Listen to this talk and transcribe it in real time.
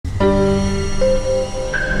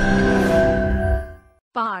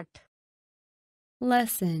पाठ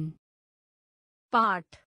lesson,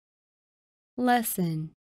 पाठ lesson,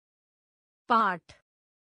 पाठ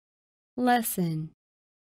lesson,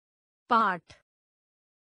 पाठ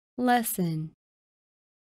lesson,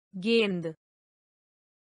 गेंद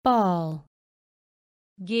ball,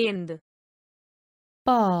 गेंद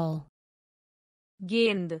ball,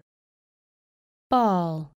 गेंद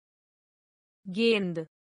ball, गेंद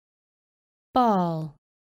ball,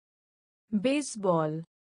 baseball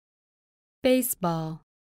baseball,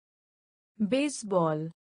 baseball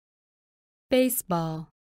baseball,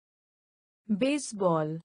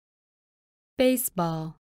 baseball baseball,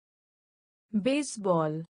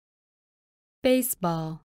 baseball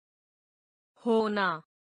baseball, होना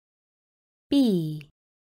be,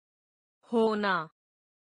 होना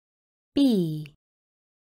be,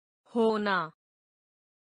 होना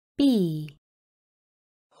be,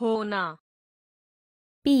 होना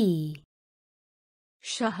be,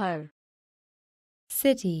 शहर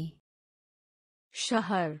city,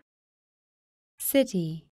 शहर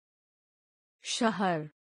city, शहर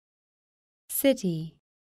city,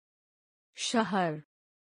 शहर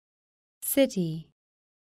city,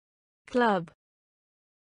 club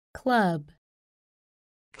club,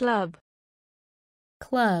 club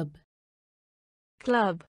club,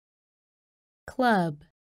 club club,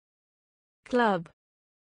 club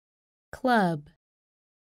club,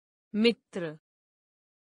 मित्र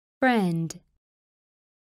friend,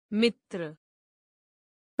 मित्र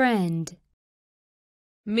friend,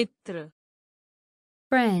 मित्र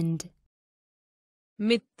friend,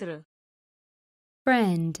 मित्र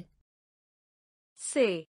friend, से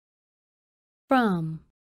from,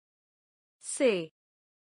 से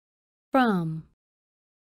from,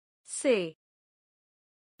 से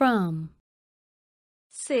from,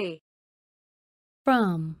 से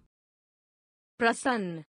from,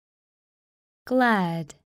 प्रसन्न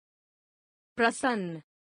glad, प्रसन्न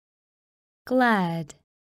glad,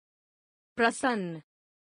 प्रसन्न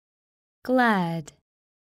glad,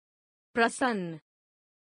 प्रसन्न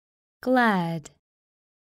glad,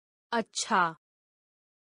 अच्छा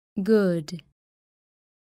good,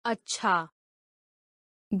 अच्छा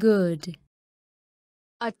good,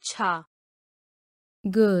 अच्छा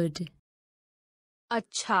good,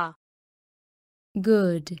 अच्छा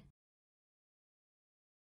good,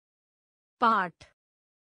 पाठ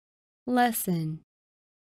lesson,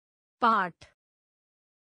 पाठ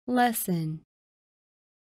lesson,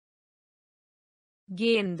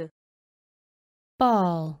 गेंद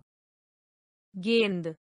ball, गेंद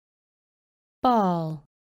ball,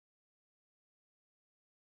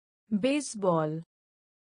 baseball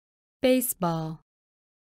baseball,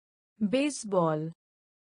 baseball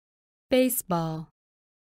baseball,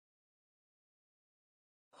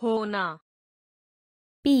 होना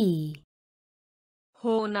be,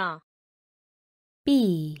 होना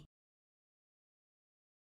be,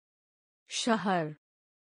 शहर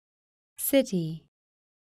city,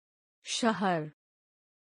 शहर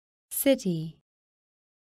city,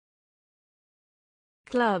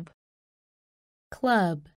 club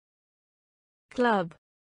club, club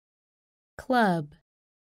club,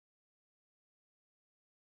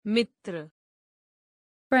 मित्र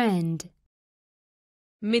friend,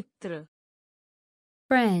 मित्र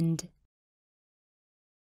friend,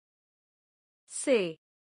 से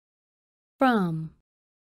from,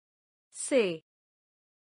 से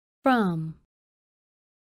from,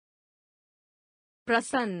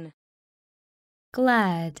 प्रसन्न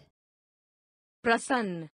glad,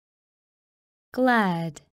 प्रसन्न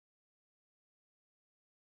glad,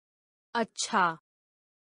 अच्छा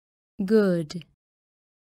good,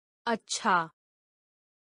 अच्छा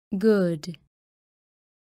good,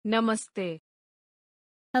 नमस्ते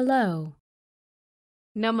hello,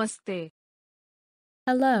 नमस्ते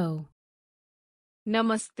hello,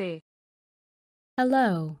 नमस्ते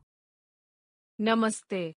hello,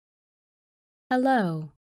 नमस्ते hello,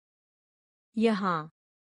 यहाँ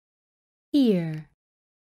here,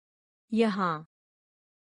 यहाँ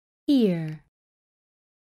here,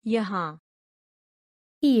 यहाँ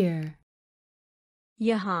here,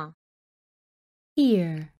 यहाँ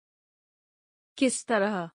here, किस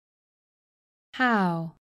तरह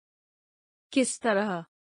how, किस तरह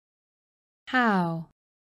how,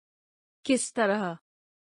 किस तरह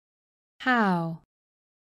how,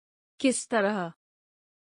 किस तरह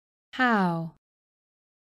how,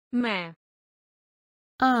 मैं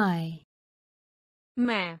I,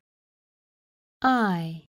 मैं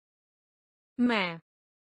I, मैं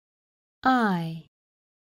I,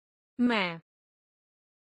 मैं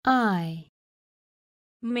I,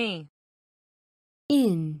 में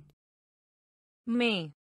in,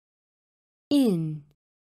 में in,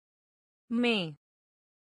 में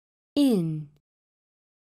in,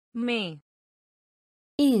 में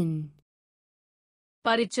in,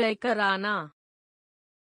 परिचय कराना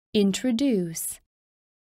introduce,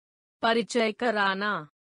 परिचय कराना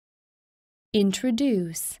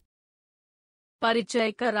introduce,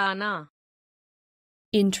 परिचय कराना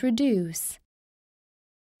introduce,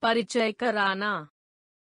 परिचय कराना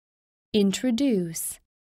introduce,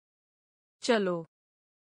 चलो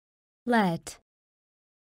let,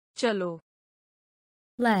 चलो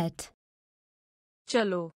let,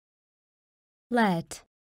 चलो let,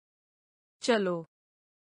 चलो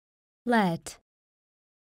let,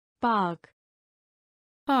 park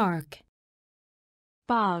park,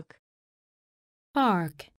 park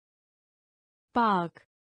park, park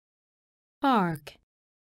park,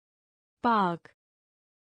 park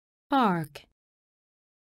park,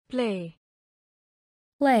 play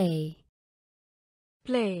play,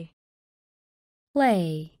 play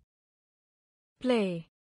play, play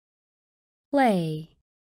play,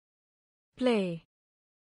 play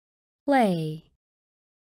play,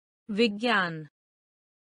 विज्ञान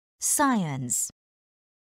science,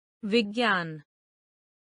 विज्ञान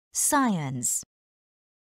science,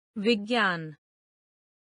 विज्ञान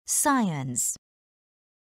science,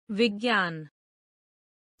 विज्ञान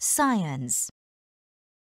science,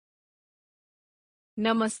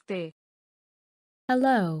 नमस्ते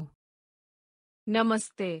hello,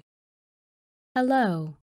 नमस्ते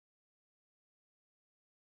hello,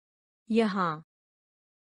 यहाँ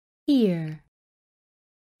here,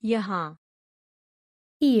 यहाँ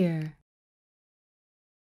here,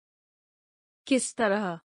 किस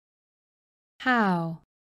तरह how,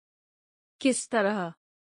 किस तरह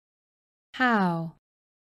how,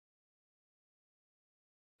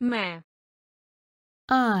 मैं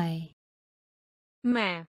I,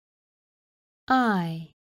 मैं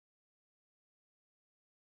I,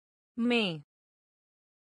 में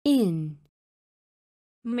in,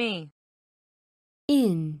 में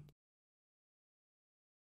in,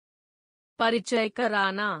 परिचय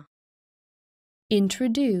कराना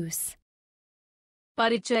introduce,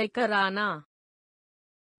 परिचय कराना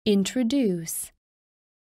introduce,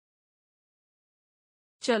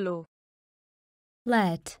 चलो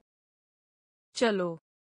let, चलो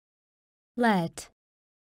let,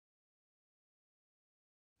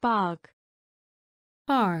 park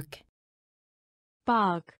park,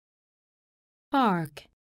 park park,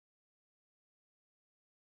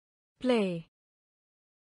 play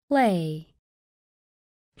play,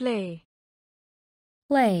 play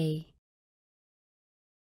play,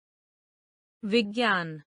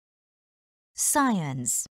 विज्ञान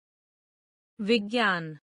science,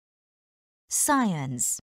 विज्ञान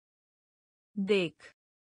science, देख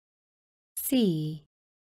see,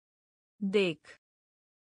 देख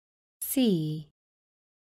see,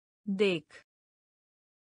 देख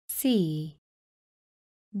see,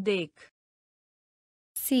 देख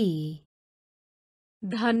see,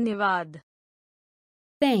 धन्यवाद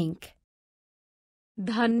thank,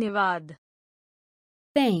 धन्यवाद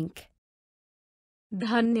thank,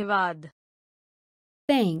 धन्यवाद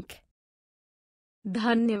thank,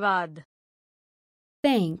 धन्यवाद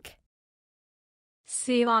thank,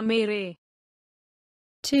 सेवा मेरे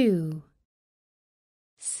to,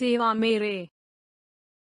 सेवा मेरे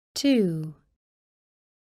to,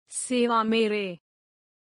 सेवा मेरे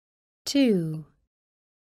to,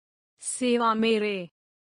 सेवा मेरे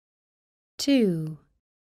to,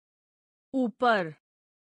 ऊपर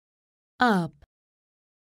up,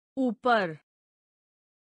 ऊपर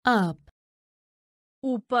up,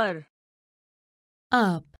 ऊपर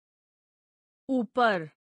up, ऊपर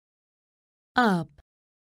up,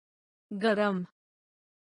 गरम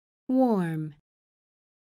warm,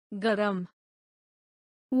 गरम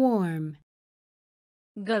warm,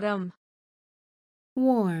 गरम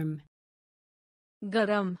warm,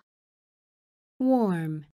 गरम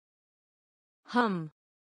warm, हम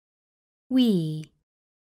we,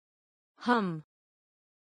 हम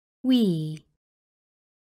we,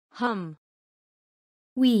 हम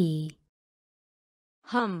we,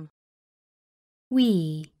 हम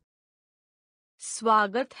we,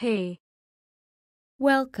 स्वागत है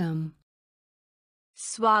welcome,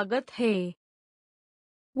 स्वागत है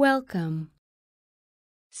welcome,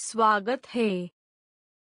 स्वागत है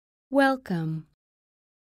welcome,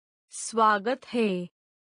 स्वागत है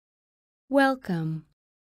welcome,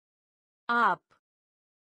 आप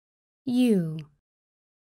you,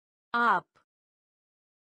 आप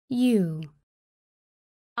you,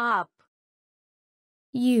 आप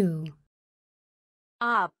you,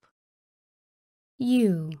 आप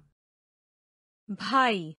you,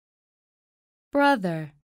 भाई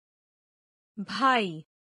brother, भाई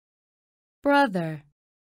brother,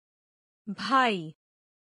 भाई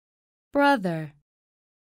brother,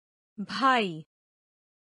 भाई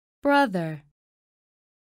brother,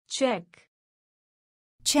 check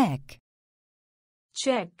check,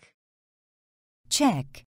 check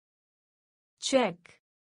check, check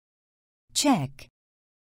check,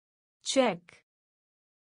 check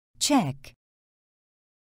check,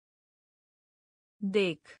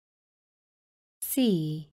 देख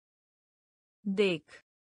see, देख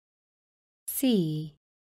see,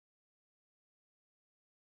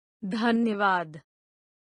 धन्यवाद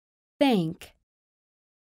thank,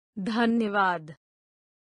 धन्यवाद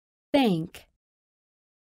thank,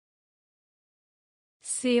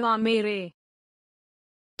 सेवा मेरे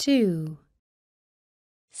to,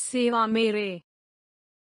 सेवा मेरे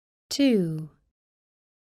to,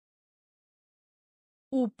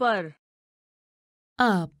 ऊपर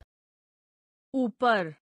up,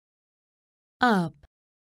 ऊपर up,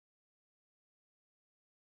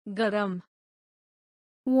 गरम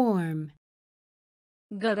warm,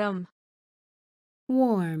 गरम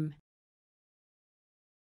warm,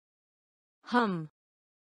 हम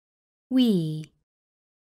we,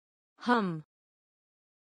 हम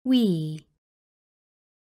we,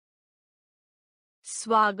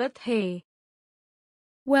 स्वागत है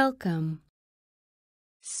welcome,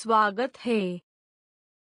 स्वागत है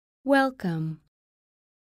welcome,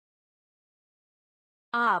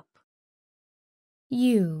 आप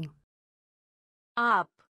you, आप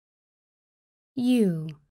you,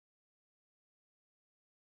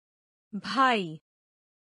 भाई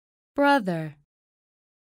brother,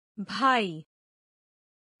 भाई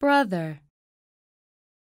brother,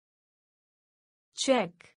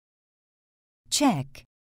 check check,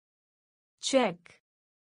 check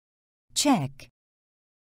check,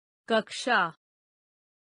 कक्षा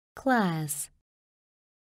class,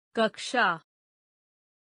 कक्षा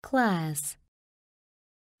class,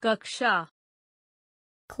 कक्षा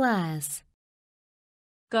class,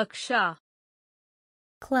 कक्षा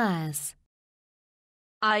class,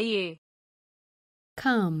 आइए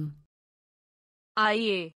come,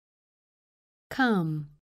 आइए come,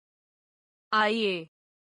 आइए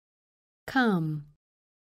come,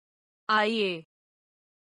 आइए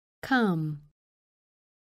come,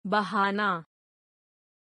 बहाना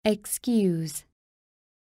excuse,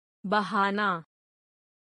 बहाना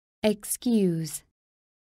excuse,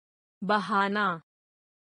 बहाना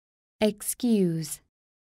excuse,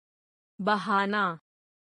 बहाना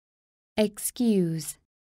excuse,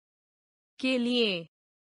 के लिए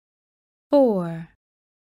for,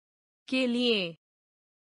 के लिए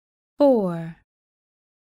for,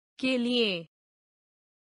 के लिए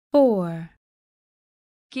for,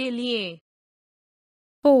 के लिए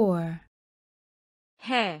for,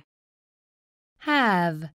 है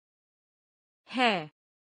have, है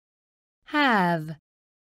have,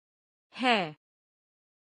 है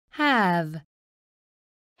have,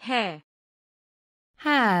 है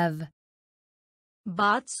have,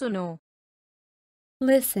 बात सुनो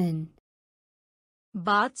listen,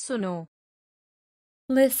 बात सुनो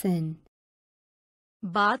listen,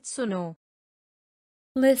 बात सुनो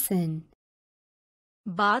listen,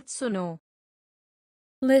 बात सुनो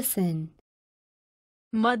listen,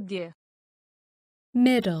 मध्य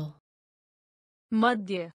middle,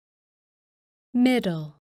 मध्य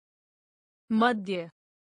middle, मध्य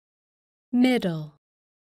middle,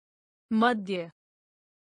 मध्य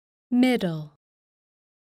middle,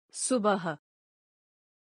 सुबह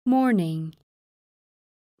morning,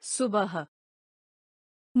 सुबह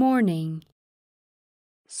morning,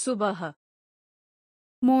 सुबह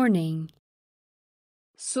morning,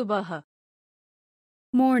 सुबह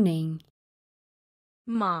morning,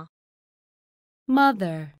 माँ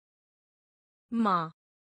mother, माँ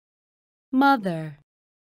mother,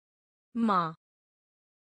 माँ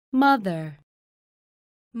mother,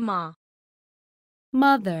 माँ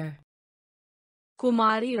mother,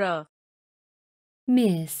 कुमारी र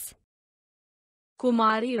miss,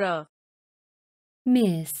 कुमारी र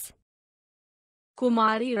miss,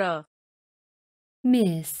 कुमारी र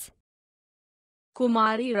miss,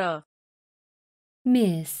 कुमारी र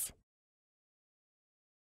miss,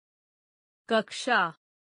 कक्षा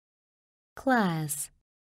class,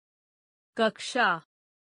 कक्षा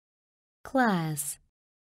class,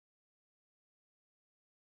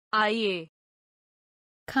 आइए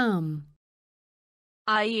come,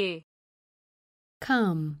 आइए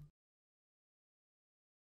come,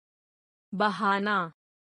 बहाना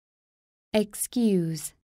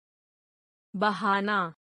excuse,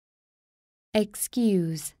 बहाना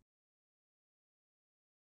excuse,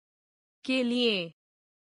 के लिए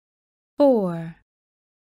for,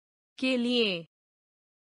 के लिए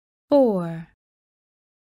 4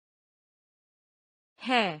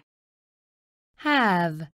 है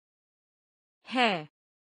have है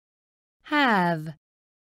have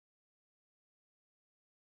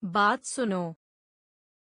बात सुनो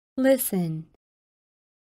listen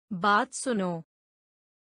बात सुनो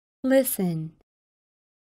listen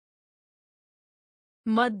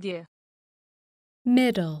मध्य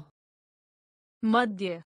middle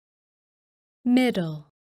मध्य middle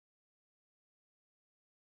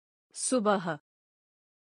सुबह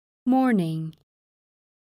morning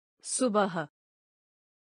सुबह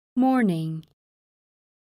morning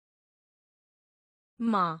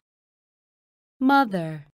माँ mother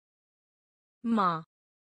माँ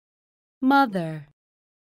mother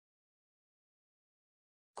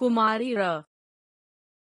कुमारी र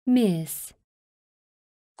miss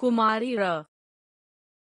कुमारी र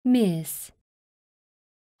miss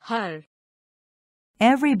हर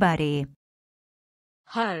Everybody.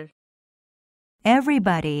 हर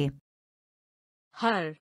Everybody.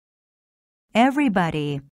 हर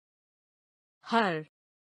Everybody. हर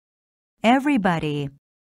Everybody.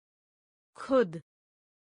 खुद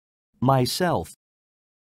myself,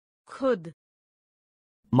 खुद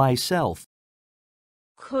myself,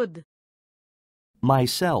 खुद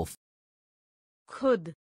myself,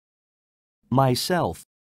 खुद myself,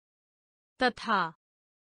 तथा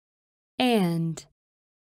and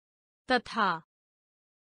तथा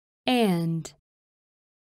and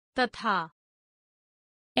तथा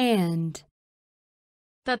and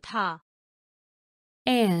तथा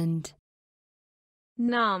and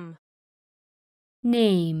नाम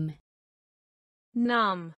name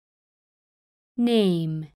नाम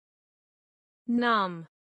name नाम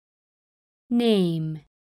name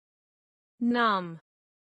नाम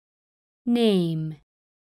name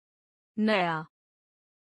नया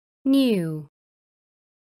new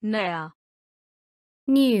नया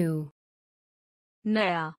new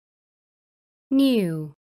नया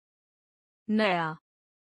new नया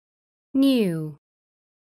new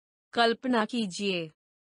कल्पना कीजिए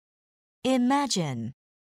Imagine.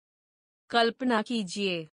 कल्पना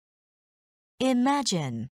कीजिए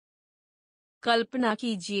Imagine. कल्पना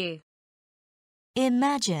कीजिए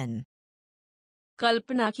Imagine.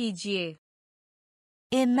 कल्पना कीजिए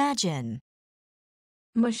Imagine.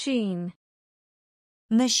 Machine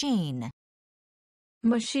Machine.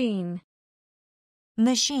 Machine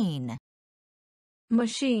Machine.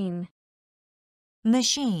 Machine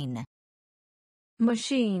Machine.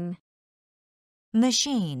 Machine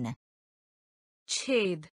Machine.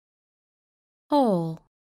 छेद hole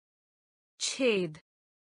छेद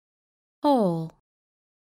hole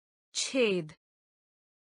छेद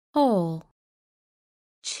hole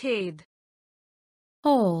छेद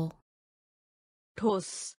hole ठोस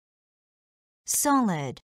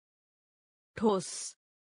Solid. ठोस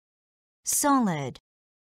Solid.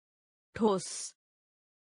 ठोस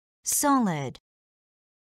Solid.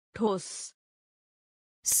 ठोस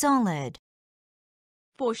Solid.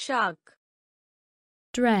 पोशाक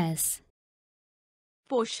dress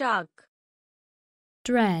पोशाक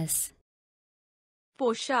dress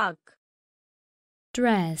पोशाक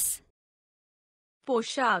dress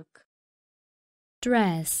पोशाक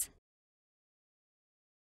dress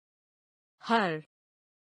हर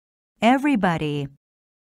Everybody.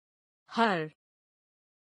 हर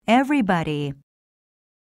Everybody.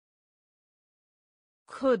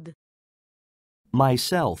 खुद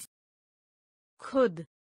myself, खुद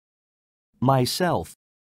myself,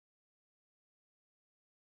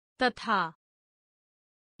 तथा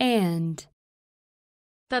and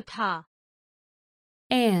तथा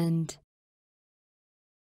and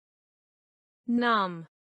नाम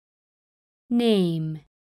name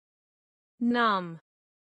नाम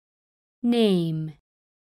name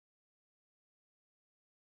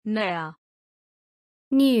नया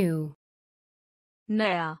new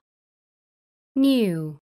नया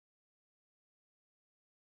new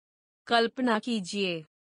कल्पना कीजिए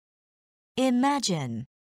Imagine.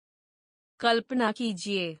 कल्पना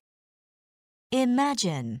कीजिए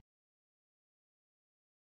Imagine.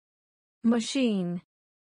 Machine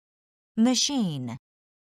Machine.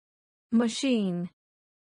 Machine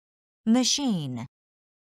Machine.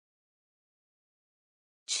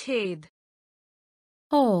 छेद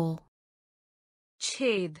hole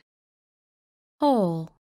छेद hole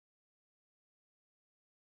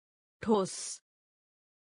ठोस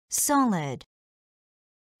Solid.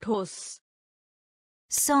 ठोस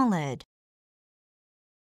Solid.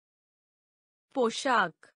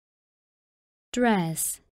 पोशाक dress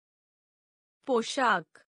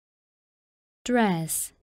पोशाक dress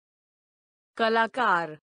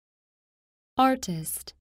कलाकार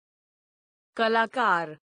artist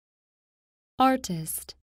कलाकार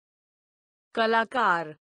artist,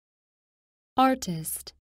 कलाकार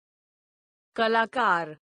artist,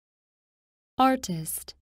 कलाकार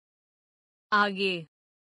artist, आगे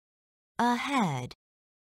ahead,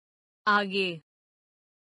 आगे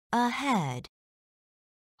ahead,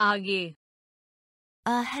 आगे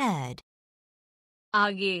ahead,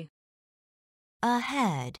 आगे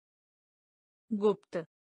ahead, गुप्त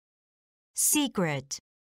secret,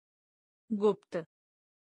 गुप्त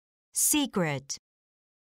secret,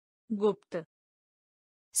 गुप्त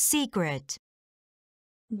secret,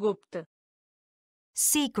 गुप्त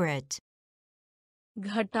secret,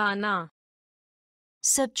 घटाना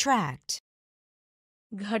subtract,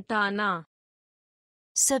 घटाना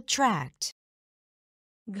subtract,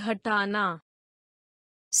 घटाना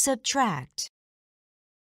subtract,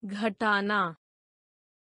 घटाना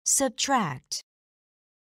subtract,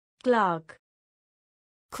 Clark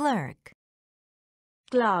clerk,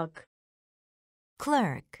 Clark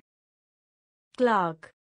clerk, Clark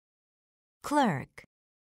clerk,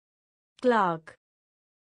 Clark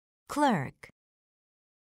clerk,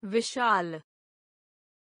 विशाल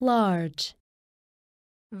large,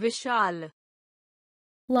 विशाल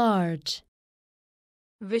large,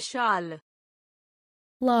 विशाल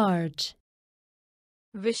large,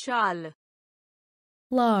 विशाल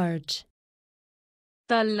large,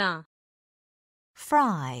 तलना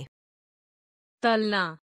fry, तलना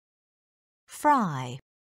fry,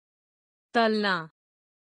 तलना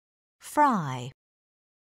fry,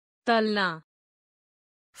 तलना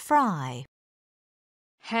fry,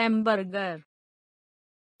 hamburger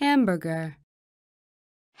hamburger,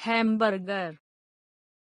 hamburger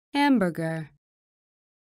hamburger,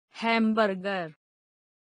 hamburger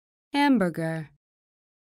hamburger,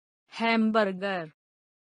 hamburger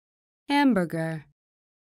hamburger,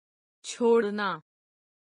 छोड़ना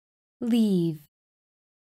leave,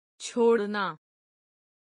 छोड़ना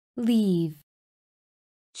leave,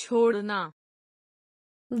 छोड़ना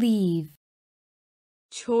leave,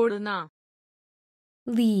 छोड़ना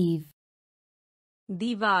leave,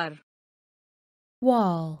 दीवार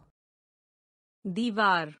wall,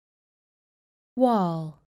 दीवार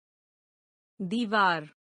wall, दीवार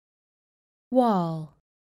wall,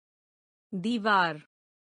 दीवार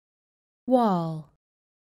wall,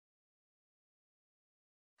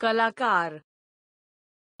 कलाकार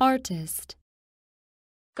artist,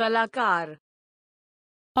 कलाकार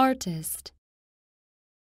artist,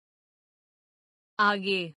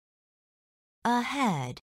 आगे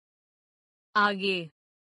ahead, आगे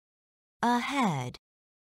ahead,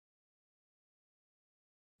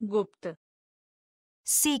 गुप्त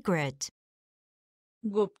secret,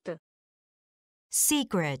 गुप्त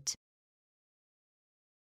secret,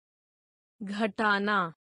 घटाना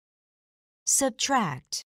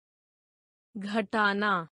subtract,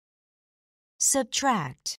 घटाना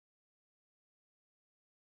subtract,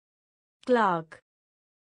 Clark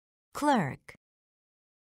clerk,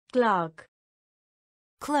 Clark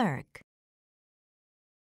clerk,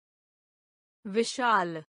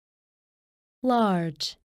 विशाल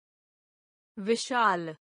large,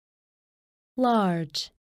 विशाल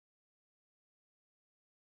large,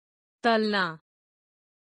 तलना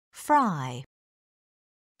fry,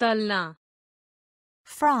 तलना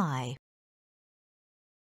fry,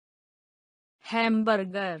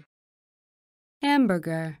 hamburger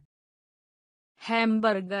hamburger,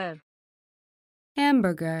 hamburger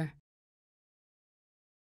hamburger,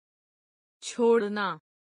 छोड़ना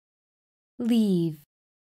leave,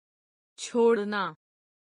 छोड़ना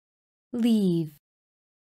leave,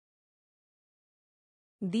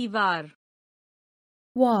 दीवार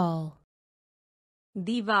wall,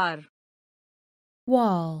 दीवार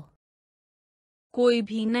wall, कोई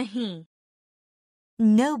भी नहीं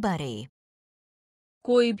nobody,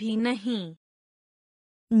 कोई भी नहीं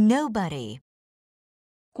nobody,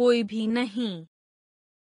 कोई भी नहीं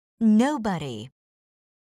nobody,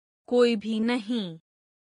 कोई भी नहीं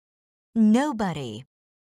nobody,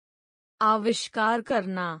 आविष्कार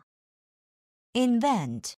करना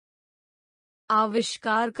invent,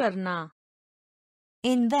 आविष्कार करना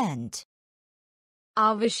invent,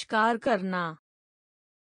 आविष्कार करना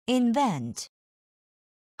invent,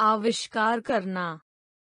 आविष्कार करना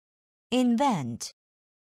invent,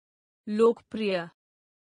 लोकप्रिय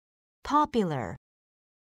popular,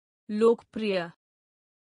 लोकप्रिय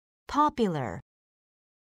popular,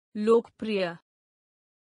 लोकप्रिय,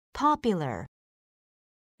 लोकप्रिय,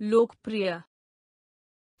 popular,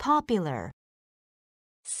 popular,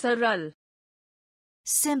 सरल,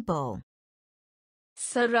 simple,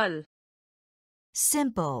 सरल,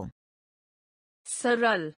 simple,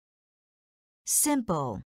 सरल,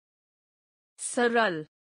 simple, सरल,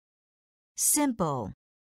 simple,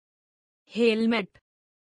 helmet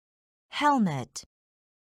helmet,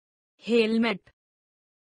 helmet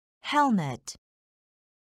helmet,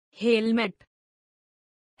 helmet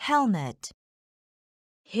helmet,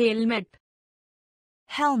 helmet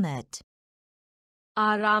helmet,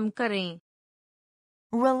 आराम करें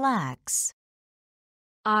relax,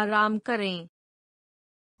 आराम करें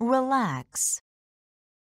relax,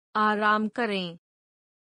 आराम करें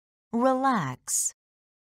relax,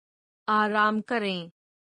 आराम करें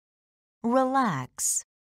relax,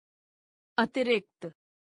 अतिरिक्त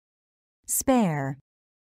spare,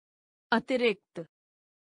 अतिरिक्त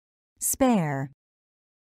spare,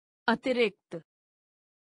 अतिरिक्त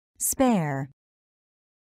spare,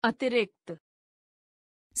 अतिरिक्त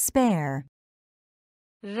spare,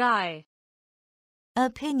 राय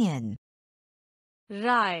opinion,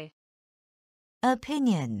 राय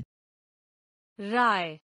opinion,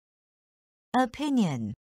 राय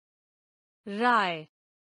opinion, राय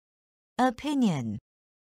opinion,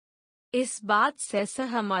 इस बात से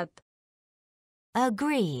सहमत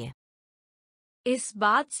agree, इस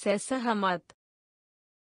बात से सहमत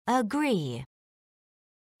agree,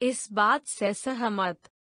 इस बात से सहमत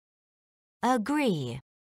agree,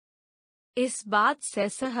 इस बात से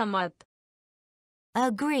सहमत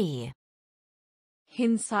agree,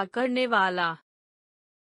 हिंसा करने वाला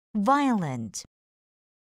violent,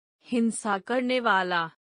 हिंसा करने वाला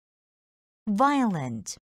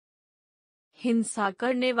violent, हिंसा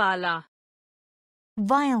करने वाला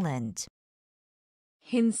violent,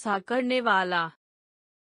 हिंसा करने वाला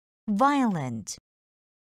violent,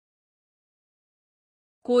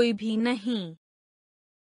 कोई भी नहीं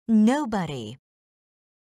nobody,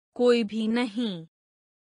 कोई भी नहीं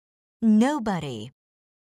nobody,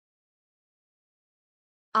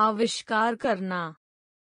 आविष्कार करना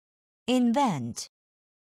invent,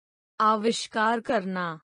 आविष्कार करना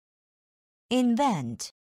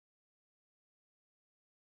invent,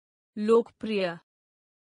 लोकप्रिय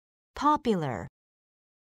popular,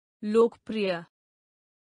 लोकप्रिय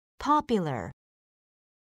popular,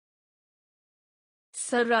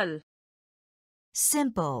 सरल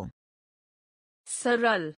simple,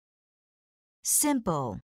 सरल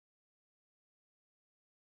simple,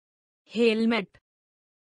 helmet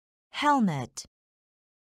helmet,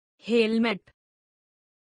 helmet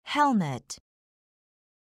helmet,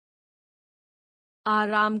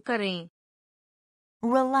 आराम करें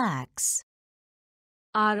relax,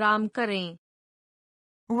 आराम करें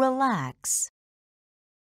relax,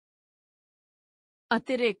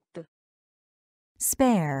 अतिरिक्त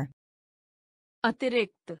spare,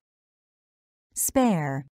 अतिरिक्त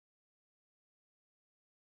spare,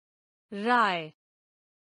 राय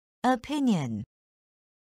opinion,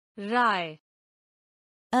 राय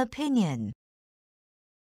opinion,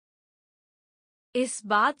 इस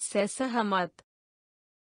बात से सहमत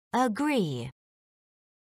agree,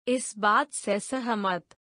 इस बात से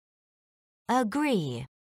सहमत agree,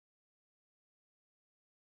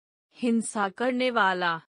 हिंसा करने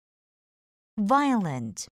वाला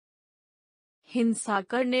violent, हिंसा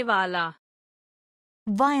करने वाला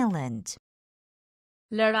violent,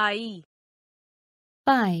 लड़ाई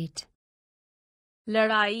fight,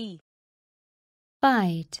 लड़ाई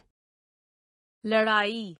fight,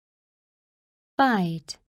 लड़ाई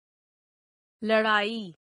fight,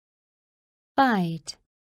 लड़ाई fight,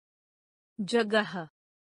 जगह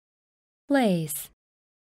place,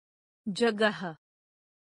 जगह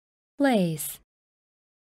place,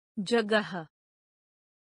 जगह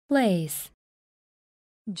place,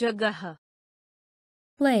 जगह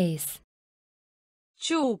place,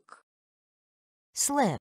 चूक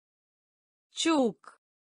slip, चूक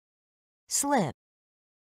slip,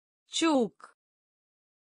 चूक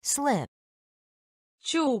slip,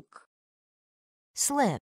 चूक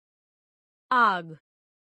slip, आग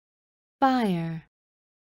fire,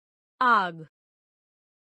 आग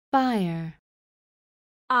fire,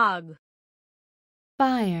 आग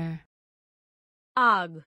fire,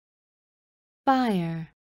 आग fire,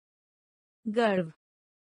 गर्व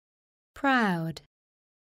proud,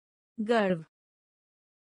 गर्व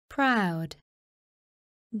proud,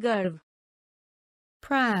 गर्व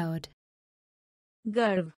proud,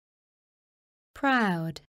 गर्व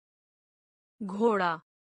proud, घोड़ा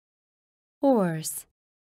horse,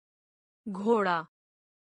 घोड़ा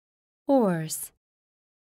horse,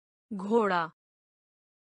 घोड़ा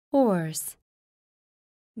horse,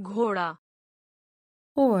 घोड़ा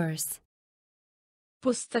horse,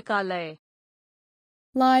 पुस्तकालय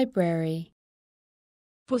library,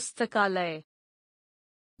 पुस्तकालय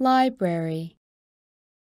library,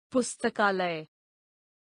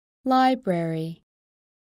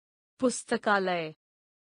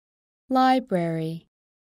 library,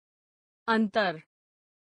 अंतर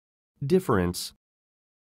difference,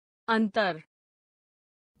 अंतर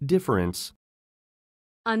difference,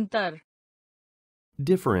 अंतर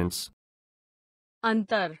difference,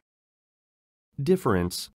 अंतर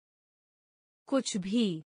difference, कुछ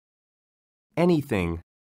भी anything,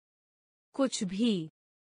 कुछ भी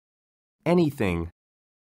anything,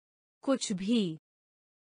 कुछ भी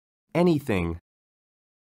anything,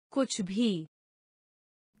 कुछ भी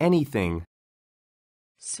anything,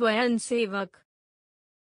 स्वयंसेवक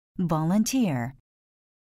volunteer,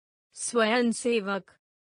 स्वयंसेवक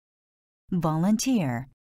volunteer,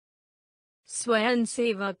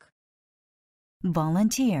 स्वयंसेवक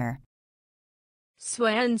volunteer,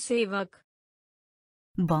 स्वयंसेवक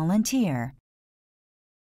volunteer,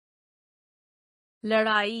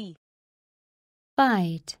 लड़ाई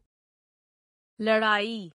fight,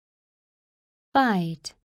 लड़ाई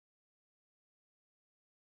fight,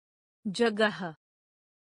 जगह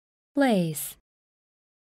place,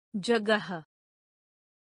 जगह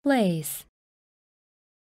place,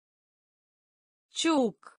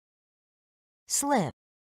 चूक slip,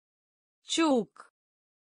 चूक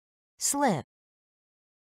slip,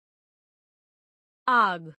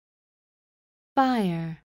 आग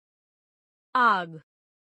fire, आग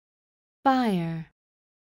fire,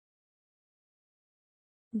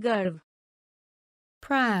 गर्व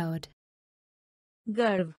proud,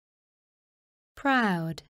 गर्व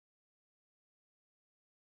proud,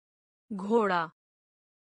 घोड़ा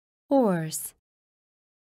horse,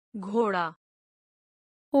 घोड़ा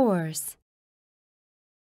horse,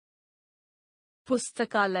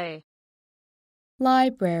 पुस्तकालय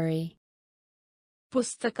library,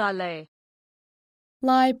 पुस्तकालय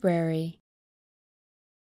library,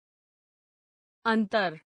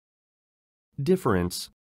 अंतर difference,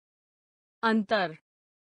 अंतर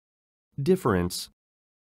difference,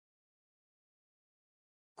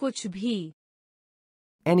 कुछ भी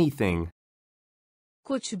anything,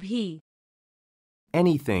 कुछ भी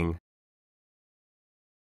anything,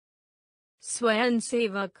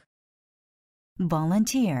 स्वयंसेवक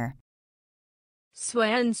volunteer,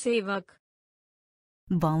 स्वयंसेवक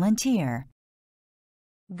volunteer,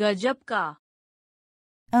 गजब का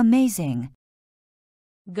amazing,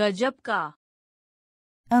 गजब का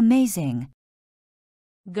amazing,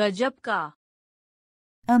 गजब का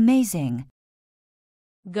amazing,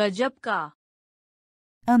 गजब का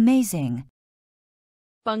amazing,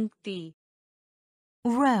 पंक्ति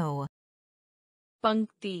row,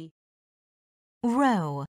 पंक्ति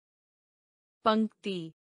row,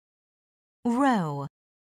 पंक्ति row,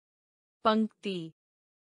 पंक्ति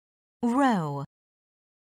row,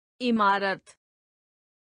 इमारत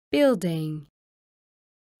building,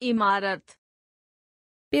 इमारत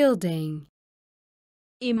building,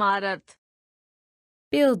 इमारत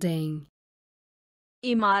building,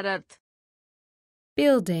 इमारत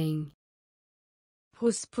building,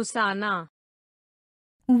 फुसफुसाना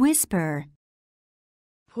whisper,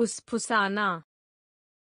 फुसफुसाना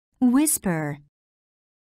whisper,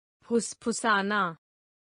 फुसफुसाना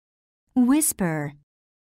whisper,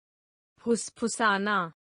 फुसफुसाना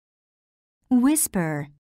whisper,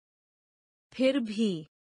 फिर भी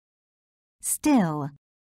still,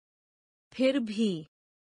 फिर भी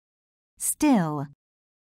still,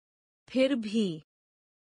 फिर भी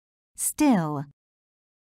still,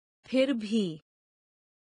 फिर भी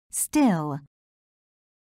still,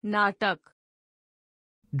 नाटक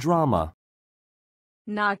drama,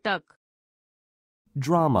 नाटक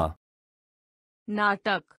drama,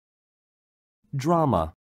 नाटक drama,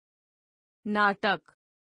 नाटक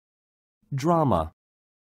drama,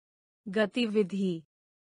 गतिविधि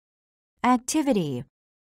activity,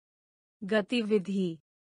 गतिविधि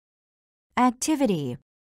activity,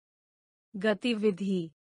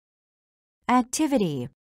 गतिविधि activity,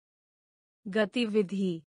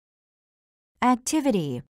 गतिविधि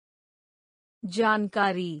activity,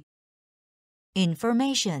 जानकारी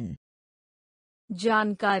information,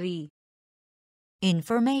 जानकारी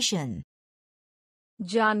information,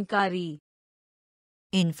 जानकारी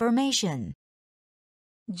information,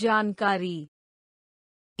 जानकारी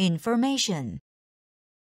information,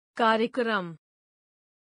 कार्यक्रम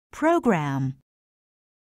program,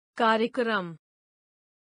 कार्यक्रम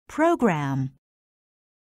program,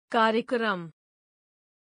 कार्यक्रम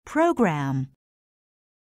program,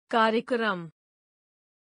 कार्यक्रम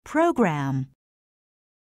program,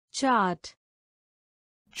 chart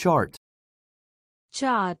chart,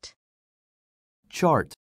 chart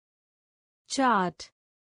chart, chart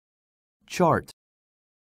chart,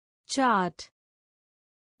 chart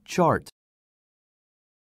chart,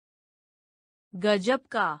 गजब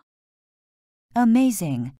का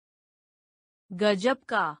amazing, गजब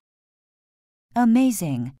का.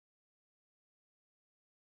 amazing,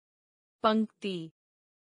 पंक्ति.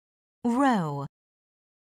 row,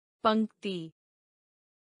 पंक्ति.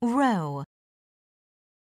 row,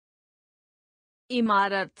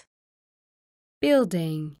 इमारत.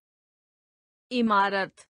 building,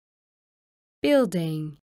 इमारत.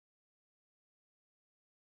 building,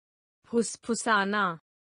 फुसफुसाना.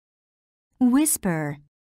 whisper,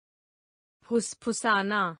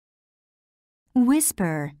 फुसफुसाना.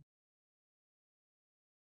 whisper,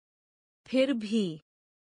 फिर भी.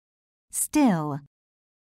 still,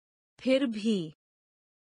 फिर भी.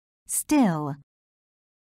 still,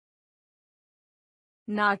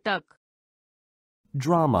 नाटक.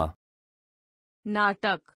 drama,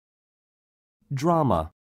 नाटक. drama,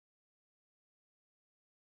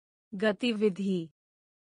 गतिविधि.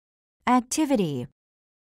 activity,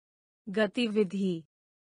 गतिविधि.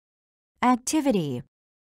 activity,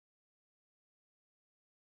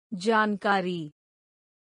 जानकारी.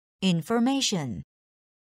 information,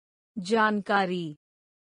 जानकारी.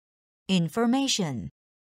 information,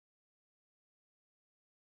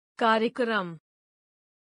 कार्यक्रम.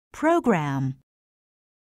 program,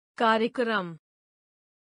 कार्यक्रम.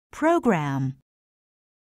 program,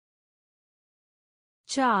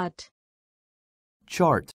 chart.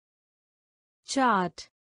 chart,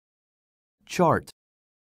 chart. chart,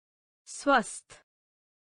 स्वस्थ.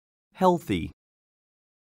 healthy,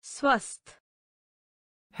 स्वस्थ.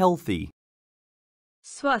 healthy,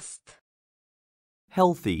 स्वस्थ.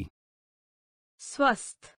 healthy,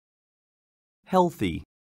 स्वस्थ. healthy,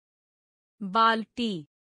 बाल्टी.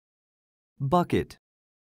 bucket,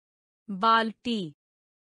 बाल्टी.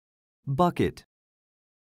 bucket,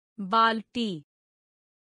 बाल्टी.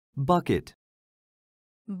 bucket,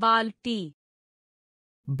 बाल्टी.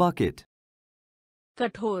 bucket,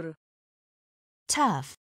 कठोर.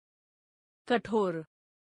 tough, कठोर.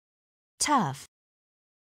 tough,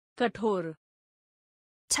 कठोर.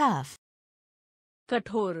 tough,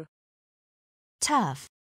 कठोर. tough,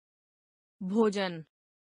 भोजन.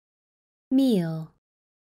 meal,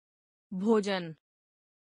 भोजन.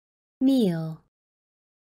 meal,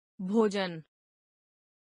 भोजन.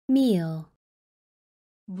 meal,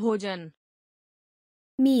 भोजन.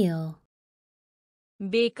 meal,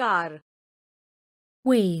 बेकार.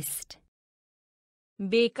 waste,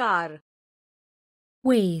 बेकार.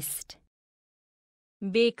 waste,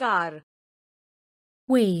 बेकार.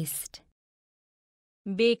 waste,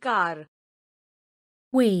 बेकार.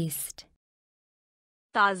 waste,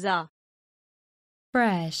 ताजा.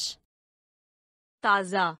 fresh,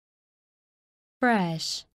 ताजा.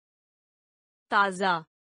 fresh, ताजा.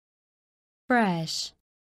 fresh,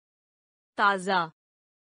 ताजा.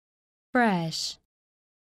 fresh,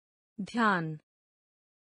 ध्यान.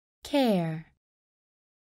 care,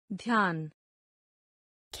 ध्यान.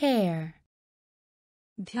 care,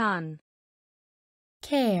 ध्यान.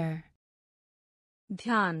 care,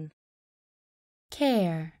 ध्यान.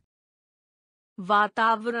 care,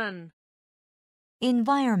 वातावरण.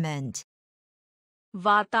 environment,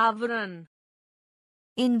 वातावरण.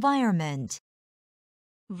 environment,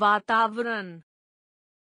 वातावरण.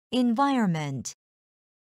 environment,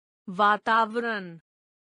 वातावरण.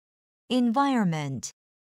 environment,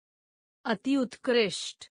 अति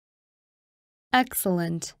उत्कृष्ट.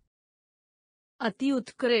 excellent, अति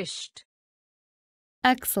उत्कृष्ट.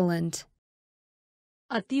 excellent,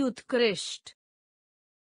 अति उत्कृष्ट.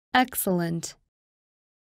 excellent,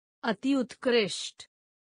 अति उत्कृष्ट.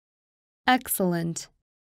 excellent,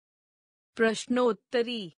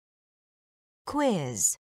 प्रश्नोत्तरी.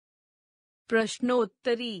 quiz,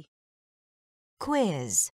 प्रश्नोत्तरी.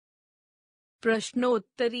 quiz,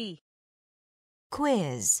 प्रश्नोत्तरी.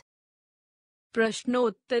 quiz,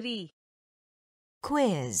 प्रश्नोत्तरी.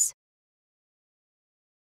 quiz,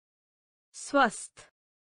 स्वस्थ.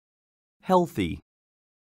 healthy,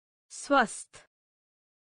 स्वस्थ.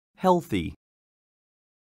 healthy,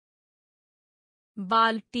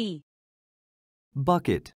 बाल्टी.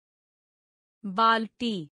 bucket,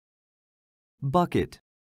 बाल्टी. bucket,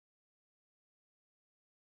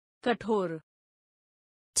 कठोर.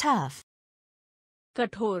 tough,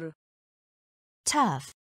 कठोर.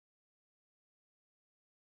 tough,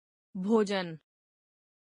 भोजन.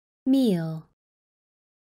 meal,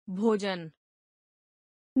 भोजन.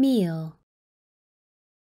 meal,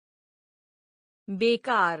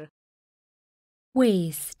 बेकार.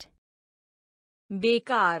 waste,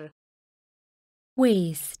 बेकार.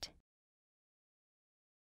 waste,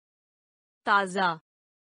 ताजा.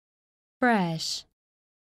 fresh,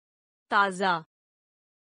 ताजा.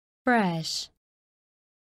 fresh,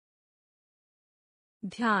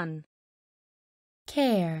 ध्यान.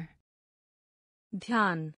 care,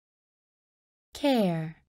 ध्यान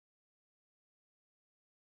care,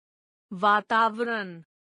 वातावरण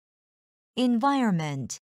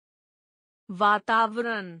environment,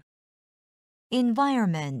 वातावरण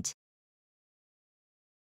environment,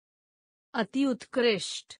 अति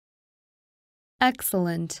उत्कृष्ट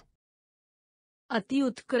excellent, अति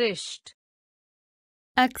उत्कृष्ट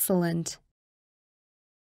excellent,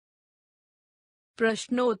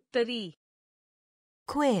 प्रश्नोत्तरी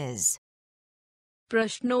quiz,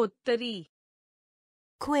 प्रश्नोत्तरी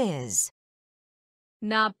quiz,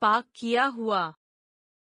 नापाक किया हुआ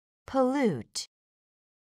pollute,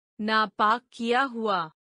 नापाक किया हुआ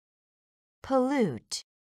pollute,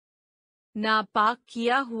 नापाक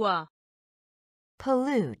किया हुआ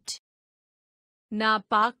pollute,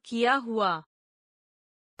 नापाक किया हुआ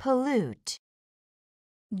pollute,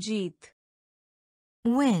 जीत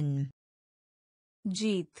win,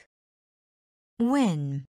 जीत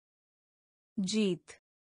win, जीत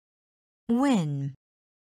win,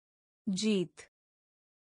 जीत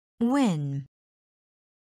win,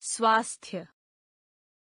 स्वास्थ्य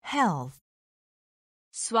health,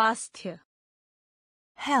 स्वास्थ्य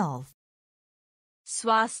health,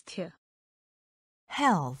 स्वास्थ्य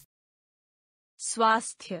health,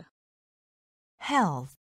 स्वास्थ्य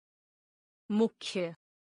health, मुख्य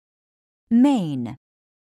main,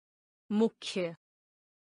 मुख्य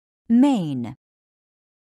main,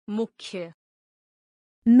 मुख्य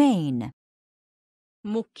main,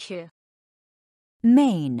 मुख्य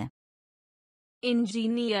main,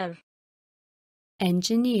 engineer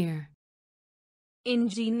engineer,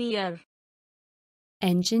 engineer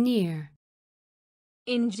engineer,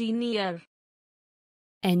 engineer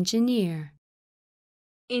engineer,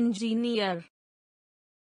 engineer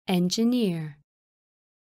engineer,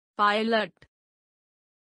 pilot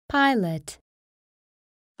pilot,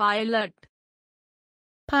 pilot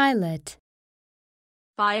pilot,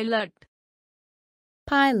 pilot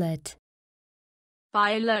pilot,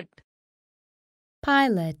 pilot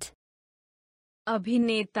pilot,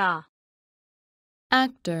 अभिनेता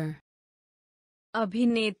actor,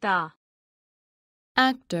 अभिनेता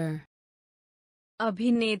actor,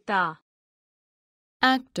 अभिनेता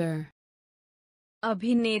actor,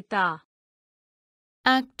 अभिनेता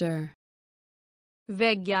actor,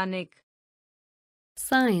 वैज्ञानिक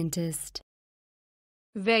scientist,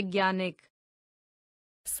 वैज्ञानिक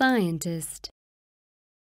scientist,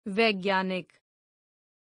 वैज्ञानिक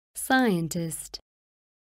scientist,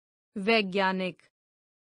 वैज्ञानिक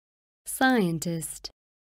scientist,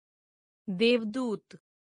 देवदूत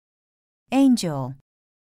angel,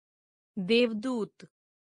 देवदूत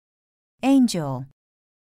angel,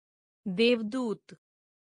 देवदूत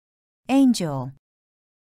angel,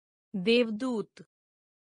 देवदूत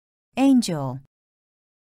angel,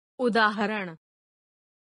 उदाहरण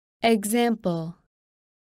example,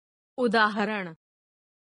 उदाहरण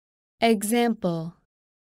example,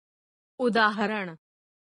 उदाहरण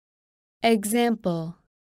example,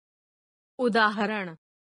 उदाहरण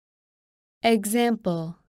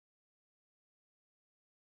example,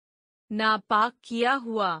 नापाक किया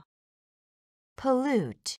हुआ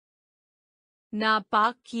pollute,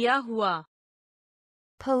 नापाक किया हुआ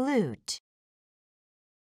pollute,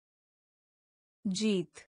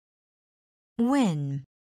 जीत win,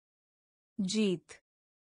 जीत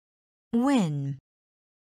win,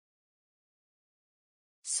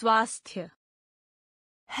 स्वास्थ्य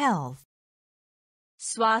health,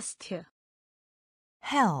 स्वास्थ्य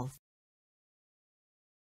health,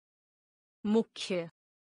 मुख्य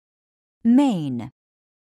main,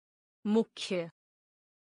 मुख्य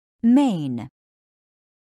main,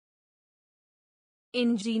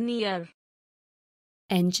 engineer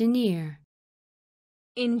engineer,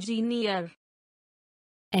 engineer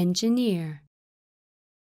engineer,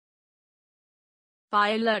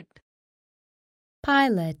 pilot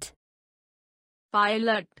pilot,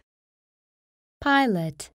 pilot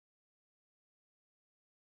pilot,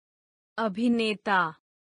 अभिनेता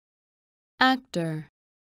actor,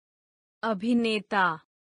 अभिनेता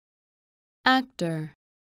actor,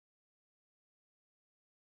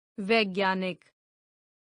 वैज्ञानिक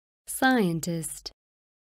scientist,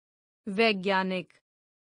 वैज्ञानिक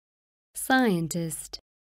scientist,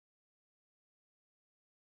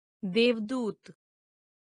 देवदूत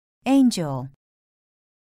angel,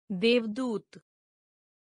 देवदूत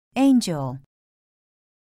angel,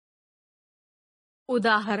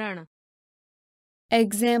 उदाहरण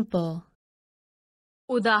example,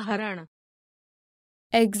 उदाहरण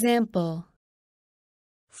example,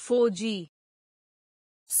 फौजी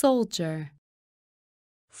soldier,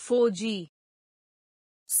 फौजी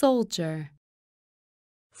soldier,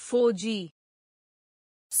 फौजी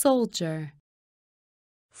soldier,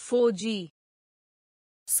 फौजी,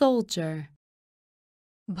 soldier,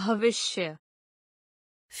 भविष्य,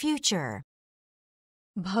 future,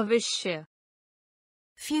 भविष्य,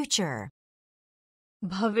 future,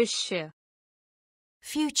 भविष्य,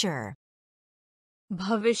 future,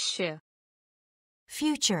 भविष्य,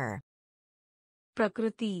 future,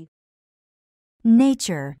 प्रकृति,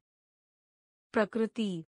 nature,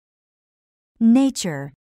 प्रकृति,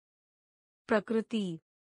 nature, प्रकृति,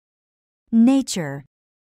 nature,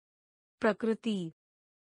 प्रकृति,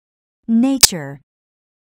 nature,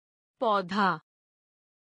 पौधा,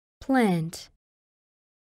 plant,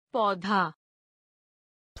 पौधा,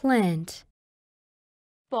 plant,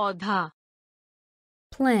 पौधा,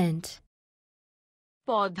 plant,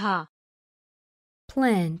 पौधा,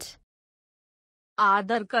 plant,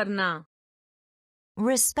 आदर करना,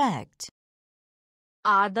 respect,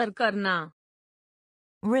 आदर करना,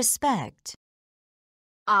 respect,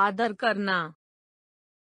 आदर करना,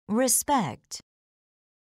 respect,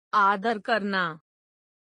 आदर करना,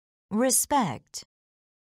 respect,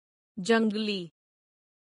 जंगली,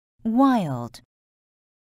 wild,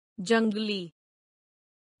 जंगली,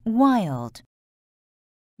 wild,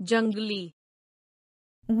 जंगली,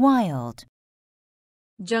 wild,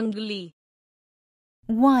 जंगली,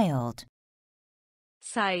 wild,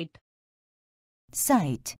 site,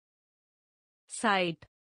 sight, site,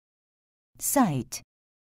 sight,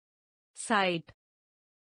 site,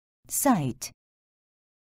 sight,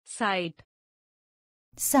 site,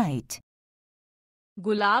 sight,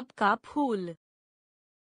 गुलाब का फूल,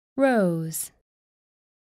 rose,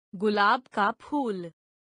 गुलाब का फूल,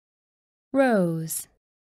 rose,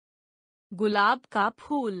 गुलाब का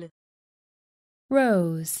फूल,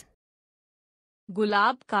 rose,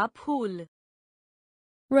 गुलाब का फूल,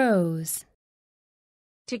 rose,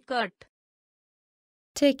 ticket,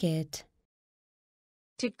 ticket,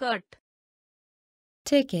 ticket,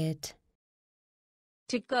 ticket,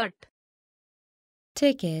 ticket,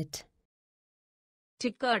 ticket,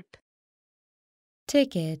 ticket,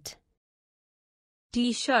 ticket,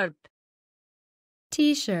 T shirt,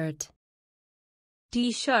 t-shirt,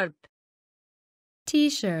 T shirt,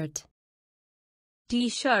 t-shirt, T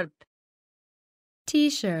shirt,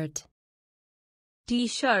 t-shirt, T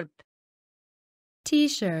shirt,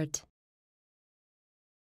 t-shirt,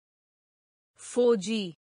 फौजी,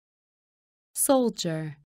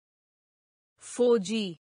 soldier,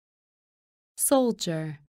 फौजी, soldier,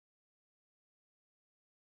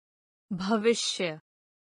 भविष्य,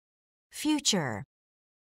 future,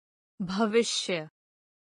 भविष्य,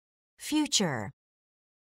 future,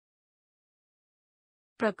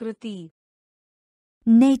 प्रकृति,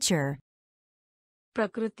 nature,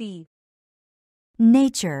 प्रकृति,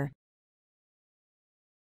 nature,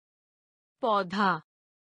 पौधा,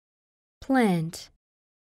 plant,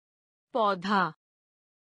 पौधा,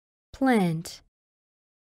 plant,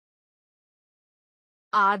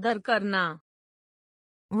 आदर करना,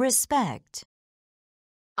 respect,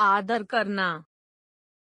 आदर करना,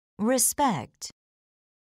 respect,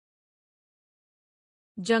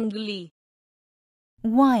 जंगली,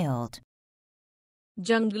 wild,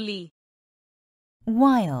 जंगली,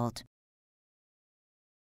 wild,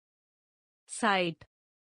 site,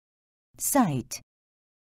 sight,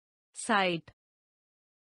 site,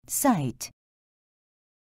 sight,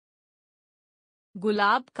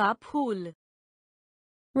 गुलाब का फूल,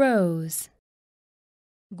 rose,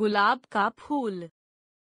 गुलाब का फूल,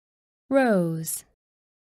 rose,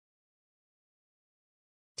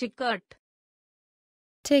 ticket,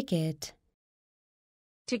 ticket,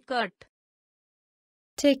 ticket,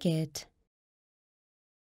 ticket,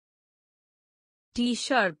 T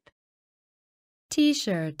shirt,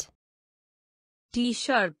 t-shirt, T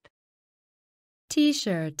shirt,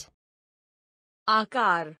 t-shirt,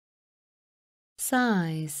 आकार,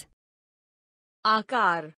 size,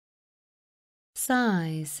 आकार,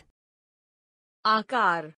 size,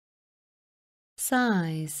 आकार,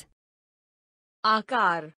 size,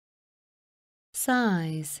 आकार,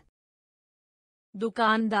 size,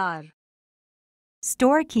 दुकानदार,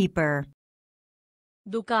 storekeeper,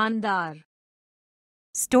 दुकानदार,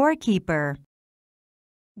 storekeeper,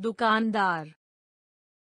 दुकानदार,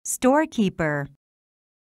 storekeeper,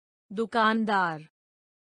 दुकानदार,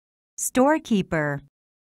 storekeeper,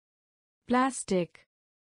 plastic,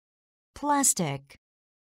 plastic,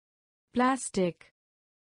 plastic,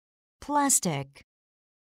 plastic,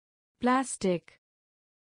 plastic,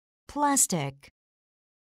 plastic,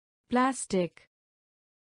 plastic,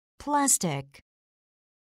 plastic,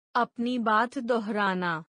 अपनी बात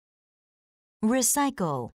दोहराना,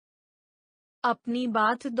 recycle, अपनी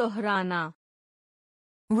बात दोहराना,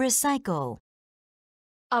 recycle,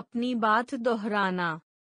 अपनी बात दोहराना,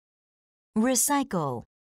 recycle,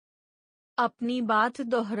 अपनी बात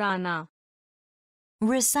दोहराना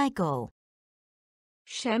recycle,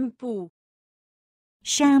 shampoo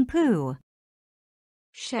shampoo,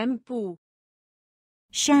 shampoo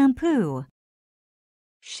shampoo,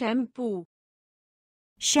 shampoo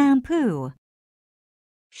shampoo,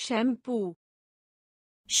 shampoo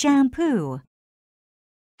shampoo,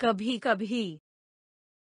 कभी कभी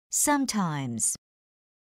sometimes,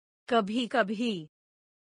 कभी कभी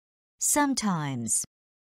sometimes,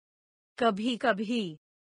 कभी कभी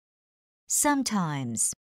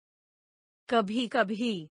sometimes, कभी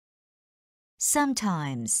कभी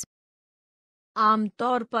sometimes,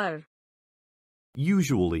 आमतौर पर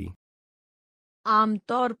Usually.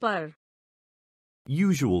 आमतौर पर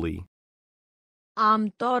Usually.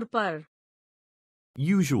 आमतौर पर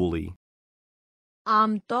Usually.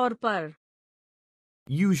 आमतौर पर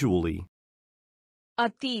Usually.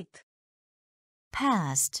 अतीत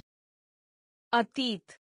past,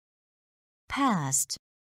 अतीत past,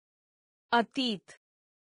 अतीत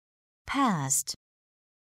past,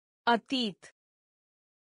 अतीत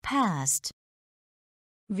past,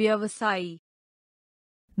 व्यवसायी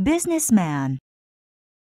businessman,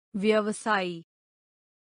 व्यवसायी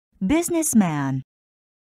businessman,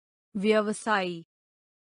 व्यवसायी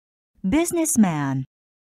businessman,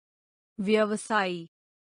 व्यवसायी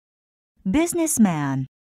businessman,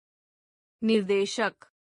 निर्देशक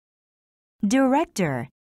director,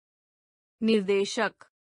 निर्देशक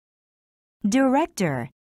director,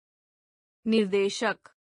 निर्देशक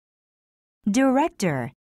director,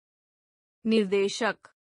 निर्देशक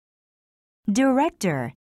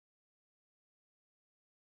director,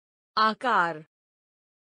 आकार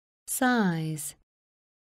size,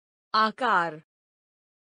 आकार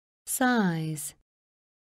size,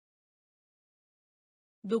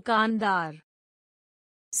 दुकानदार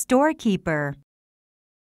storekeeper,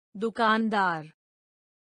 दुकानदार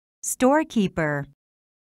storekeeper,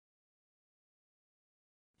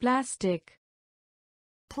 plastic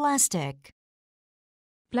plastic,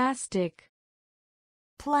 plastic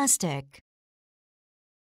plastic,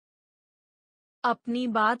 अपनी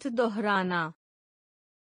बात दोहराना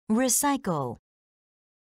recycle,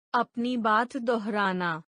 अपनी बात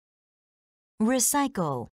दोहराना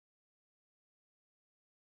recycle,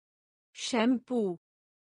 shampoo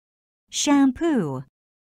shampoo,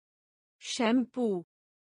 shampoo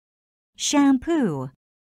shampoo,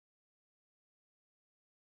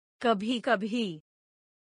 कभी कभी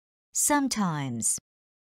sometimes,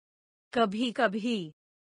 कभी कभी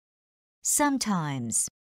sometimes,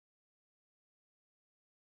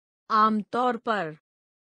 आमतौर पर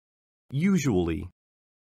Usually.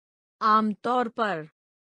 आमतौर पर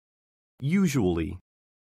Usually.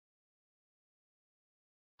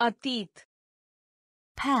 अतीत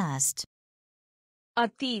past,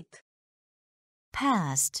 अतीत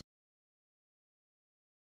past,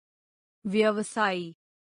 व्यवसायी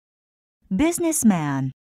businessman,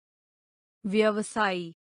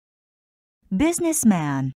 व्यवसायी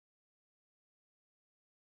businessman,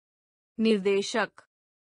 निर्देशक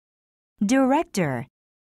director,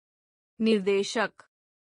 निर्देशक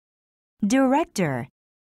director,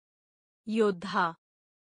 योद्धा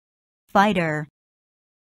fighter,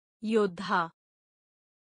 योद्धा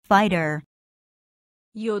fighter,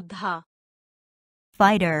 योद्धा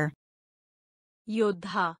fighter,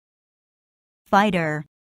 योद्धा fighter,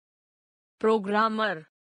 programmer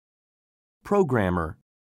Programmer.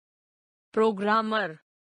 Programmer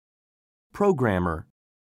Programmer.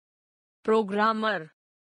 Programmer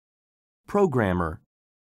Programmer.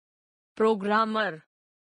 Programmer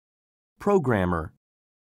Programmer.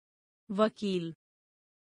 वकील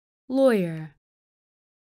lawyer,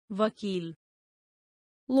 वकील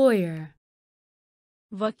lawyer,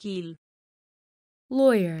 वकील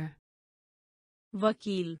lawyer,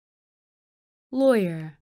 वकील lawyer,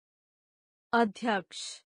 अध्यक्ष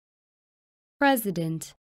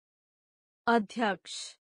president, अध्यक्ष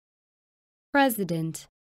president,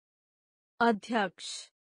 अध्यक्ष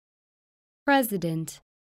president,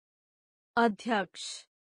 अध्यक्ष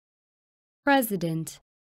president,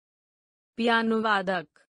 पियानोवादक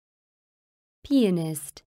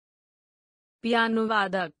pianist,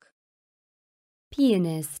 पियानोवादक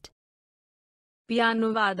pianist,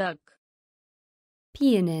 पियानोवादक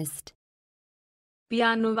pianist,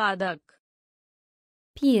 पियानोवादक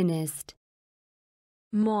pianist,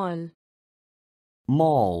 mall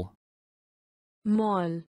Mall.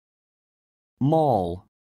 Mall Mall.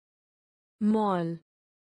 Mall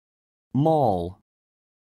Mall.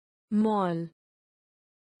 Mall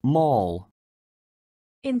Mall.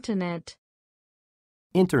 Internet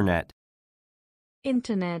Internet.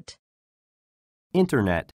 Internet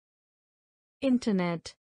Internet.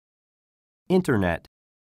 internet, internet,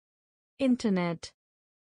 internet,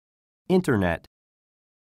 internet,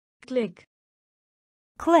 click,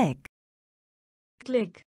 click,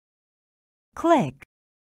 click, click,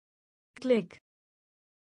 click,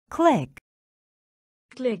 click,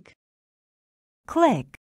 click,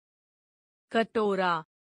 click, कटोरा,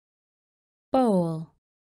 bowl,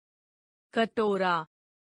 कटोरा,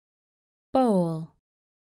 bowl,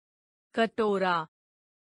 कटोरा,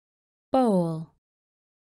 bowl,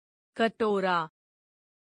 कटोरा,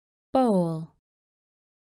 bowl,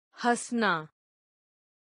 हंसना,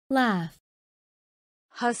 laugh,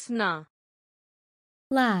 हंसना,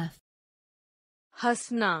 laugh,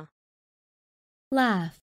 हंसना,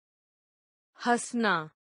 laugh,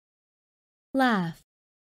 हंसना, laugh,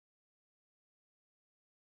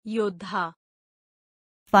 योद्धा,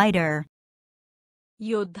 fighter,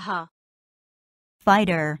 योद्धा,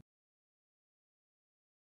 fighter,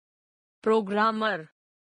 programmer,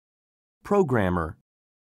 programmer,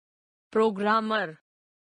 programmer,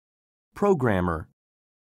 programmer,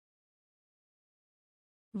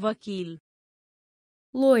 वकील,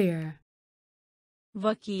 lawyer,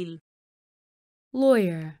 वकील,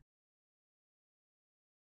 lawyer,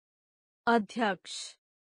 अध्यक्ष,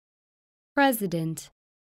 president,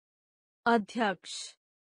 अध्यक्ष,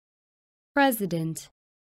 president,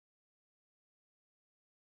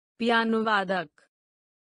 पियानो वादक,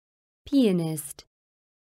 pianist,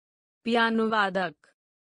 पियानो वादक,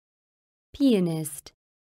 pianist,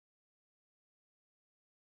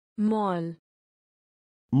 mall,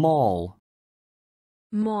 mall,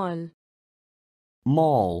 mall,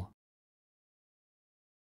 mall,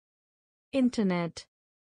 internet,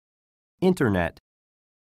 internet,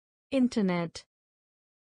 internet,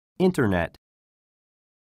 internet,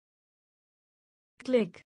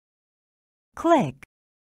 click, click,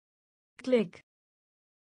 click,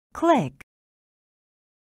 click,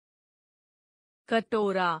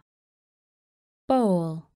 कटोरा,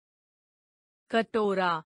 bowl,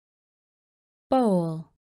 कटोरा, bowl,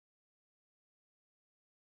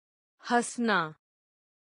 हंसना,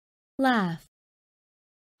 laugh,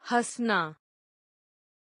 हंसना,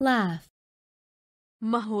 laugh,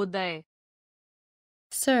 महोदय,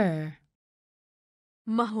 sir,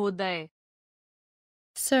 महोदय,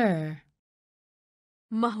 sir,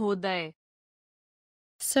 महोदय,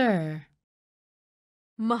 sir,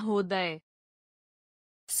 महोदय,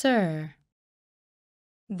 sir,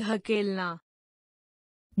 धकेलना,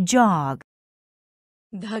 jog,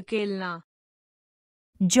 धकेलना,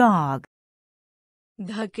 jog,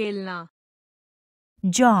 धकेलना,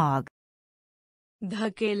 jog,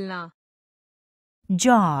 धकेलना,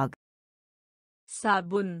 jog,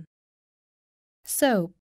 साबुन,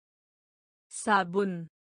 soap, साबुन,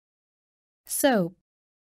 soap,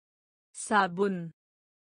 साबुन,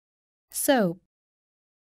 soap,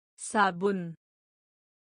 साबुन,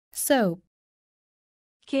 soap,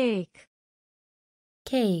 cake,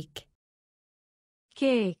 cake,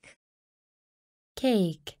 cake,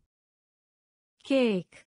 cake,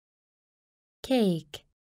 cake, cake,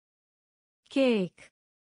 cake,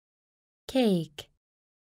 cake,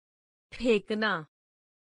 फेंकना,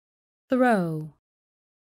 throw,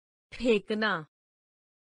 फेंकना,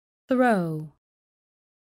 throw,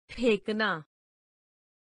 फेंकना,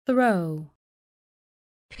 throw,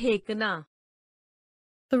 फेंकना,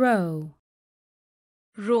 throw,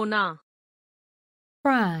 रोना,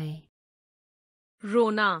 cry,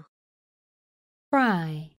 रोना,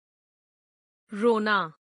 cry, रोना,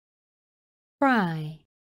 cry,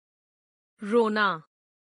 रोना,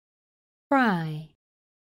 cry,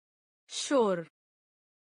 शोर,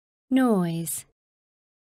 noise,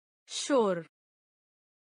 शोर,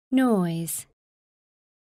 noise,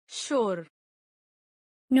 शोर,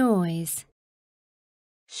 noise,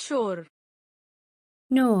 शोर,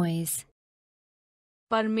 noise,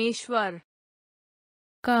 परमेश्वर,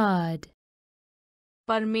 God,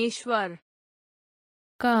 परमेश्वर,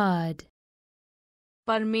 God,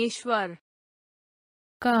 परमेश्वर,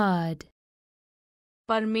 God,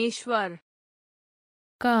 परमेश्वर,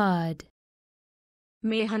 God,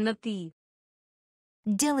 मेहनती,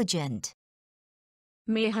 diligent,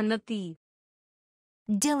 मेहनती,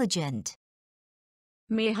 diligent,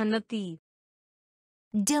 मेहनती,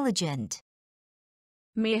 diligent,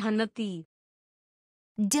 मेहनती,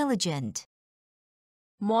 diligent,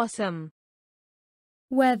 मौसम,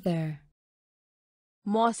 weather,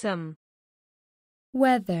 मौसम,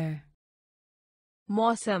 weather,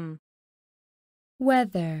 मौसम,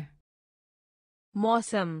 weather,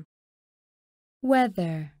 मौसम,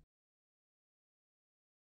 weather,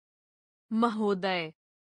 महोदय,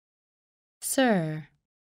 sir,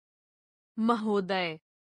 महोदय,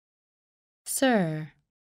 sir,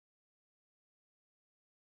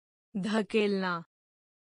 धकेलना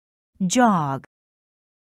jog,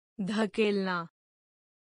 धकेलना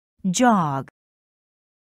jog,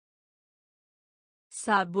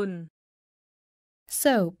 साबुन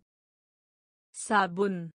soap,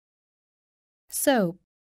 साबुन soap,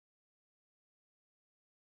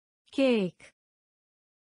 cake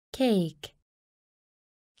cake,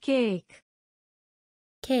 cake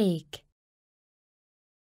cake,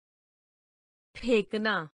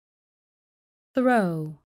 फेंकना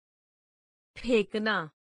throw, फेंकना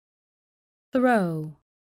throw,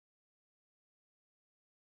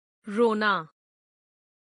 रोना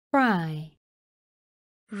cry,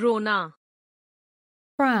 रोना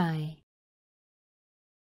cry,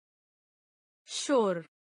 शोर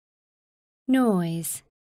noise,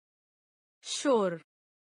 शोर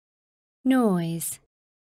noise,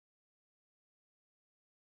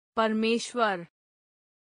 परमेश्वर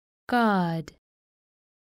God,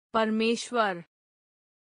 परमेश्वर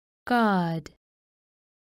God,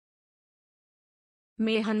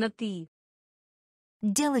 मेहनती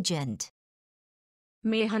diligent,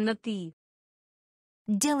 मेहनती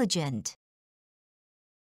diligent,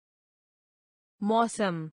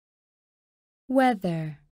 मौसम weather,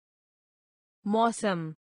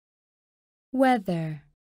 मौसम weather,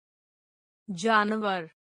 जानवर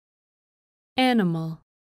animal,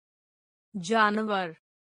 जानवर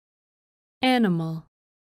animal,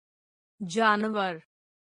 जानवर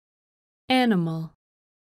animal,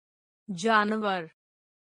 जानवर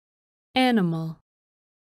animal,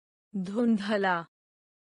 धुंधला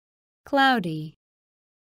cloudy,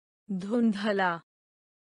 धुंधला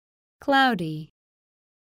cloudy,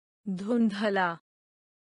 धुंधला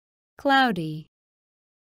cloudy,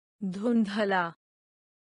 धुंधला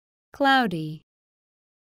cloudy,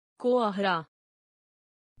 कोहरा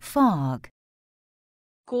fog,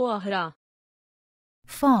 कोहरा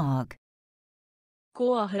fog,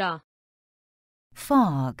 कोहरा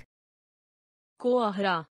fog,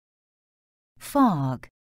 कोहरा fog,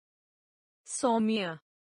 सौम्य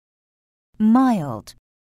mild,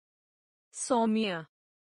 सौम्य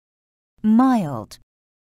mild,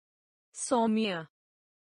 सौम्य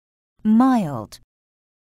mild,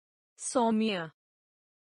 सौम्य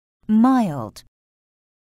mild,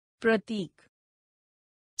 प्रतीक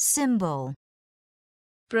symbol,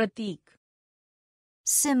 प्रतीक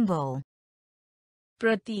symbol,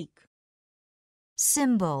 प्रतीक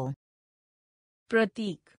symbol,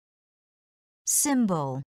 प्रतीक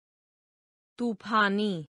symbol,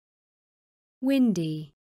 तूफानी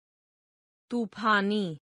windy, तूफानी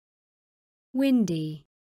windy,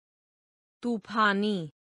 तूफानी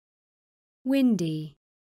windy,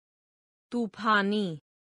 तूफानी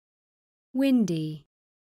windy,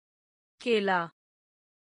 केला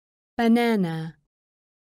banana,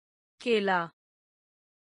 केला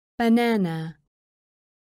banana,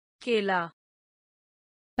 केला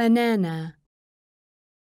banana,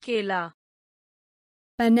 केला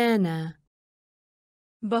banana,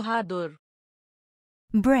 बहादुर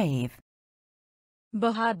brave,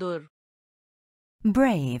 बहादुर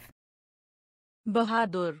brave,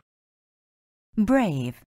 बहादुर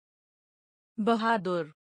brave,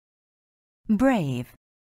 बहादुर brave,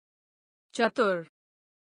 चतुर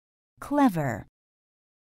clever,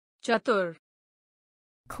 चतुर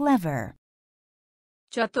clever,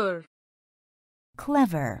 चतुर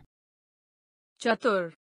clever,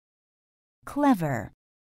 चतुर clever,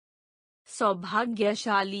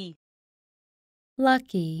 सौभाग्यशाली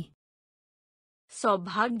lucky,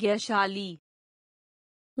 सौभाग्यशाली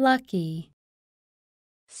lucky,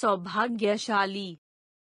 सौभाग्यशाली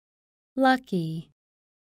lucky,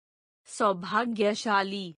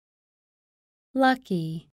 सौभाग्यशाली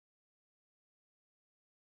lucky,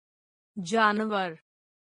 जानवर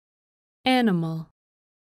animal,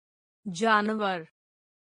 जानवर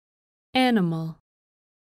animal,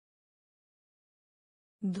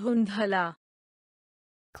 धुंधला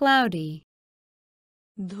cloudy,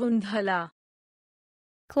 धुंधला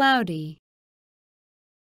cloudy,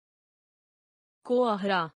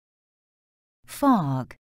 कोहरा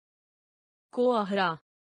fog, कोहरा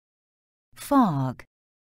fog,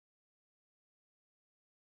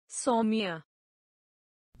 सौम्य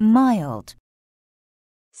mild,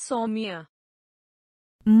 सौम्य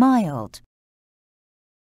mild,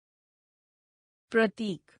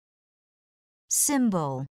 प्रतीक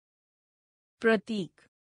symbol, प्रतीक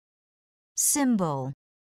symbol,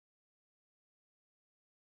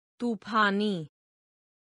 तूफानी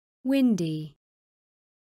windy,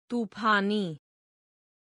 तूफानी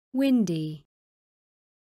windy,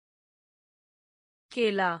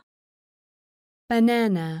 केला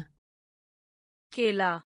banana,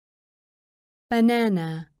 केला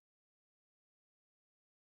banana,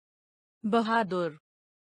 बहादुर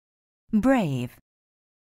brave,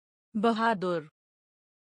 बहादुर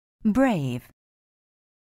brave,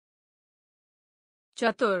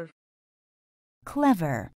 चतुर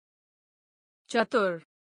clever, चतुर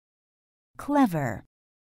clever,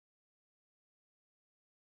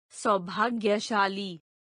 सौभाग्यशाली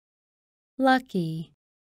lucky,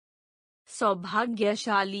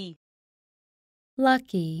 सौभाग्यशाली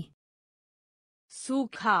lucky,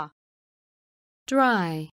 सूखा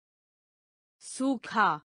dry, सूखा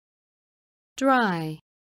dry,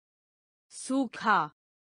 सूखा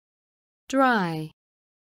dry,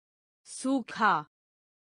 सूखा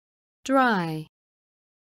dry,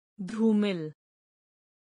 धूमिल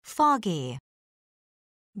foggy,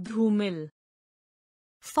 धूमिल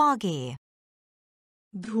foggy,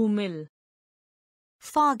 धूमिल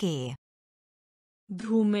foggy,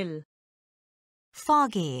 धूमिल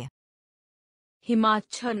foggy,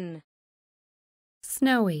 हिमाच्छन्न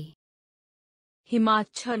snowy,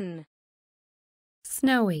 हिमाच्छन्न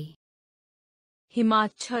snowy,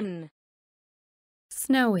 हिमाच्छन्न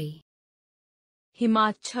snowy,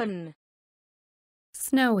 हिमाच्छन्न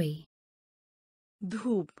snowy,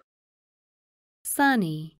 धूप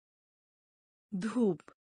sunny, धूप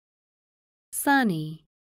sunny,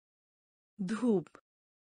 धूप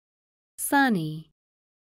sunny,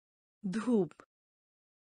 धूप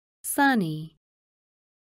sunny,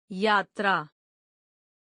 यात्रा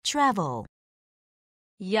travel,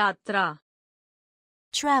 यात्रा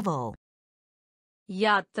travel,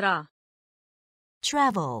 यात्रा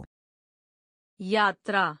travel,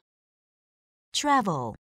 यात्रा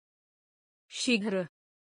travel, शीघ्र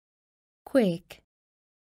quick,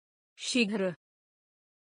 शीघ्र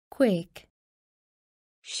quick,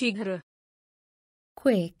 शीघ्र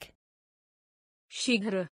quick,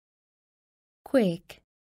 शीघ्र quick,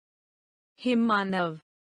 हिममानव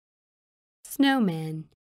snowman,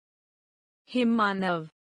 हिममानव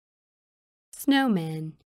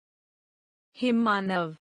snowman,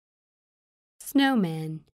 हिममानव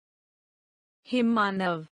snowman,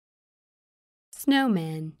 हिममानव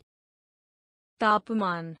snowman,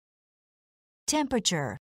 तापमान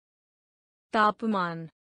temperature, तापमान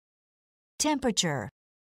temperature,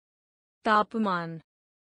 तापमान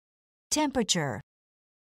temperature,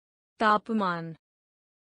 तापमान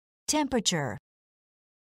temperature,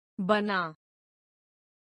 बना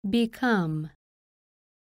become,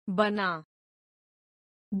 बना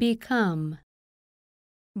become,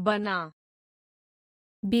 बना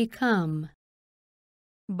become,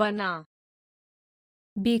 बना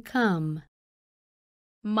become,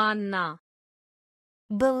 मानना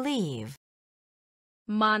believe,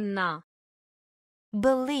 मानना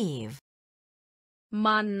believe,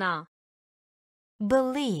 मानना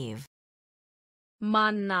believe,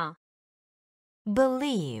 मानना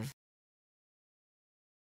believe,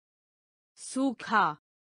 सूखा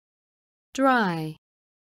dry,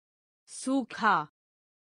 सूखा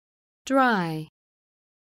dry,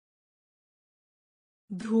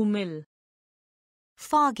 धूमिल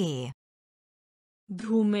foggy,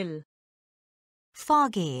 धूमिल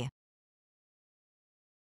foggy,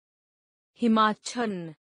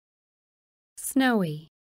 हिमाच्छन्न snowy,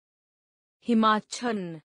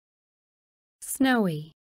 हिमाच्छन्न snowy,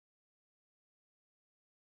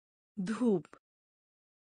 धूप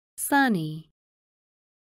sunny,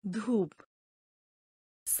 धूप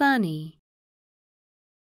sunny,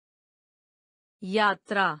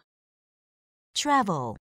 यात्रा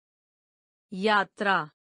travel, यात्रा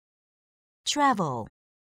travel,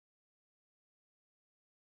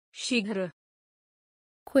 शीघ्र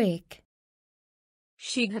quick,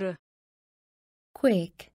 शीघ्र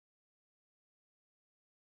quick,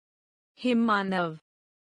 हिममानव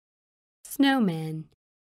snowman,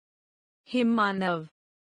 हिममानव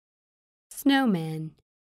snowman,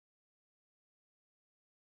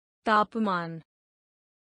 तापमान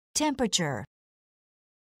temperature,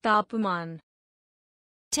 तापमान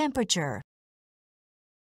temperature,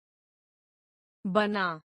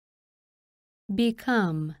 बना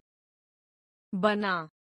become, बना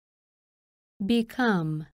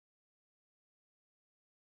become,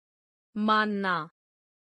 मानना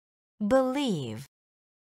believe,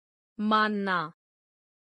 मानना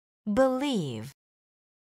believe,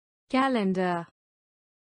 calendar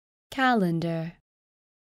calendar,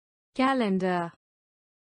 calendar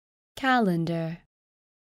calendar,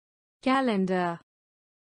 calendar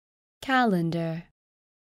calendar,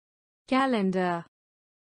 calendar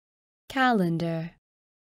calendar,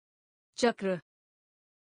 चक्र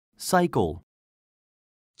cycle,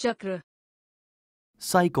 चक्र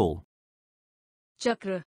cycle,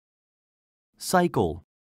 चक्र cycle,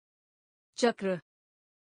 चक्र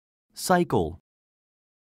cycle,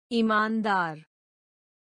 ईमानदार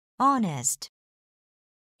honest,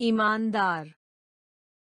 ईमानदार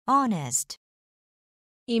honest,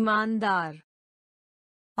 ईमानदार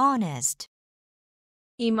honest,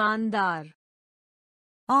 ईमानदार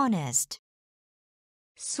honest,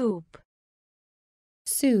 soup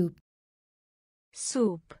soup,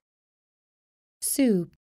 soup soup,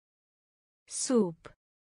 soup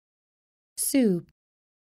soup,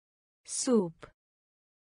 soup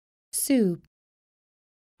soup,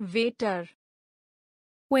 waiter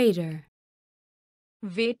waiter,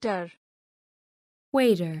 waiter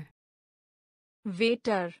waiter,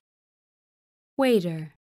 waiter waiter,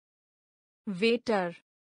 waiter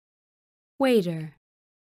waiter,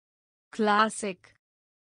 classic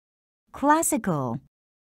classical,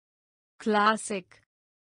 classic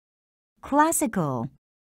classical,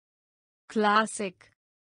 classic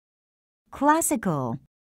classical,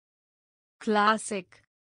 classic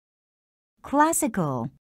classical,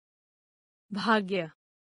 भाग्य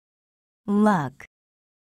luck,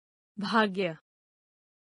 भाग्य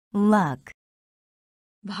luck,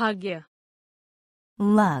 भाग्य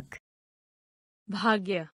luck,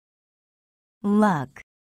 भाग्य luck,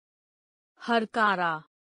 Hurkaru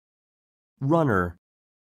runner,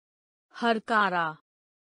 Hurkaru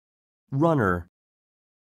runner,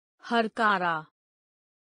 Hurkaru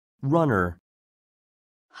runner,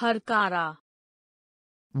 Hurkaru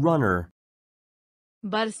runner,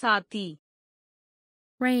 बरसाती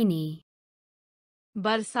rainy,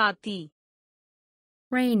 बरसाती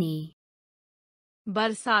rainy,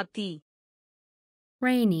 बरसाती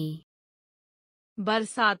rainy,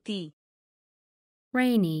 बरसाती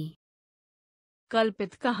rainy,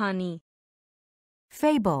 कल्पित कहानी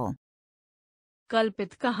fable,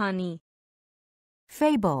 कल्पित कहानी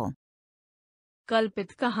fable,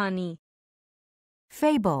 कल्पित कहानी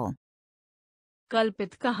fable,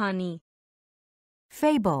 कल्पित कहानी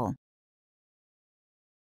fable,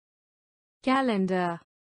 calendar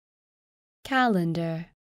calendar,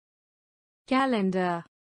 calendar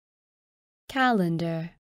calendar,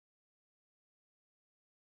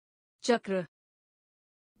 चक्र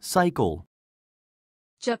cycle,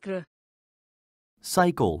 चक्र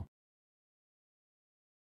cycle,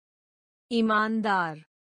 ईमानदार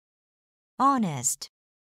honest,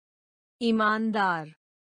 ईमानदार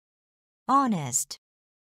honest,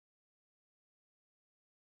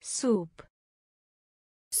 soup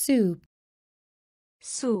soup,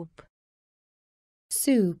 soup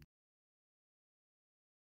soup,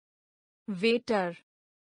 waiter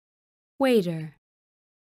waiter,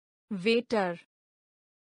 waiter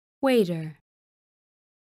waiter,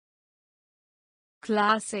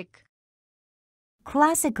 classic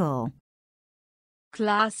classical,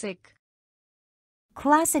 classic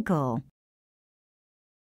classical,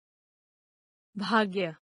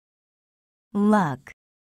 भाग्य luck,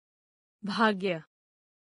 भाग्य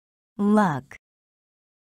luck,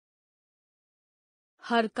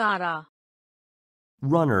 Hurkaru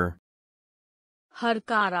runner,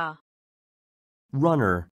 Hurkaru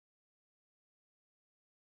runner,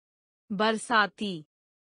 बरसाती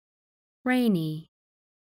rainy,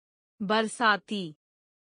 बरसाती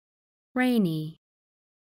rainy,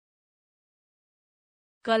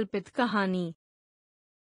 कल्पित कहानी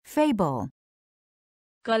fable,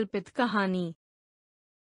 कल्पित कहानी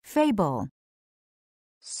fable,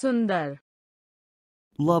 सुंदर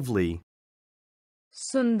lovely,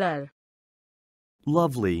 सुंदर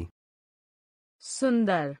lovely,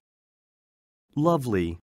 सुंदर lovely,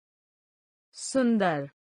 सुंदर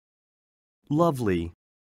lovely,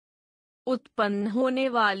 उत्पन्न होने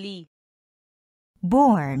वाली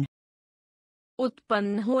born,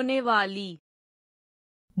 उत्पन्न होने वाली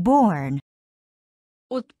born,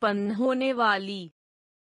 उत्पन्न होने वाली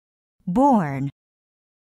born,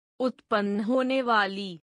 उत्पन्न होने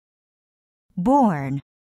वाली born,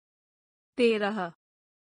 13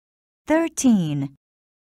 13,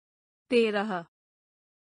 13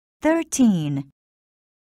 13,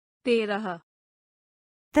 13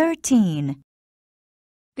 13,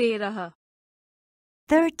 13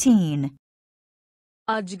 13,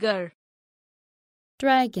 अजगर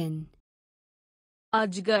dragon,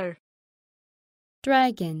 अजगर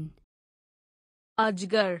dragon,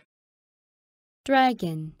 अजगर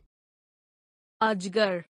dragon,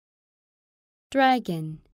 अजगर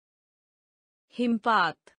dragon,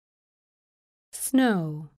 हिमपात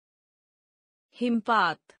snow,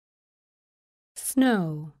 हिमपात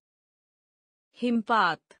snow,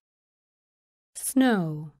 हिमपात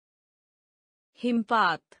snow,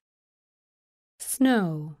 हिमपात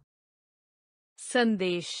snow,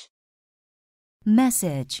 संदेश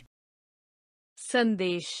message,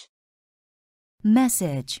 संदेश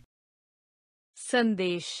message,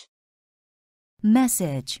 संदेश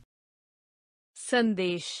message,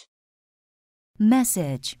 संदेश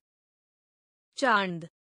message, चांद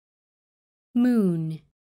moon,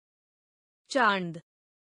 चांद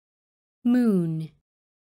moon,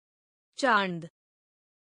 चांद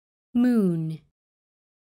moon,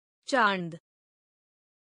 चांद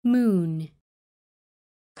moon,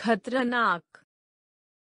 खतरनाक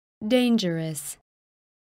dangerous,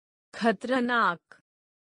 खतरनाक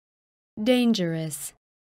dangerous,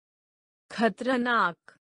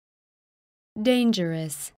 खतरनाक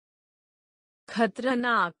dangerous,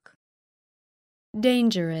 खतरनाक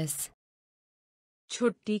dangerous,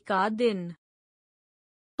 छुट्टी का दिन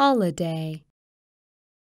holiday,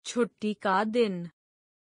 छुट्टी का दिन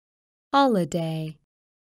holiday,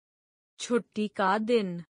 छुट्टी का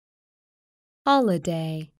दिन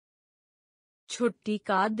holiday, छुट्टी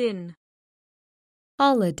का दिन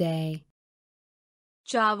holiday,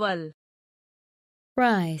 चावल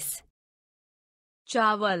rice,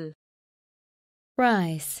 चावल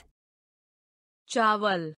rice,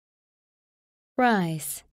 चावल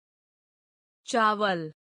rice,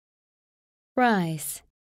 चावल rice,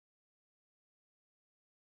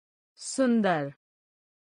 सुंदर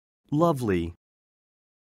lovely,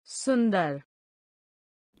 सुंदर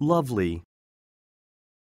lovely,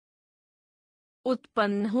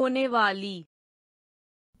 उत्पन्न होने वाली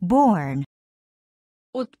born,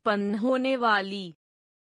 उत्पन्न होने वाली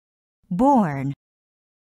born,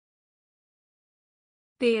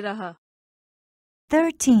 13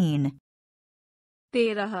 13,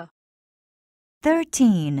 13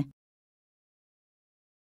 13,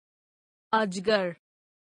 अजगर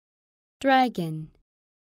dragon,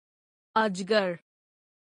 अजगर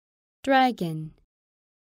dragon,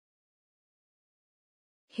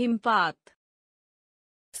 हिमपात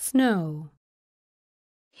snow,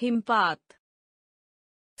 हिमपात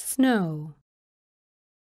snow,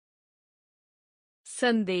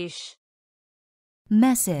 संदेश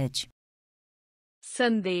message,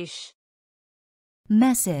 संदेश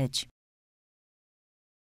message,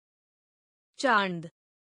 चांद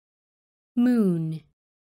moon,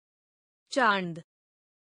 चांद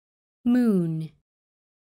moon,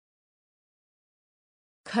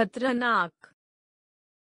 खतरनाक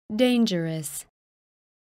dangerous,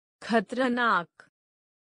 खतरनाक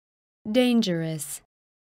dangerous,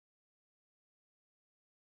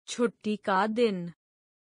 छुट्टी का दिन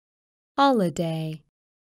holiday,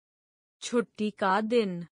 छुट्टी का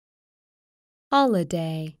दिन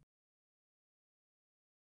holiday,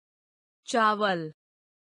 चावल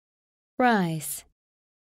rice,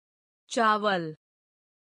 चावल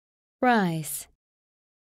rice,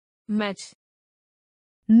 match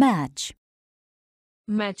match,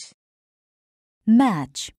 match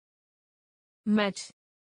match, match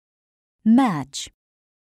match,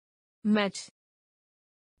 match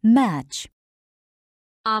match,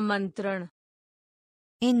 आमंत्रण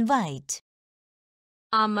invite,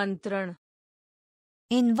 आमंत्रण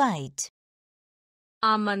invite,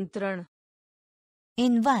 आमंत्रण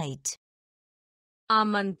invite,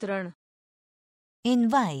 आमंत्रण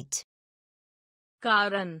invite,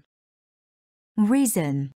 कारण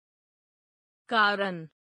reason, कारण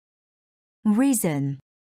reason,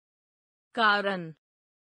 कारण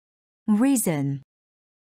reason,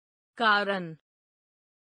 कारण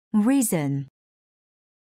reason,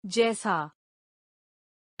 जैसा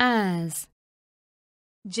as,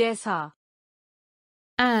 जैसा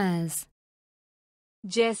as,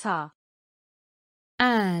 जैसा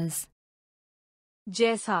as,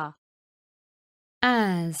 जैसा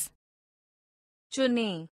as,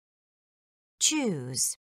 चुने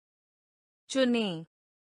choose, चुने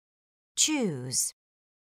choose,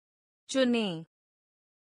 चुने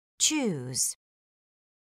choose,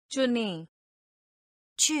 चुने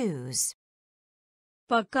choose,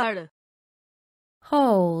 पकड़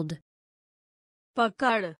hold,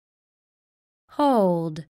 पकड़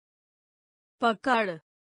hold, पकड़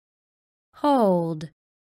hold,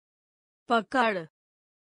 पकड़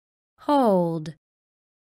hold,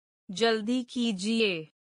 जल्दी कीजिए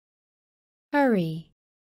hurry,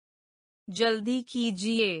 जल्दी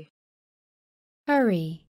कीजिए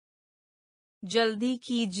hurry, जल्दी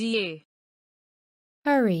कीजिए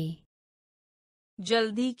hurry,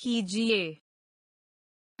 जल्दी कीजिए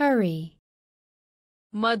hurry,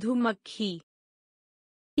 मधुमक्खी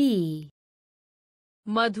bee,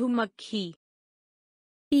 मधुमक्खी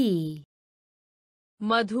bee,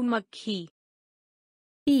 मधुमक्खी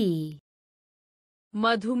bee,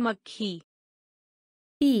 मधुमक्खी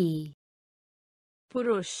bee,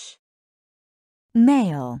 पुरुष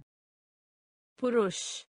male,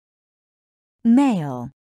 पुरुष male,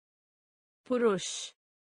 पुरुष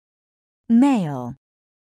male,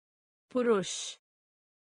 पुरुष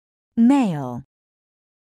male,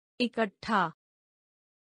 इकट्ठा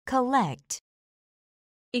collect,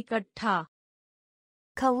 इकट्ठा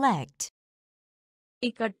collect,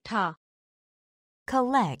 इकट्ठा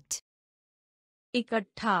collect,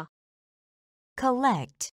 इकट्ठा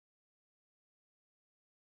collect,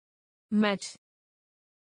 match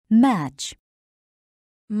match,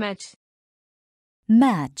 match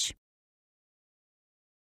match,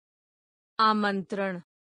 आमंत्रण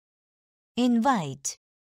invite,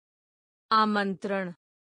 आमंत्रण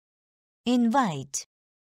invite,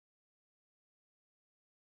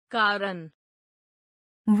 कारण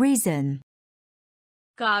reason,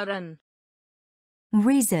 कारण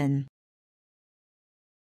reason,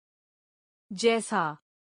 जैसा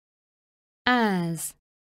as,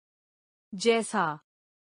 जैसा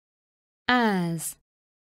as,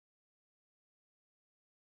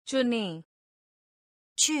 चुने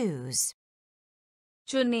choose,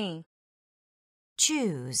 चुने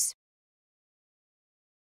choose,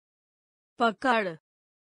 पकड़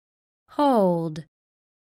hold,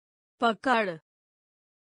 पकड़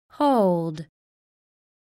hold,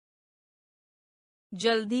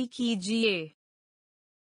 जल्दी कीजिए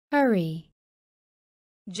hurry,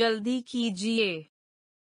 जल्दी कीजिए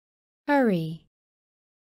hurry,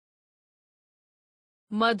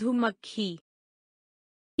 मधुमक्खी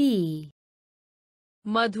bee,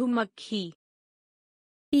 मधुमक्खी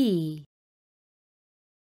bee,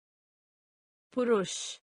 पुरुष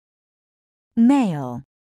male,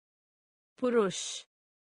 पुरुष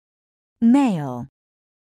male,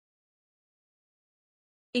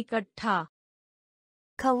 इकट्ठा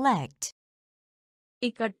collect,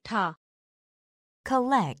 इकट्ठा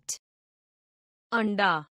collect,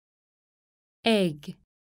 अंडा egg,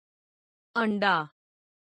 अंडा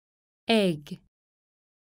egg,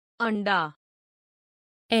 अंडा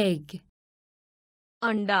egg,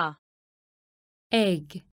 अंडा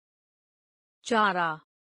egg, चारा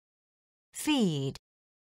feed,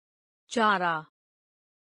 चारा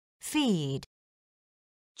feed,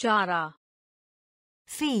 चारा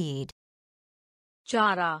feed,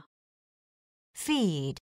 चारा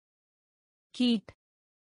feed, कीट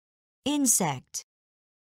insect,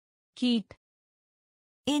 कीट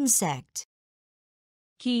insect,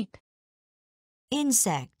 कीट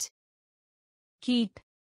insect, कीट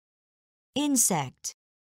insect,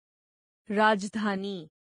 राजधानी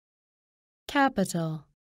capital,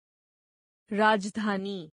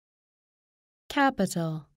 राजधानी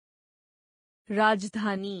capital,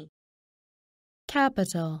 राजधानी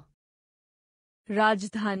capital,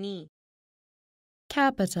 राजधानी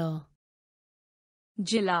capital,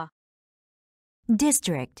 जिला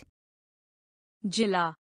district,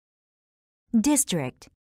 जिला district,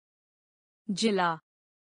 जिला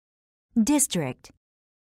district,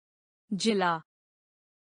 जिला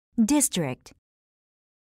district,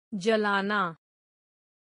 जलाना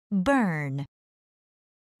burn,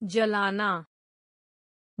 जलाना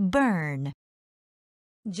burn,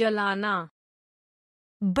 जलाना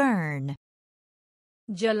burn,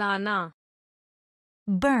 जलाना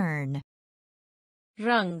burn,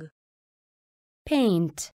 रंग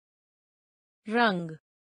paint, रंग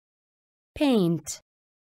paint,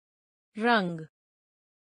 रंग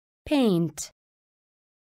paint,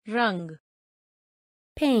 रंग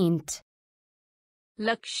paint,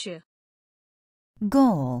 लक्ष्य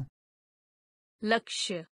goal,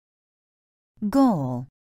 लक्ष्य goal,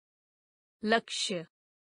 लक्ष्य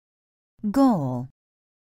goal,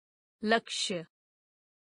 लक्ष्य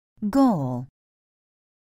goal,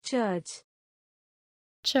 church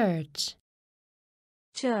church,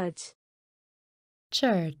 church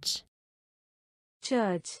church,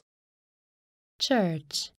 church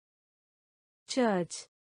church, church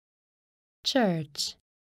church,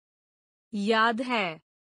 याद है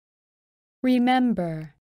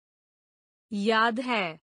remember, याद है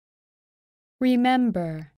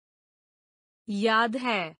remember, याद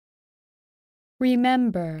है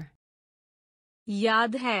remember,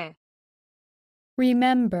 याद है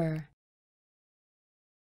remember,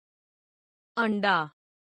 अंडा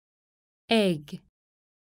egg,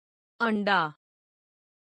 अंडा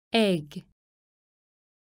egg,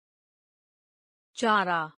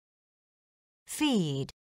 चारा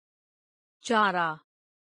feed, चारा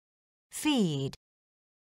feed,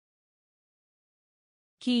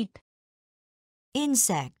 कीट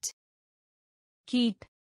insect, कीट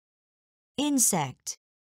insect,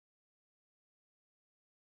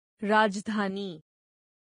 राजधानी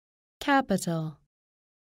capital,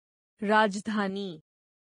 राजधानी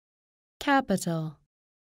capital,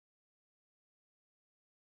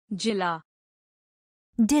 जिला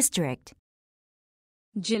district,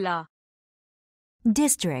 जिला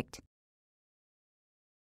district,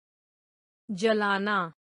 जलाना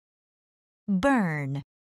burn,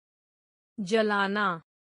 जलाना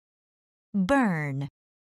burn,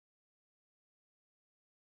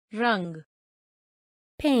 रंग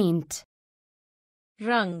paint,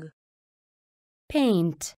 रंग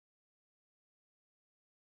paint,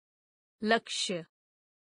 लक्ष्य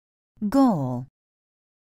goal,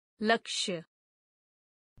 लक्ष्य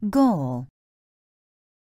goal,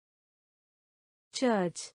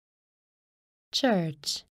 church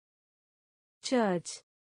church, church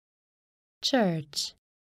church,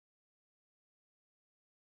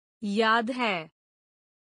 याद है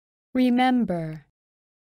remember,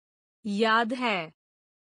 याद है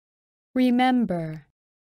remember,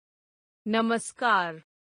 नमस्कार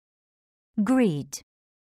greet,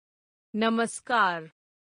 नमस्कार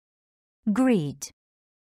greet,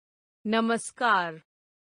 नमस्कार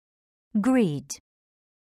greet,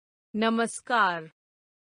 नमस्कार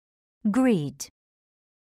greet,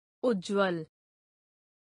 उज्ज्वल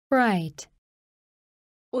bright,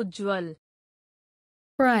 उज्ज्वल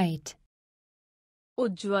bright,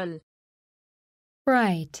 उज्ज्वल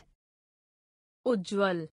bright,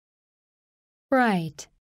 उज्ज्वल bright,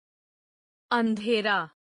 अंधेरा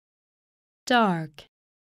dark,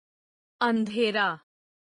 अंधेरा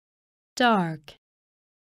dark,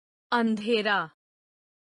 अंधेरा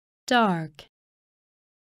dark,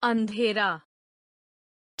 अंधेरा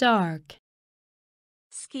dark,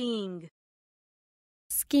 skiing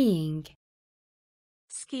skiing,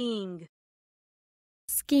 skiing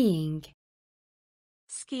skiing,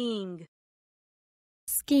 skiing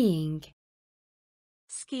skiing,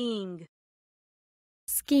 skiing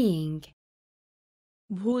skiing,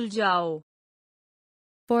 भूल जाओ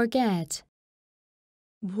forget,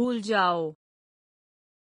 भूल जाओ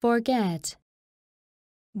forget,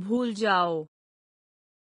 भूल जाओ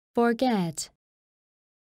forget,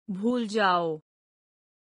 भूल जाओ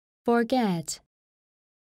forget,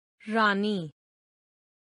 रानी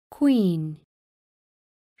queen,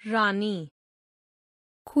 रानी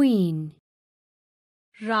queen,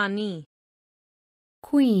 रानी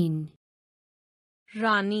queen,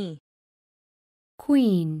 रानी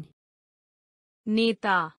queen,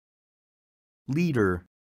 नेता leader,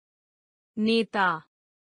 नेता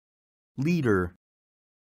leader,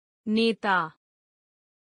 नेता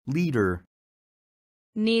leader,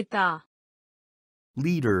 नेता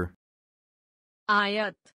leader,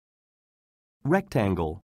 आयत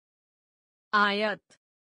rectangle, आयत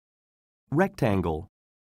rectangle,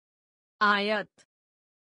 आयत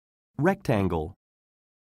rectangle,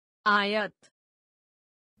 आयत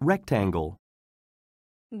rectangle,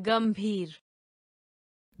 गंभीर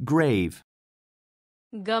grave,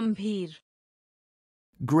 गंभीर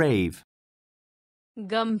grave,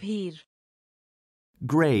 गंभीर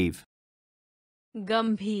grave,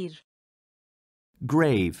 गंभीर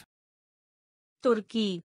grave,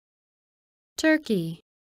 तुर्की turkey,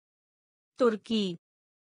 तुर्की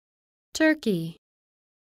turkey,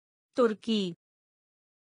 तुर्की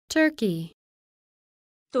turkey,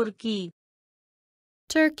 तुर्की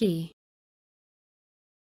turkey,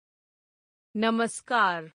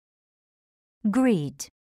 नमस्कार greet,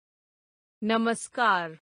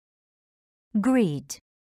 नमस्कार greet,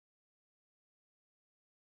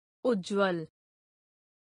 उज्ज्वल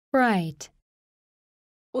bright,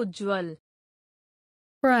 उज्ज्वल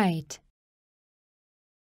bright,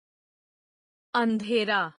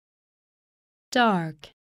 अंधेरा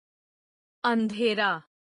dark, अंधेरा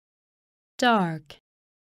dark,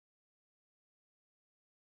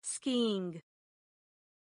 skiing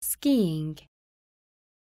skiing,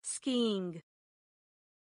 skiing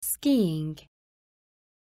skiing,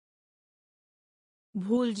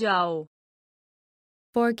 भूल जाओ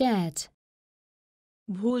forget,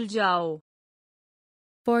 भूल जाओ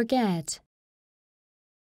forget,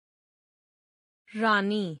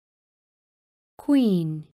 रानी queen,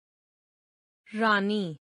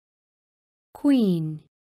 रानी queen,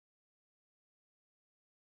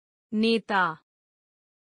 नेता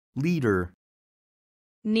leader,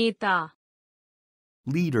 नेता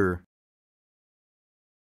leader,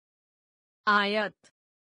 आयत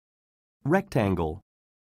rectangle,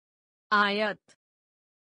 आयत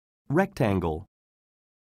rectangle,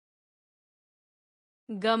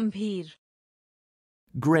 गंभीर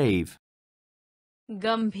grave,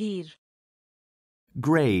 गंभीर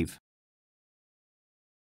grave,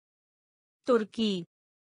 तुर्की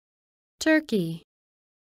turkey,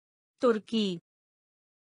 तुर्की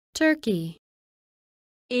turkey,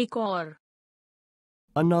 एक और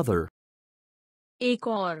another, एक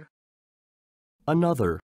और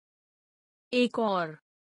another, एक और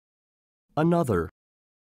another,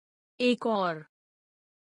 एक और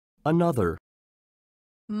another,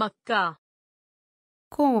 मक्का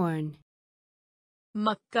corn,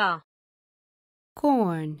 मक्का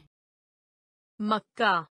corn,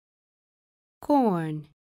 मक्का corn,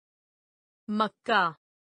 मक्का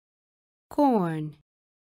corn,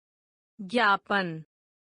 ज्ञापन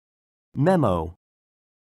memo,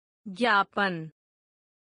 ज्ञापन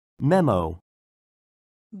memo,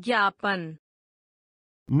 ज्ञापन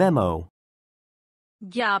memo,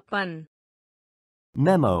 ज्ञापन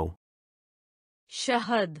memo,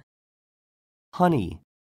 शहद honey,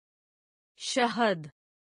 शहद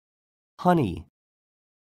honey,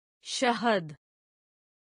 शहद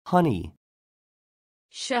honey,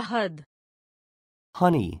 शहद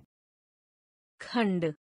honey,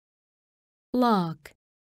 खंड lock,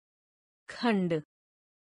 खंड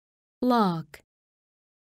lock,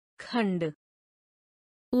 खंड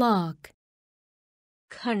lock,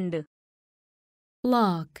 खंड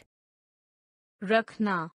lock,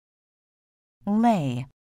 रखना lay,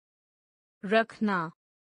 रखना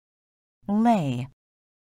lay,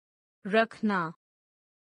 रखना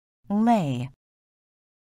lay,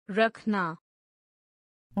 रखना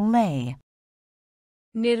lay,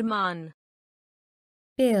 निर्माण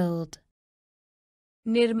build,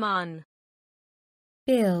 निर्माण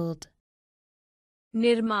build,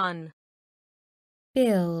 निर्माण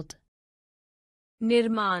build,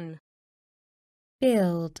 निर्माण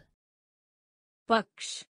build,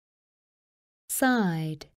 पक्ष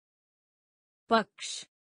side, पक्ष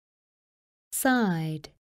side,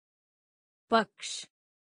 पक्ष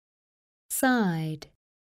side,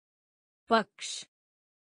 पक्ष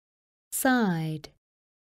side,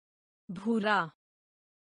 भूरा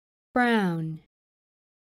brown,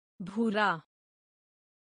 भूरा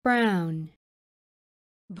brown,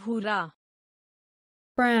 भूरा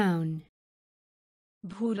brown,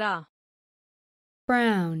 भूरा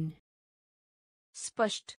brown,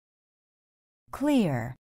 स्पष्ट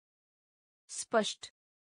clear, स्पष्ट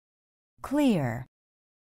clear,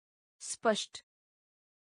 स्पष्ट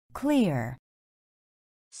clear,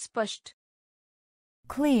 स्पष्ट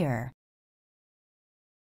clear,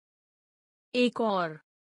 एक और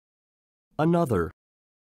another,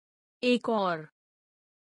 एक और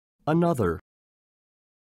another,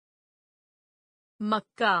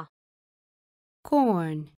 मक्का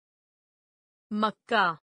corn, मक्का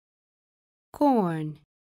corn,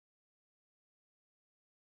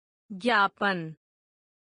 ज्ञापन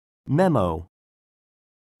memo,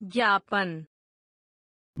 ज्ञापन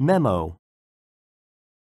memo,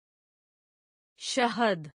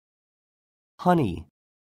 शहद honey,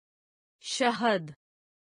 शहद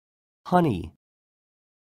honey,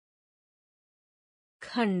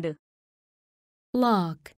 खंड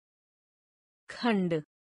lock, खंड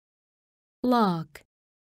lock,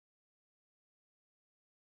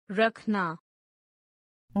 रखना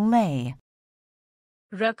lay,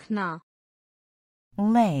 रखना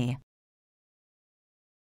lay,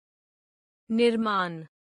 निर्माण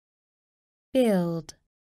build,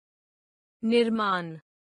 निर्माण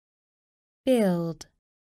build,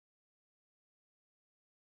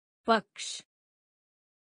 पक्ष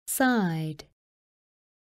side,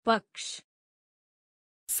 पक्ष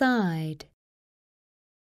side,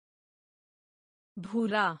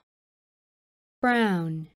 भूरा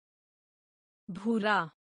brown, भूरा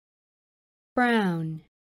brown,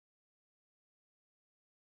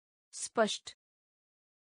 स्पष्ट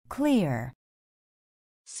clear,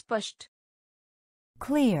 स्पष्ट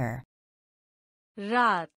clear,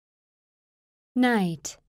 रात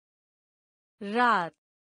night, रात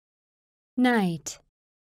night,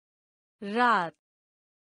 रात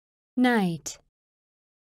night,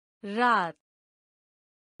 रात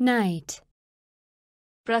night,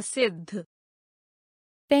 प्रसिद्ध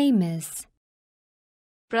famous,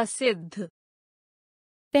 प्रसिद्ध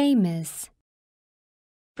famous,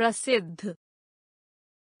 प्रसिद्ध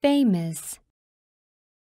famous,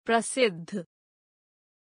 प्रसिद्ध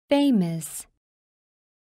famous,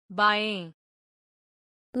 बाएं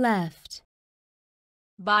left,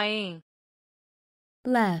 बाएं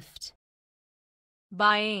left,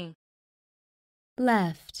 बाएं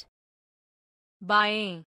left,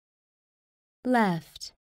 बाएं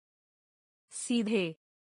left, सीधे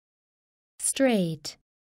straight,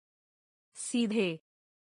 सीधे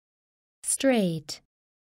straight,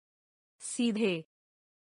 सीधे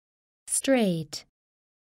straight,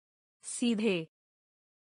 सीधे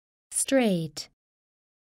straight,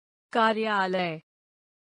 कार्यालय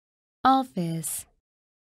office,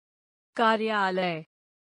 कार्यालय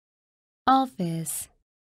office,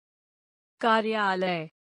 कार्यालय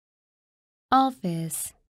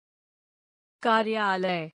office,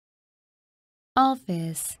 कार्यालय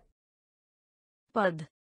office, पद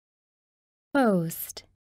post,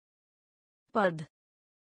 पद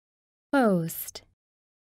post,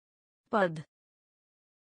 पद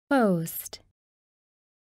post,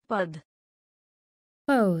 पद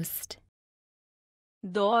post,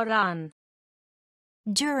 दौरान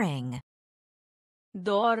during,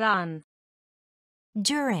 दौरान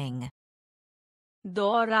during,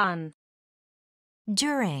 दौरान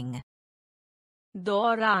during,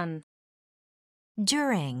 दौरान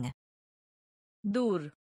during, दूर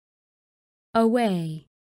away,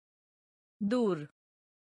 दूर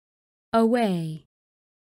away,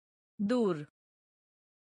 दूर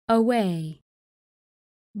away,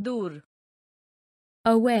 दूर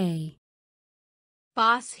away,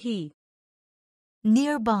 पास ही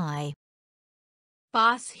nearby,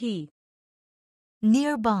 पास ही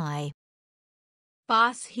nearby,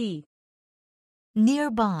 पास ही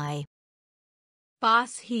nearby,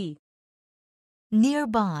 पास ही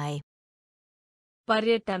nearby,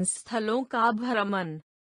 पर्यटन स्थलों का भ्रमण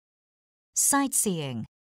sightseeing,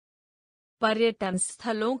 पर्यटन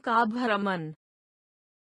स्थलों का भ्रमण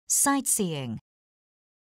sightseeing,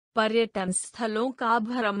 पर्यटन स्थलों का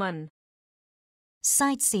भ्रमण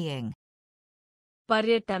sightseeing,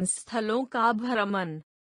 पर्यटन स्थलों का भ्रमण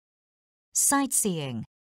sightseeing,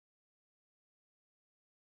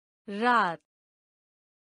 रात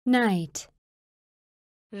night,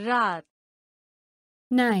 रात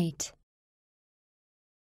night,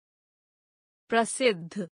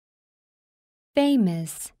 प्रसिद्ध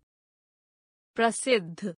famous,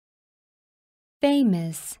 प्रसिद्ध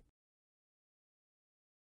famous,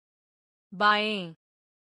 बाएं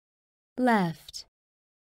left,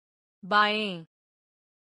 बाएं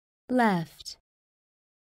left,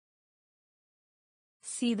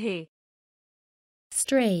 सीधे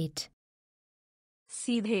straight,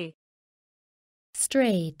 सीधे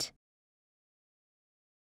straight,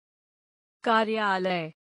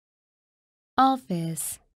 कार्यालय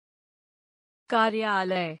office,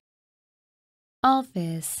 कार्यालय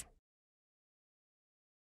office,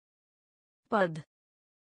 पद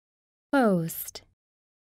post,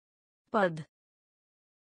 पद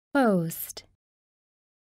post,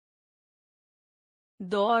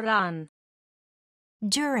 दौरान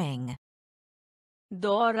during,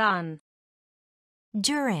 दौरान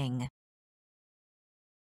during,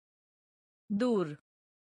 दूर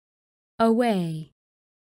away,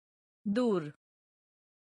 दूर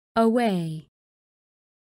away,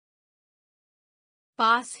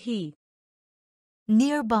 पास ही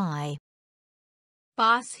nearby,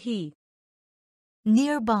 पास ही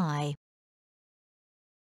nearby,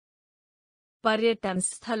 पर्यटन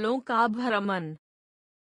स्थलों का भ्रमण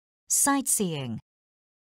sightseeing,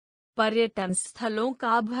 पर्यटन स्थलों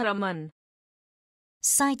का भ्रमण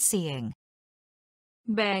sightseeing,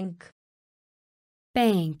 bank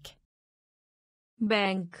bank,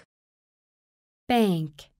 bank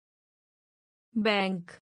bank,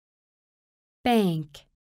 bank bank,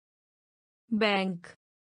 bank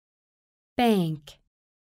bank,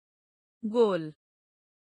 गोल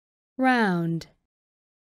round,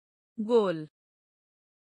 गोल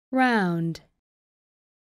round,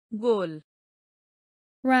 गोल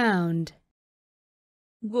round,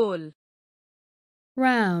 गोल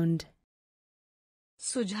round,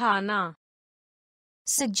 सुझाना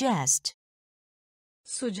suggest,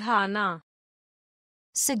 सुझाना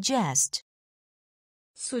suggest,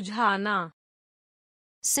 सुझाना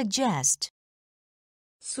suggest,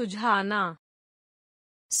 सुझाना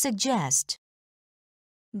suggest,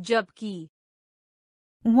 जबकि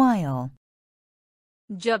while,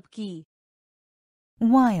 जबकि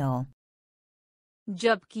while,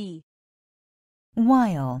 जबकि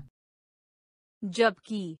while,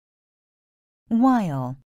 जबकि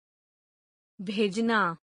while,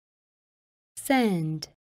 भेजना send,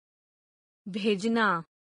 भेजना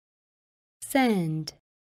send,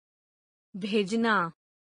 भेजना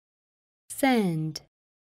send,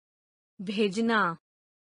 भेजना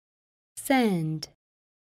send,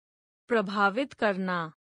 प्रभावित करना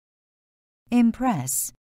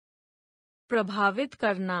impress, प्रभावित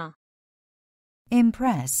करना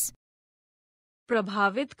impress,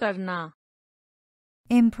 प्रभावित करना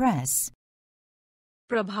impress,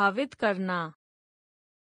 प्रभावित करना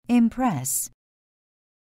impress,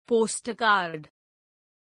 postcard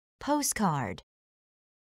postcard,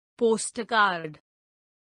 postcard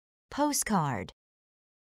postcard,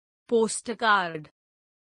 postcard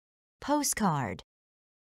postcard,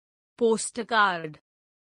 postcard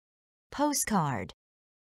postcard,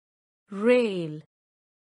 rail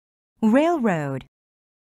railroad,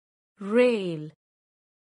 rail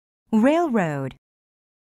railroad,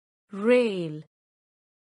 rail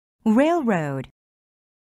railroad,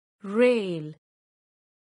 rail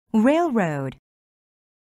railroad,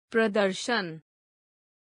 प्रदर्शन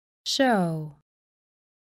show,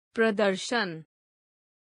 प्रदर्शन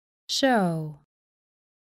show,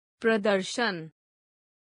 प्रदर्शन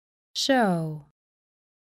show,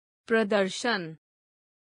 प्रदर्शन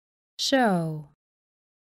show,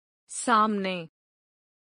 सामने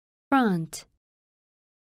front,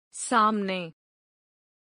 सामने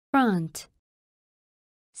front,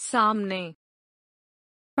 सामने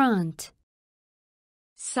front,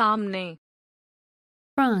 सामने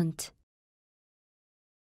front,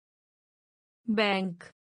 bank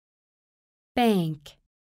bank,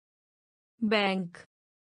 bank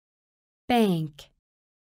bank,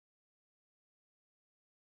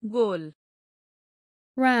 गोल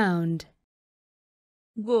round,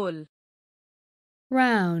 गोल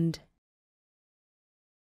round,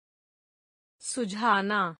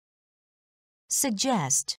 सुझाना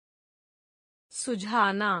suggest,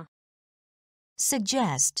 सुझाना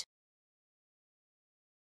suggest,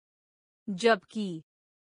 जबकि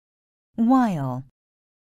while,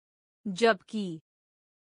 जबकि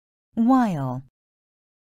while,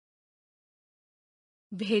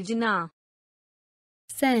 भेजना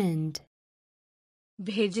send,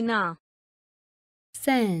 भेजना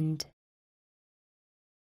send,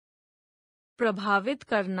 प्रभावित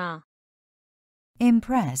करना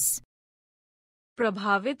impress,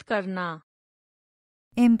 प्रभावित करना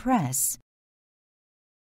impress,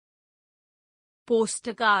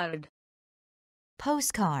 postcard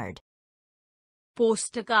postcard,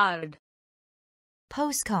 postcard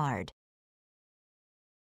postcard,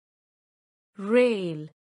 rail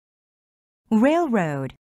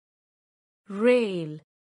railroad, rail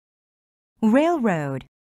railroad,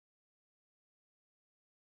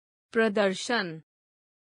 प्रदर्शन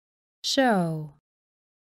show,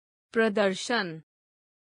 प्रदर्शन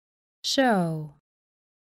show,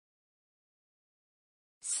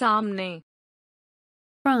 सामने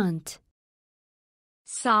front,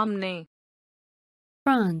 सामने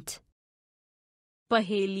front,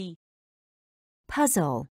 पहेली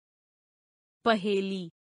puzzle, पहेली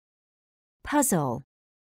puzzle,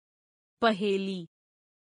 पहेली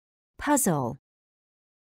puzzle,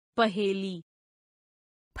 पहेली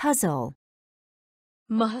puzzle,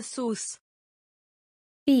 महसूस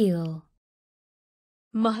feel,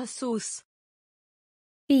 महसूस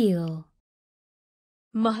feel,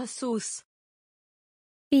 महसूस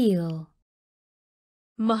feel,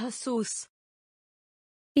 महसूस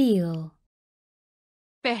feel,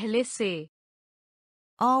 पहले से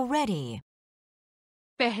already,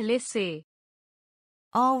 पहले से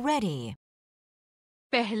already,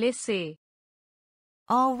 पहले से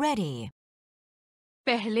already,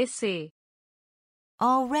 पहले से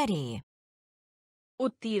already,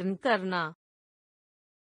 उत्तीर्ण करना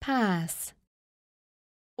pass,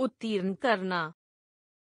 उत्तीर्ण करना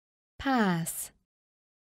pass,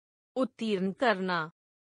 उत्तीर्ण करना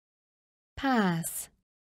pass,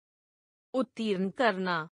 उत्तीर्ण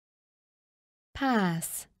करना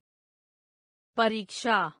pass,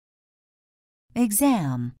 परीक्षा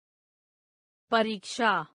exam,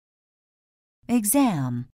 परीक्षा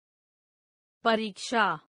exam, परीक्षा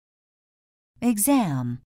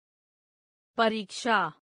exam, परीक्षा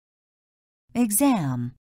exam,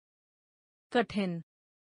 कठिन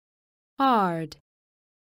hard,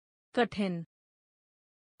 कठिन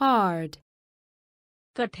hard,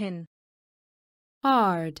 कठिन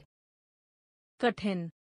hard, कठिन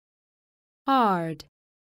hard,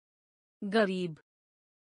 गरीब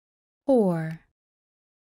poor,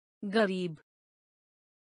 गरीब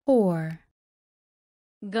poor,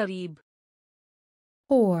 गरीब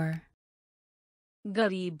poor,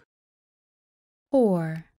 गरीब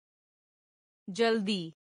poor,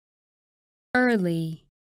 जल्दी early,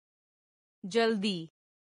 जल्दी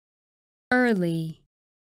early,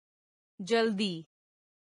 जल्दी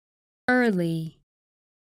early,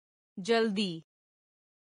 जल्दी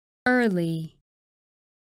early,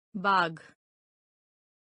 बाघ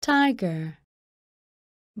tiger,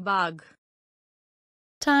 बाघ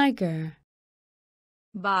tiger,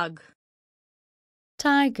 बाघ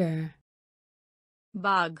tiger,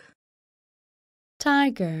 बाघ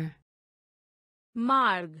tiger,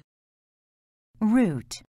 मार्ग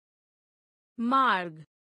route, मार्ग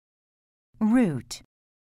route,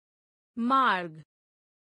 मार्ग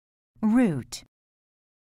route,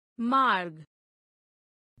 मार्ग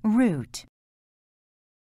route,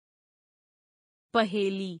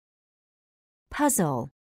 पहेली puzzle,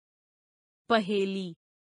 पहेली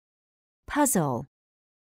puzzle,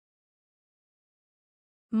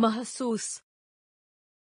 महसूस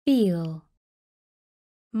feel,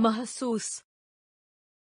 महसूस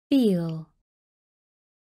feel,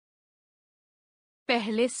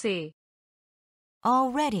 पहले से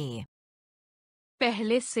already,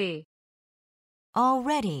 पहले से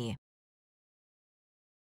already,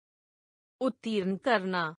 उत्तीर्ण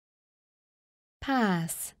करना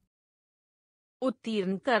pass,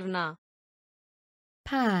 उत्तीर्ण करना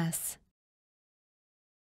pass,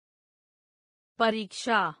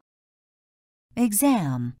 परीक्षा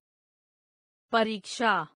exam,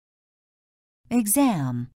 परीक्षा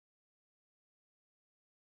exam,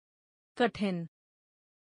 कठिन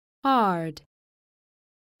hard,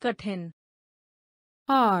 कठिन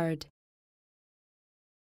hard,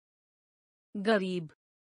 गरीब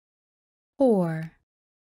poor,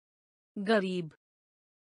 गरीब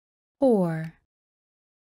poor,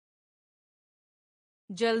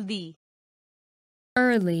 जल्दी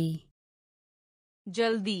early,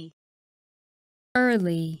 जल्दी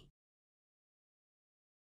early,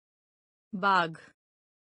 बाघ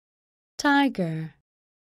tiger,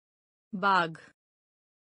 बाघ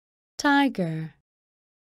tiger,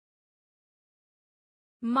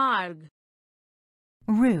 मार्ग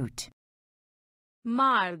route,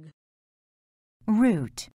 मार्ग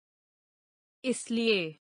route, इसलिए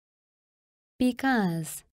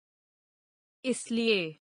because, इसलिए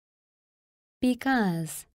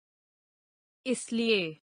because, इसलिए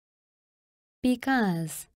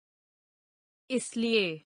because, इसलिए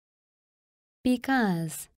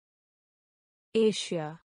because,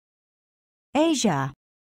 Asia Asia,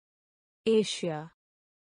 Asia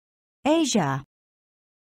Asia,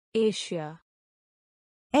 Asia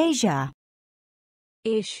Asia,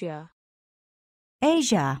 Asia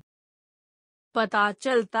Asia, पता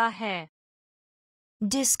चलता है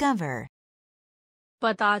discover,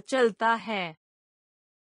 पता चलता है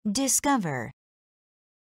discover,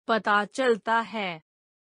 पता चलता है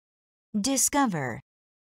discover,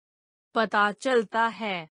 पता चलता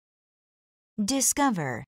है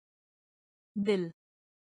discover, दिल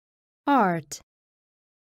heart,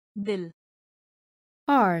 दिल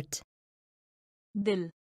heart, दिल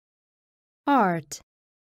heart,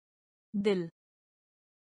 दिल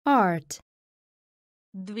heart,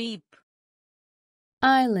 द्वीप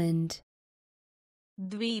island,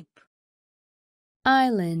 द्वीप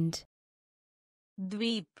island,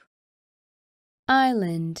 द्वीप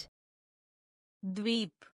island,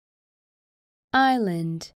 द्वीप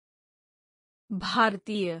island,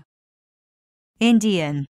 भारतीय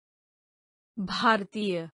Indian,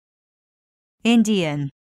 भारतीय Indian,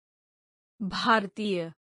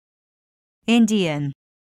 भारतीय Indian,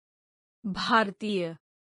 भारतीय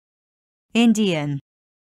Indian,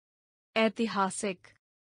 ऐतिहासिक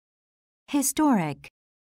historic,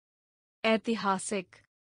 ऐतिहासिक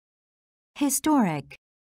historic,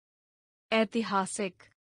 ऐतिहासिक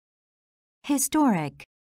historic,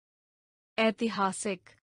 ऐतिहासिक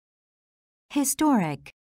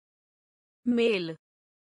historic, mail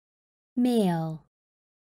male,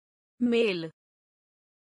 mail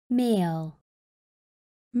male,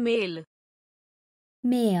 mail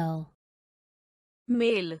male,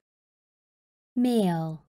 mail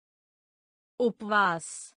male, उपवास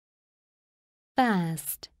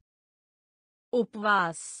fast,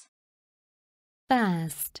 उपवास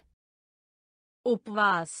fast,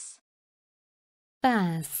 उपवास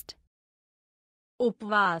fast,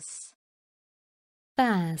 उपवास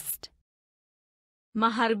fast,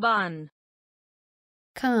 महरबान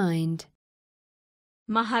kind,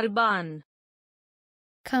 महरबान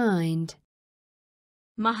kind,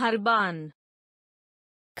 महरबान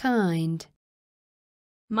kind,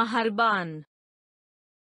 महरबान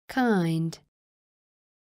kind,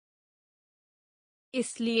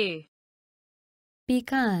 इसलिए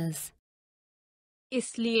because,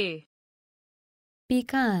 इसलिए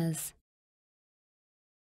because,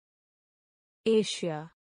 Asia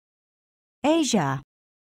Asia,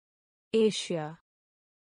 Asia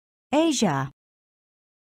Asia,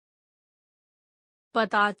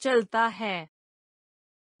 पता चलता है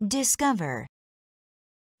discover,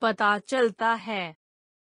 पता चलता है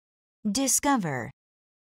discover,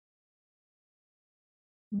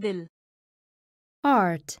 दिल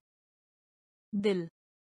heart, दिल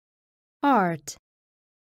heart,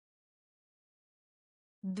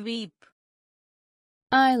 द्वीप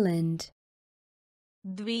island,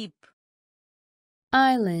 द्वीप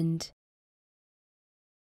island,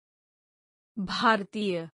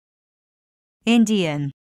 भारतीय Indian,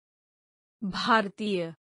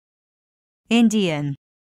 भारतीय Indian,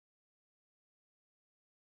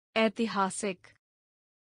 ऐतिहासिक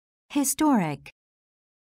historic,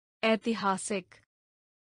 ऐतिहासिक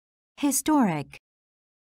historic,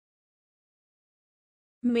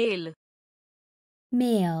 mail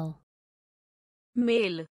male,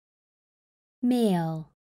 mail male,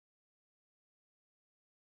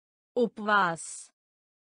 उपवास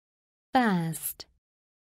fast,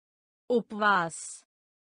 उपवास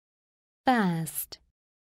fast,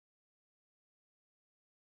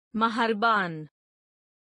 मेहरबान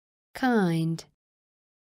kind,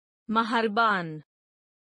 मेहरबान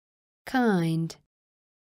kind,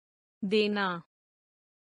 देना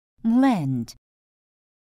lend,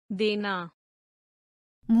 देना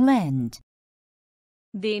lend,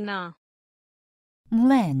 देना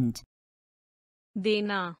lend,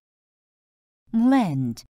 देना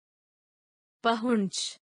lend,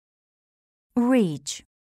 पहुंच reach,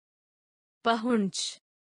 पहुंच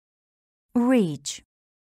reach,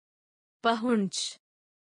 पहुंच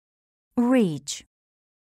reach,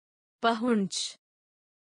 पहुंच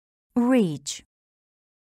reach,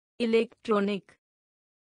 electronic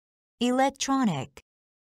electronic,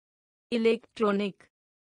 electronic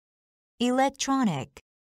electronic,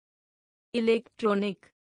 electronic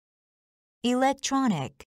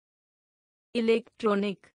electronic,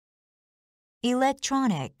 electronic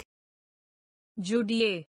electronic,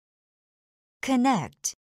 जुड़िए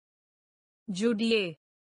connect, जुड़िए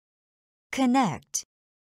connect,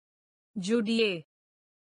 जुड़िए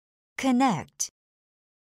connect,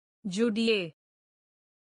 जुड़िए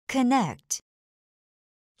connect,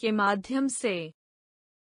 के माध्यम से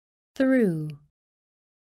through,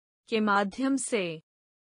 के माध्यम से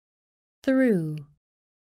through,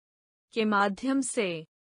 के माध्यम से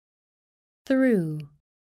through,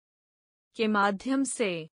 के माध्यम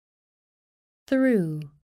से through,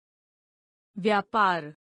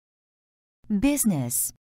 व्यापार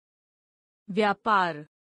business, व्यापार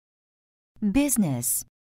business,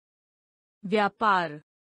 व्यापार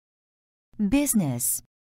business,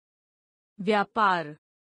 व्यापार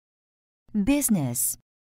business,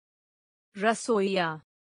 रसोइया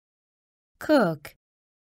cook,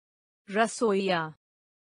 रसोइया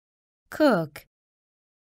cook,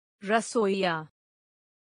 रसोइया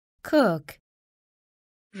cook,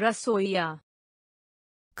 रसोइया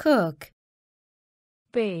cook,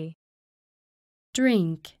 पे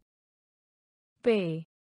drink, पे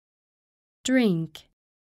drink,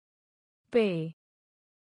 पे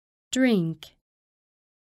drink,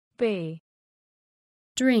 पे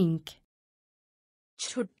drink,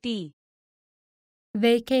 छुट्टी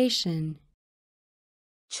vacation,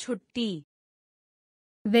 छुट्टी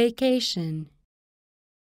vacation,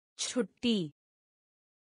 छुट्टी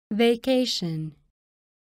vacation,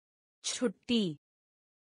 छुट्टी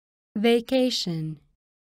vacation,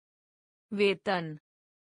 वेतन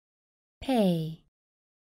pay,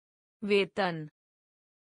 वेतन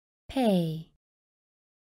pay,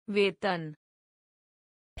 वेतन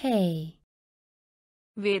pay,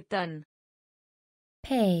 वेतन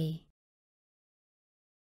pay,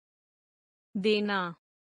 देना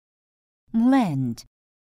lend,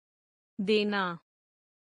 देना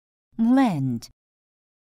lend,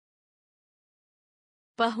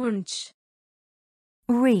 पहुंच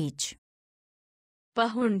reach,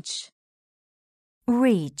 पहुंच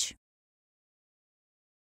reach,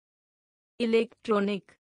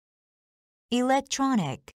 electronic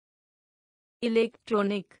electronic,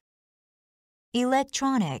 electronic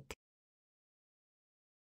electronic,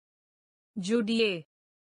 जुड़िए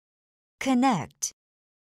connect,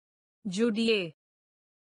 जुड़िए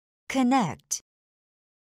connect,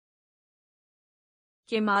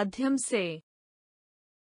 के माध्यम से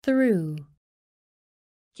through,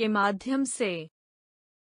 के माध्यम से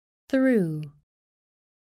through,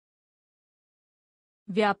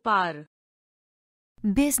 व्यापार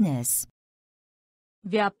business,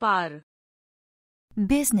 व्यापार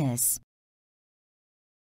business,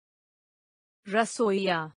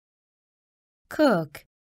 रसोइया cook,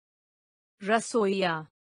 रसोइया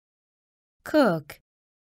cook,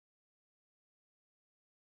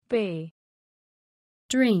 पे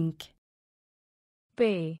drink,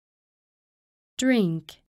 पे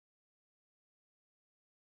drink,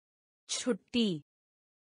 छुट्टी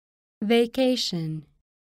vacation,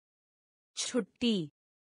 छुट्टी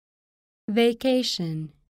vacation,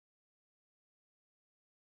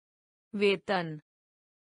 वेतन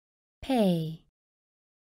pay,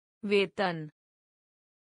 वेतन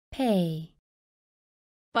pay,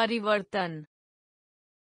 परिवर्तन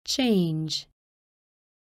change,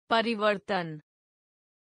 परिवर्तन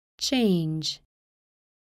change,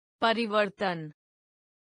 परिवर्तन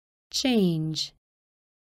change,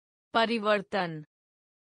 परिवर्तन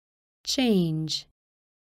change,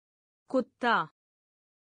 कुत्ता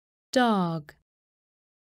dog,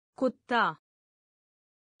 कुत्ता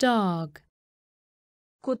dog,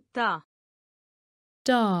 कुत्ता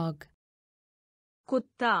dog,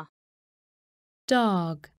 कुत्ता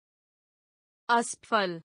dog,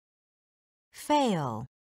 असफल fail,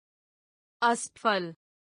 असफल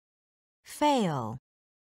fail,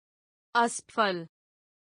 असफल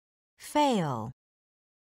fail,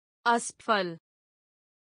 असफल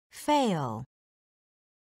fail,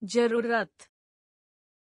 जरूरत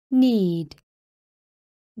need,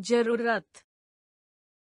 जरूरत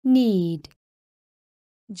need,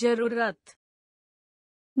 जरूरत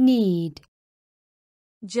need,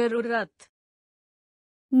 जरूरत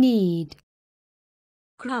need,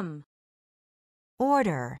 क्रम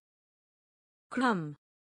order, क्रम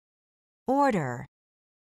order,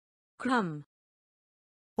 क्रम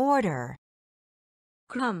order,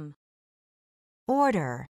 क्रम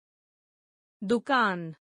order,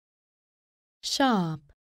 दुकान shop,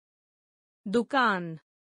 दुकान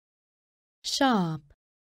shop,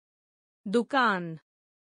 दुकान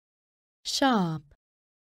shop,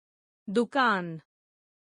 दुकान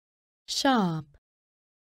shop,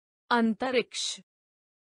 अंतरिक्ष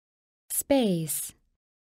space,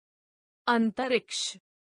 अंतरिक्ष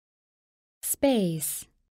space,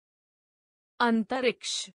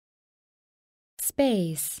 अंतरिक्ष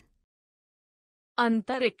space,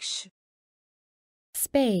 अंतरिक्ष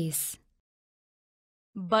space,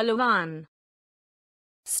 बलवान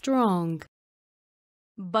strong,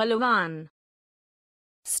 बलवान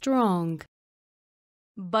strong,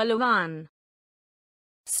 बलवान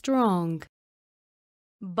strong,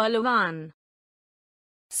 बलवान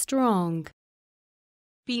strong,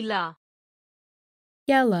 पीला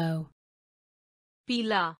yellow,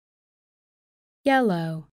 पीला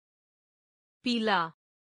yellow, पीला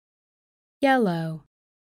yellow,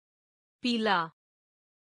 पीला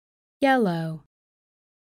yellow,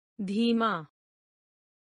 धीमा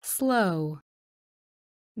slow,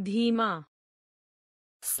 धीमा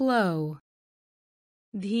slow,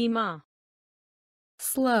 धीमा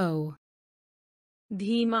slow,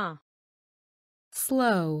 धीमा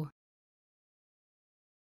slow,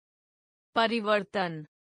 परिवर्तन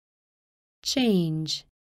change,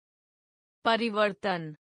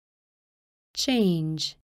 परिवर्तन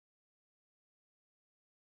change,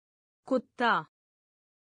 कुत्ता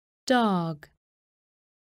dog,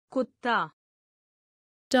 कुत्ता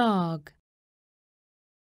dog,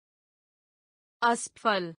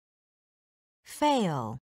 असफल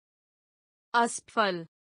fail, असफल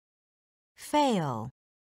fail,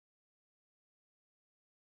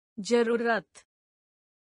 जरूरत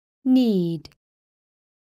need,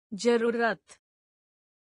 जरूरत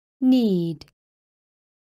need,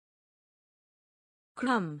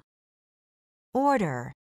 क्रम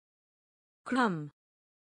order, क्रम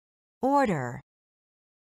order,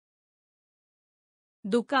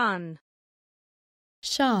 दुकान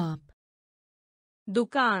shop,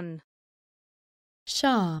 दुकान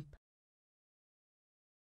shop,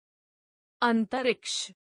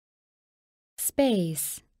 अंतरिक्ष space,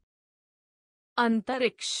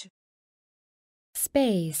 अंतरिक्ष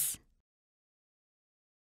space,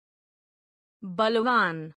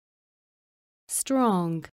 बलवान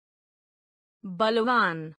strong,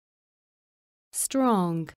 बलवान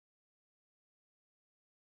strong,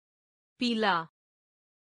 पीला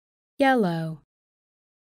yellow,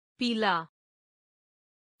 पीला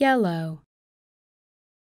yellow,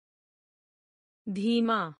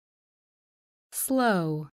 धीमा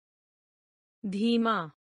slow, धीमा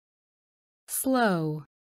slow,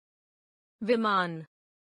 विमान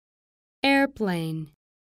airplane,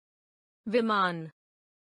 विमान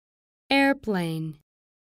airplane,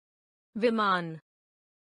 विमान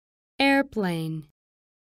airplane,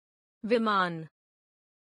 विमान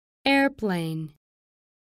airplane,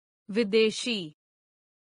 विदेशी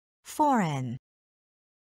foreign,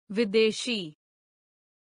 विदेशी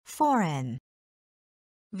foreign,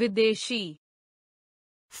 विदेशी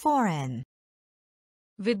foreign,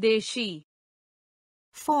 विदेशी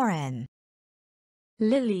foreign,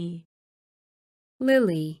 lily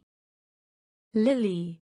lily,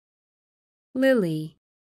 lily lily,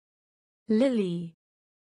 lily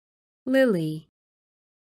lily,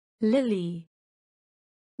 lily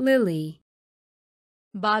lily,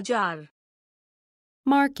 बाजार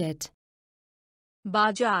market,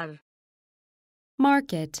 बाजार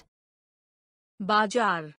market,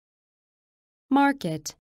 बाजार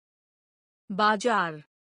market, बाजार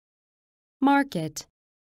market,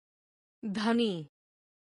 धनी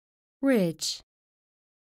rich,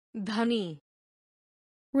 धनी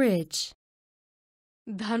rich,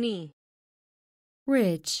 धनी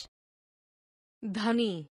rich,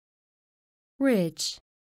 धनी rich,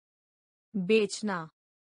 बेचना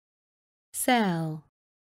sell,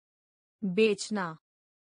 बेचना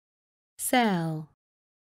sell,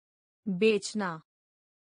 बेचना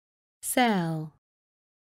sell,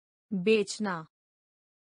 बेचना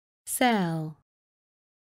sell,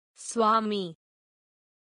 स्वामी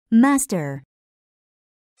master,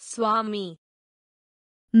 स्वामी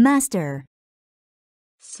master,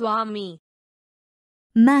 स्वामी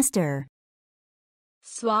master,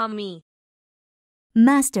 स्वामी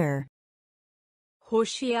master,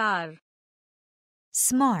 होशियार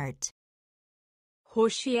smart,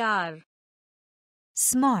 होशियार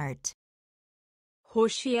smart,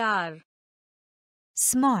 होशियार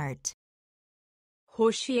smart,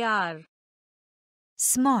 होशियार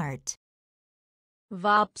smart,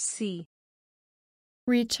 वापसी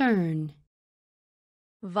return,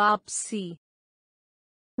 वापसी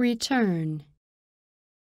return,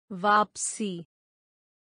 वापसी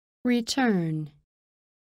return,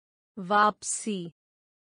 वापसी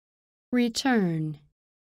return,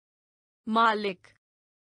 मालिक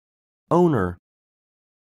owner,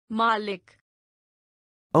 मालिक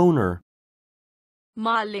owner,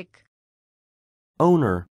 मालिक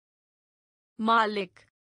owner, मालिक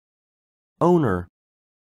owner,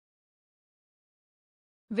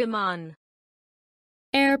 विमान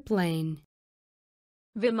airplane,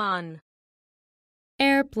 विमान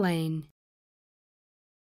airplane,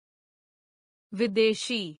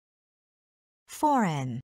 विदेशी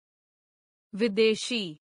foreign,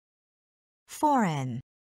 विदेशी foreign,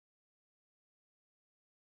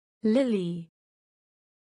 lily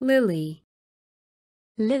lily,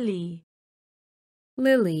 lily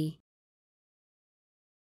lily,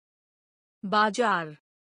 बाजार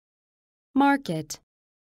market,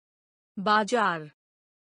 बाजार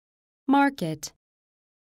market,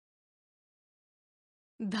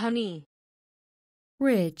 धनी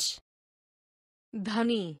rich,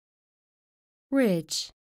 धनी rich,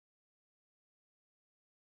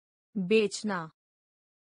 बेचना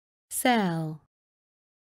sell,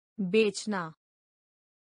 बेचना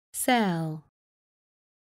sell,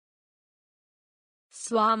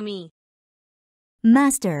 स्वामी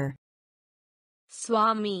master,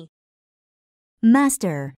 स्वामी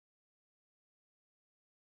master,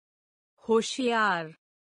 होशियार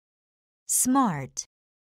smart,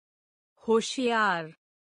 होशियार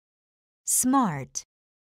smart,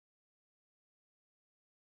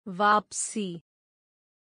 वापसी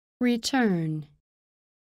return,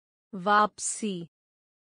 वापसी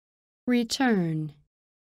return,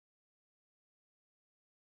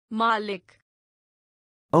 मालिक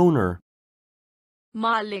owner,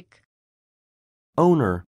 मालिक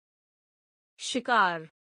owner, शिकार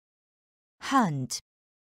hunt,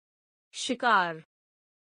 शिकार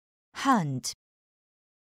hunt,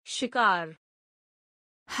 शिकार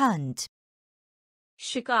hunt,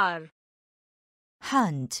 शिकार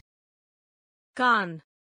hunt, कान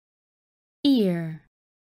ear,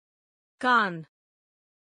 कान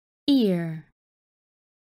ear,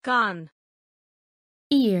 कान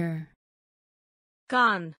ear,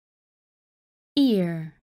 कान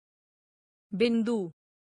ear, बिंदु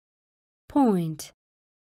point,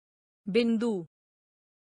 बिंदु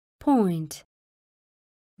point,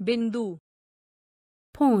 बिंदु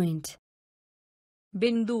point,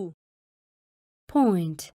 बिंदु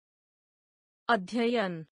point,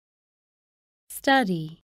 अध्ययन study,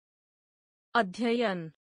 अध्ययन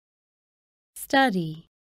study,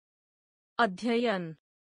 अध्ययन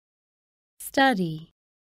study,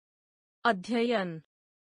 अध्ययन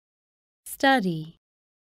study,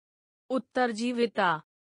 उत्तरजीविता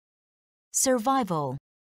survival,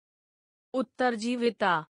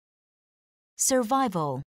 उत्तरजीविता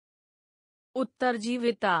survival,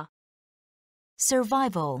 उत्तरजीविता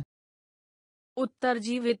survival,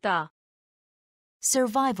 उत्तरजीविता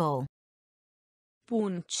survival,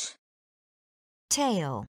 पूंछ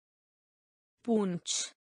tail,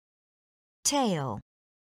 पूंछ tail,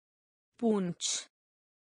 पूंछ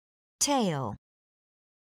tail,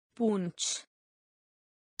 पूंछ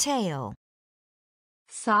tail,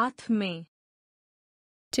 साथ में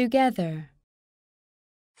together,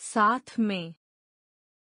 साथ में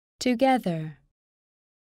together,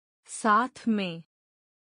 साथ में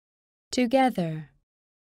together,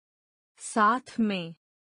 साथ में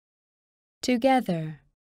together,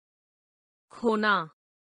 खोना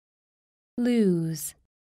lose,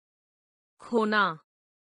 खोना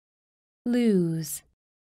lose,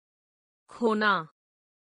 खोना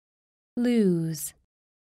lose,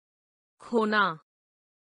 खोना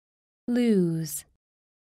lose,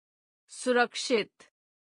 सुरक्षित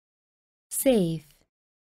safe,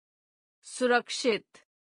 सुरक्षित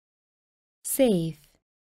safe,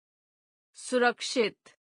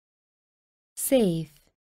 सुरक्षित safe,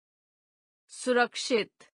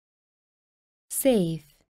 सुरक्षित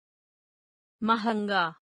safe,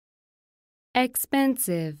 महंगा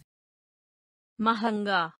expensive,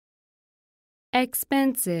 महंगा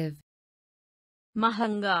expensive,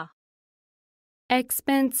 महंगा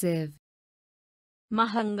expensive,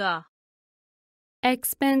 महंगा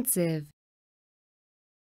expensive,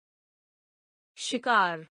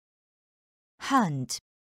 शिकार hunt,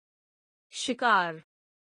 शिकार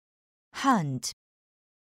hunt,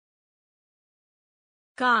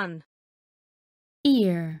 कान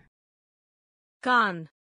ear, कान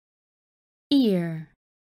ear,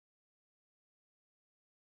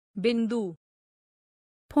 बिंदु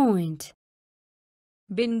point,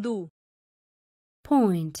 बिंदु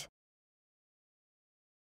point,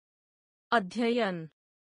 अध्ययन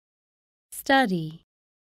study,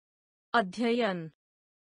 अध्ययन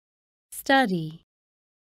study,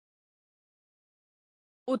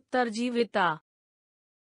 उत्तरजीविता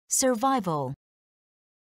survival,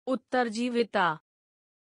 उत्तरजीविता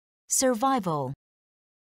survival,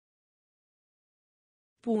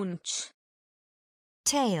 पूंछ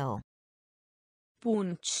tail,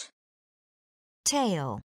 पूंछ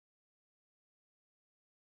tail,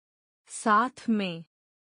 साथ में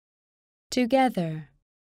together,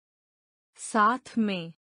 साथ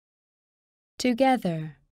में together,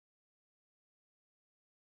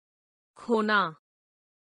 खोना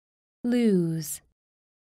lose,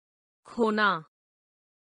 खोना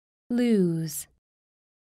lose,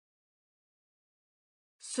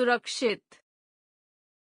 सुरक्षित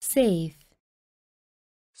safe,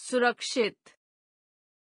 सुरक्षित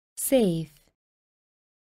safe,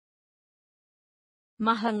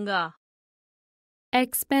 महंगा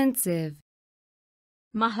expensive,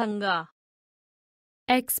 महंगा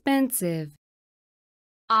expensive,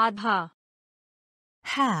 आधा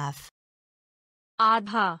half,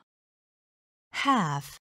 आधा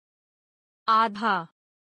half, आधा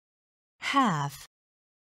half,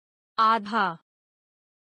 आधा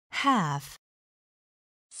half,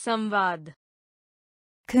 संवाद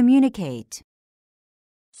communicate,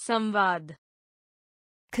 संवाद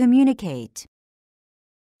communicate,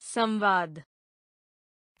 संवाद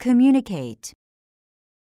communicate,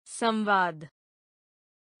 संवाद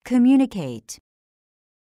communicate,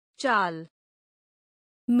 चाल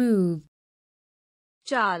move,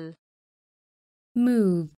 चाल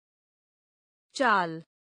move, चाल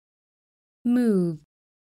move,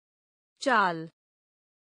 चाल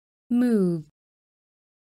move,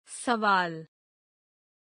 सवाल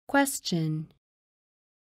question,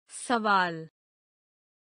 सवाल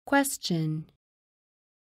question,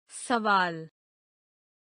 सवाल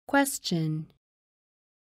question,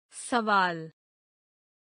 सवाल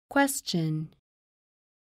question,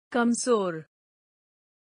 कमजोर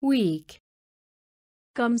weak,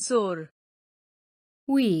 कमजोर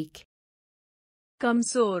weak,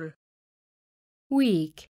 कमजोर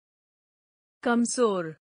weak,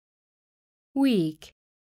 कमजोर weak,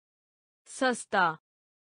 सस्ता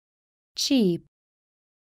cheap,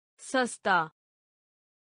 सस्ता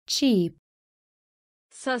cheap,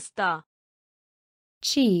 सस्ता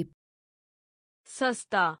cheap,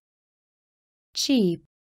 सस्ता cheap,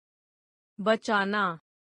 बचाना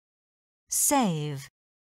save,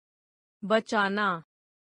 बचाना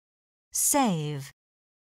save,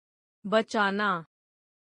 बचाना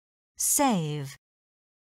save,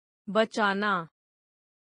 बचाना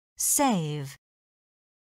save,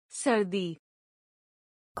 सर्दी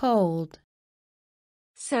cold,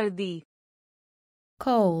 सर्दी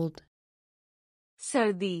cold,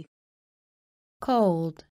 सर्दी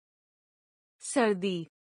cold, सर्दी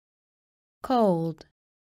cold,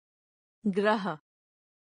 ग्रह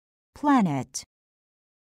planet,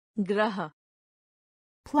 ग्रह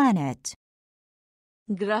planet,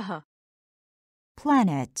 ग्रह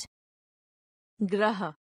planet,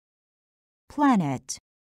 ग्रह planet,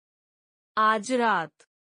 आज रात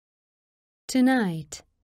tonight,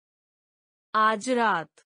 आज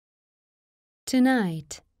रात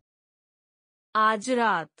tonight, आज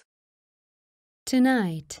रात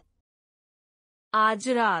tonight, आज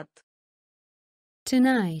रात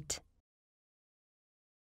tonight,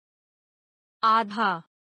 आधा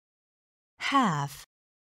half,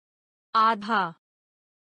 आधा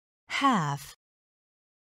half,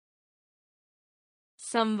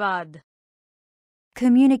 संवाद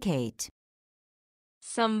communicate,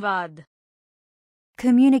 संवाद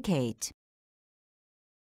communicate,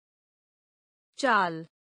 चाल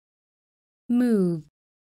move,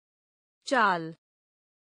 चाल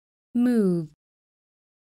move,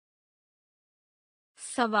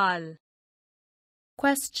 सवाल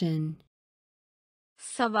question,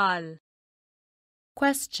 सवाल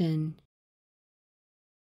question,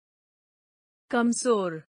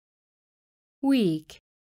 कमजोर weak,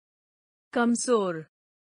 कमजोर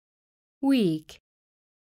weak,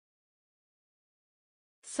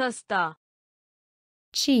 सस्ता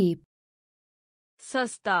cheap,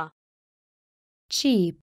 सस्ता,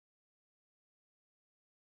 cheap,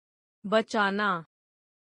 बचाना,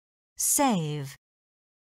 save,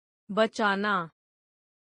 बचाना,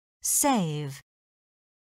 save,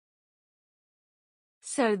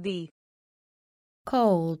 सर्दी,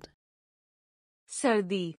 cold,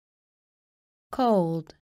 सर्दी,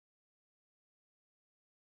 cold,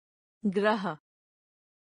 ग्रह,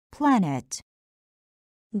 planet,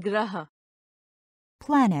 ग्रह,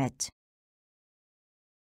 planet,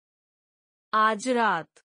 आज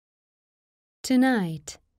रात,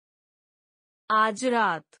 tonight, आज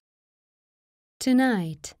रात,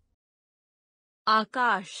 tonight,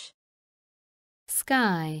 आकाश,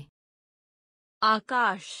 sky,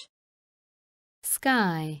 आकाश,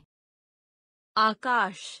 sky,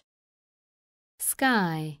 आकाश,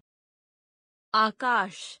 sky,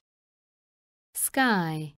 आकाश,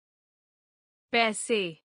 sky, पैसे,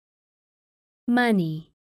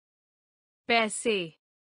 money, पैसे,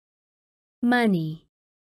 money,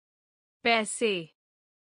 पैसे,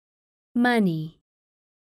 money,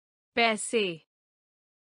 पैसे,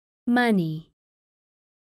 money,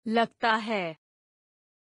 लगता है,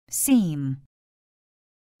 seem,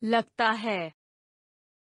 लगता है,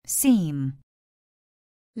 seem,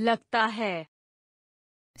 लगता है,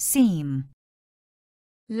 seem,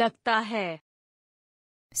 लगता है,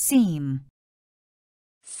 seem,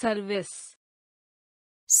 service,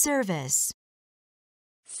 service,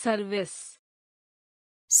 service,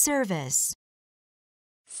 service,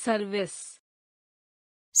 service,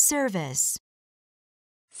 service,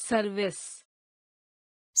 service,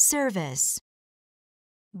 service,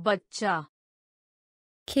 बच्चा,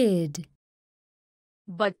 kid,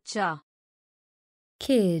 बच्चा,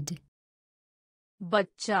 kid,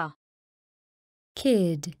 बच्चा,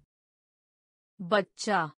 kid,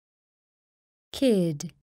 बच्चा, kid,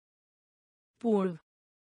 पूर्व,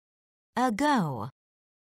 ago,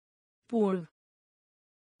 पूर्व,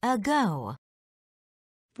 ago,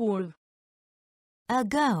 पूर्व,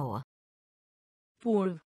 ago,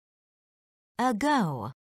 पूर्व,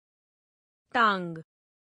 ago, टांग,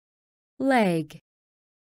 leg,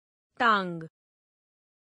 टांग,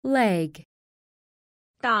 leg,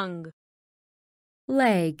 टांग,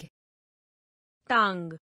 leg,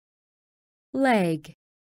 टांग, leg,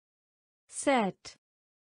 set,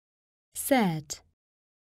 set,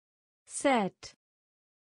 set,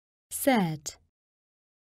 set,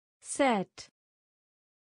 set,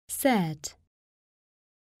 set,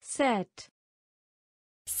 set,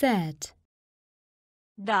 set,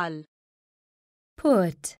 डाल,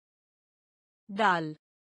 put, डाल,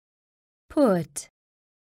 put,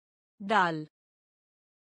 डाल,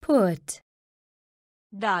 put,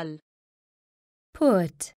 डाल,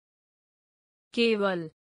 put, केवल,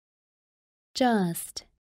 just,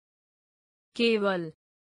 केवल,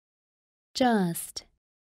 just,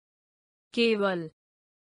 केवल,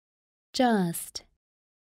 just,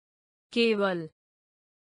 केवल,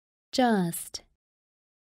 just,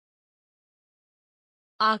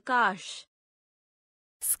 आकाश,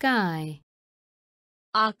 sky,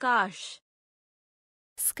 आकाश,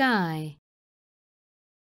 sky,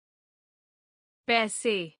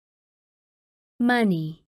 पैसे,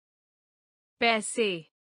 money, पैसे,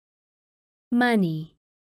 money,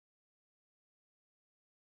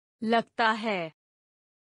 लगता है,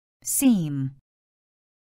 seem,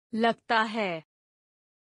 लगता है,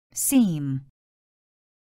 seem,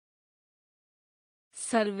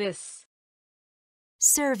 service,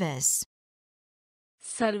 service,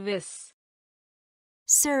 service,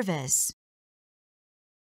 service,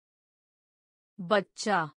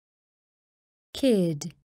 बच्चा,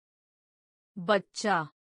 kid, बच्चा,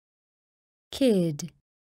 kid,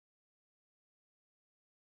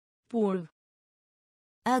 पूर्व,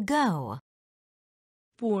 ago,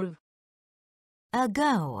 पूर्व,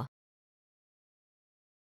 ago,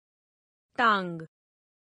 टांग,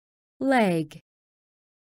 leg,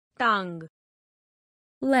 टांग,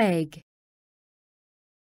 leg,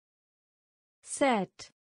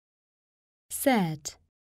 set, set,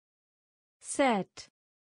 set,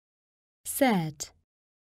 set,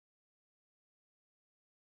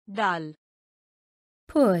 डाल,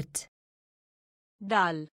 put,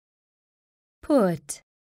 डाल, put,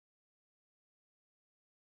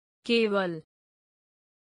 केवल,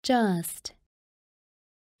 just,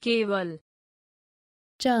 केवल,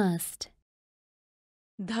 just,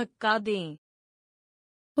 धक्का दें,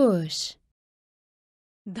 push,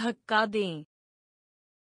 धक्का दें,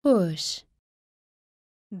 push,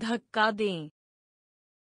 धक्का दें,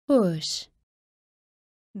 push,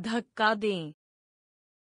 धक्का दें,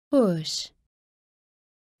 push,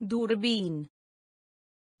 दूरबीन,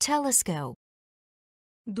 telescope,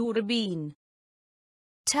 दूरबीन,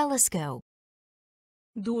 telescope,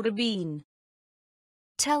 दूरबीन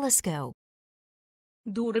telescope,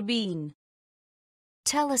 दूरबीन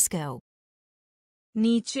telescope,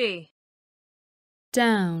 नीचे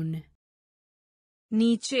down,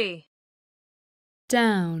 नीचे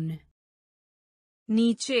down,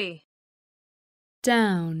 नीचे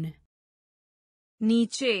down,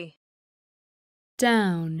 नीचे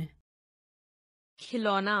down,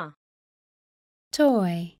 खिलौना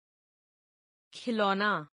toy,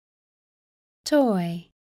 खिलौना toy,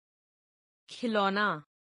 खिलौना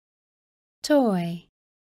toy,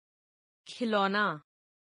 खिलौना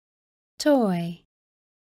toy,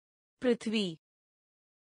 पृथ्वी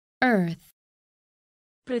earth,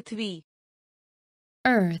 पृथ्वी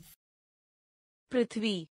earth,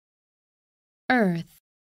 पृथ्वी earth,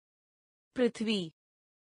 पृथ्वी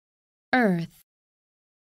earth,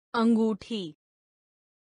 अंगूठी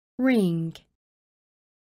ring,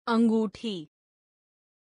 अंगूठी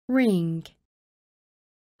ring,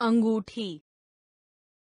 अंगूठी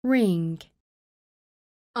ring,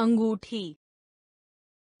 अंगूठी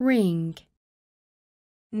ring,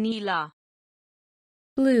 नीला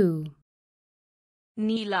blue,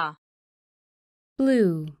 नीला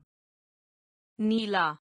blue, नीला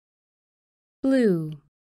blue,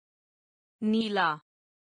 नीला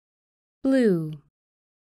blue,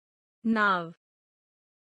 नाव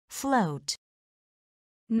float,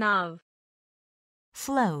 नाव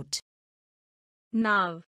float,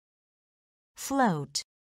 नाव float,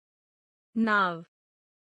 नाव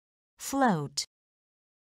float,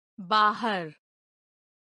 बाहर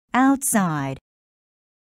outside,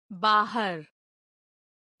 बाहर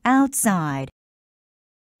outside,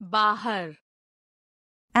 बाहर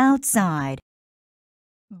outside,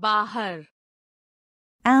 बाहर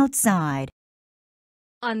outside,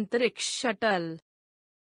 अंतरिक्ष शटल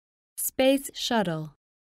space shuttle,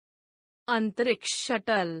 अंतरिक्ष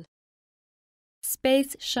शटल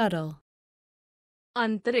space shuttle,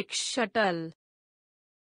 अंतरिक्ष शटल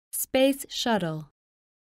space shuttle,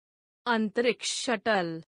 अंतरिक्ष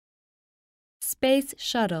शटल space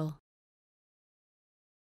shuttle,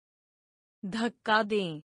 धक्का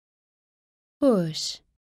दें push,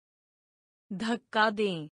 धक्का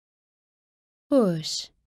दें push,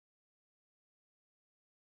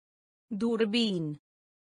 दूरबीन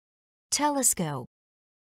telescope,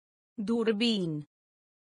 दूरबीन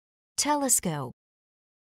telescope,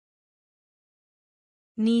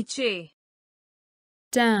 नीचे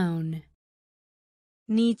down,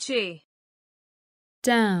 नीचे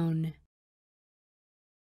down,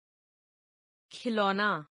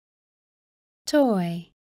 खिलौना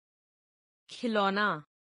toy, खिलौना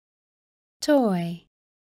toy,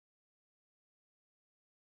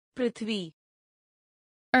 पृथ्वी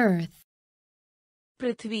earth,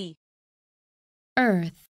 पृथ्वी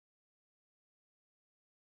earth,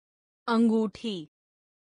 अंगूठी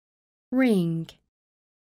ring,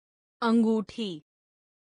 अंगूठी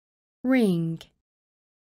ring,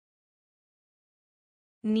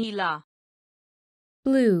 नीला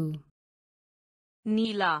blue,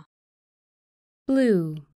 नीला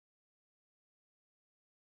blue,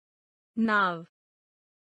 नाव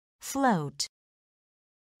float,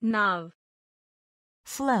 नाव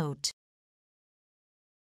float,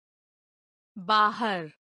 बाहर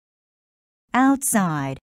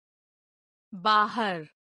outside, बाहर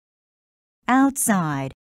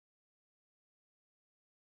outside,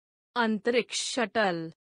 अंतरिक्ष शटल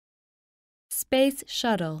space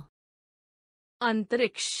shuttle,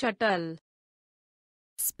 अंतरिक्ष शटल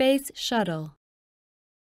space shuttle,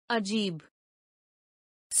 अजीब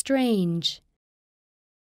strange,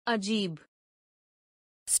 अजीब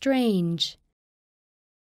strange,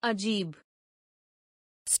 अजीब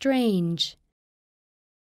strange,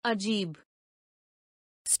 अजीब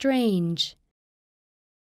strange,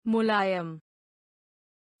 मुलायम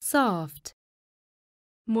soft,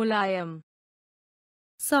 मुलायम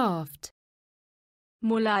soft,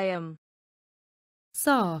 मुलायम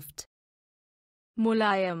soft,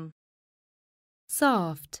 मुलायम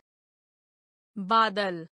soft,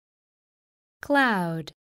 बादल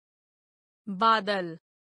cloud, बादल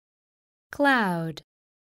cloud,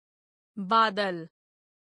 बादल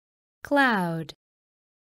cloud,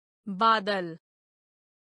 बादल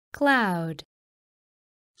cloud,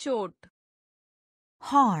 चोट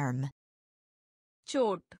harm,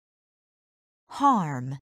 चोट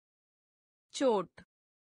harm, चोट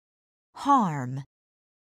harm,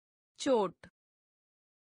 चोट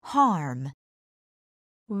harm,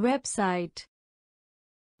 website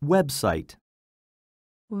website,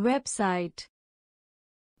 website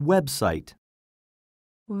website,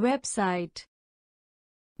 website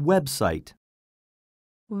website,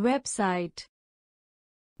 website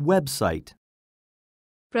website,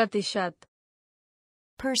 प्रतिशत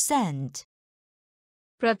percent,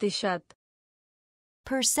 प्रतिशत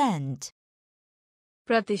percent,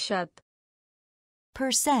 प्रतिशत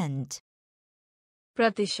percent,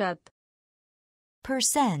 प्रतिशत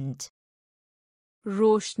percent,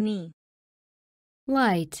 रोशनी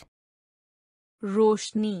light,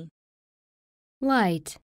 रोशनी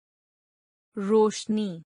light,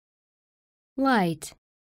 रोशनी light,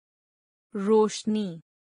 रोशनी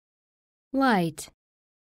light,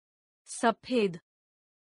 सफेद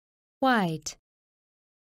white,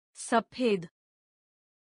 सफेद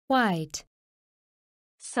white,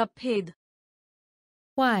 सफेद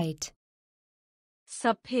white,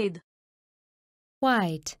 सफेद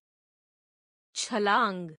white,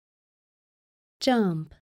 छलांग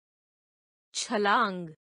jump, छलांग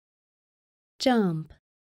jump,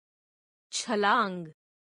 छलांग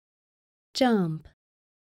jump,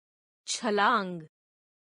 छलांग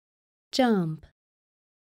jump,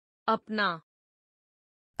 अपना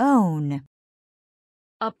own,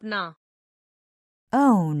 अपना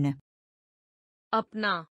own,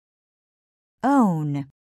 अपना own,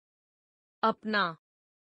 अपना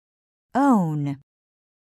own,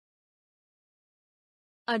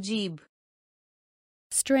 अजीब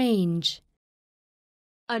strange,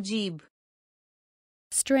 अजीब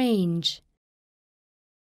strange,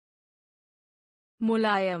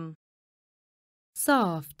 मुलायम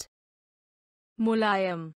soft,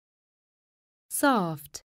 मुलायम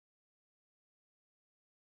soft,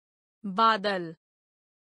 बादल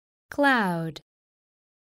cloud,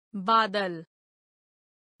 बादल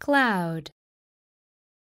cloud,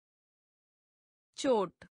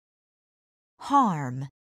 चोट harm,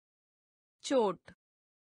 चोट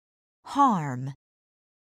harm,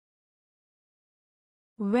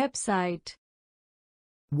 website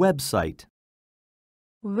website,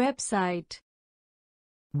 website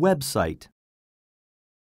website,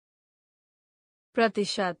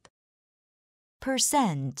 प्रतिशत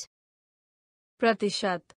percent,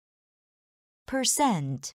 प्रतिशत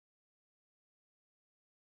percent,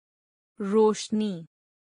 रोशनी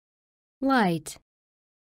light,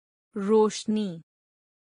 रोशनी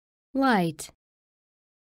light,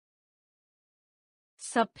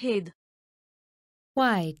 सफेद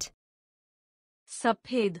white,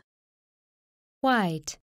 सफेद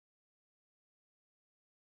white,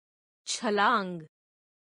 छलांग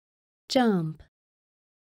jump,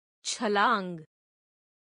 छलांग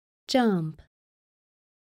jump,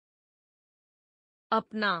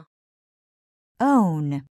 अपना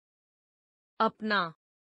own, अपना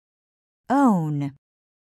own,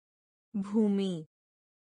 भूमि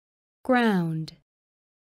ground,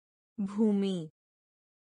 भूमि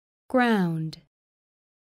ground,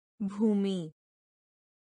 भूमि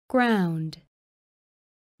ground,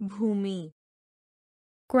 भूमि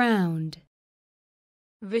ground,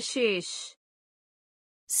 विशेष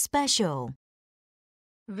special,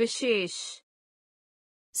 विशेष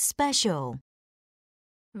special,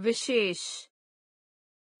 विशेष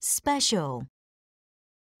special,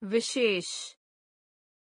 विशेष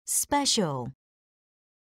special,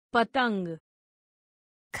 पतंग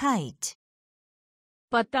kite,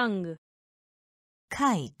 पतंग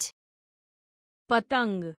kite,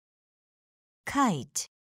 पतंग kite,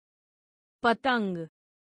 पतंग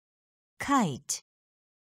kite,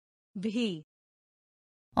 भी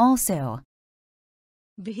also,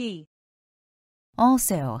 भी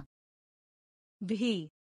also, भी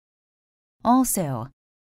also,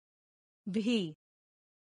 भी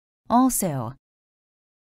also,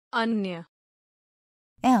 अन्य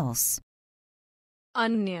else,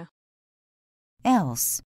 अन्य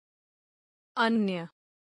else, अन्य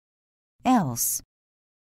else,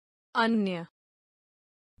 अन्य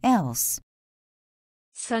else,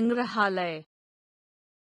 संग्रहालय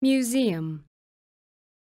museum,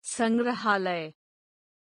 संग्रहालय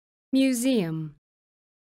museum,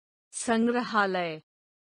 संग्रहालय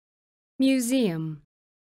museum,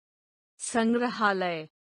 संग्रहालय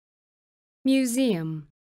museum,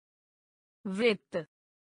 वृत्त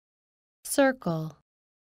circle,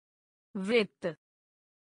 वृत्त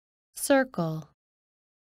circle,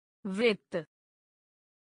 वृत्त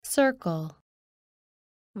circle,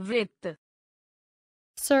 वृत्त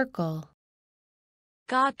circle,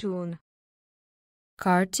 cartoon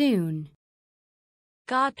cartoon,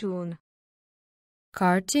 cartoon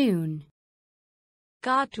cartoon,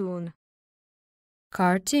 cartoon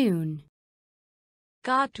cartoon,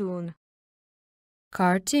 cartoon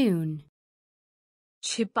cartoon,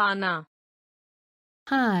 छिपाना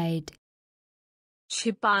hide,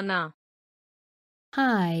 छिपाना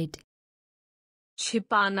hide,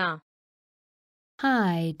 छिपाना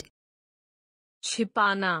hide,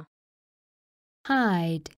 छिपाना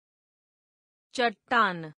hide,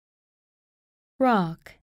 चट्टान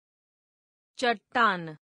rock,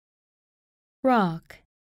 चट्टान rock,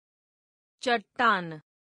 चट्टान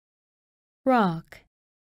rock,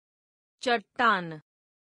 चट्टान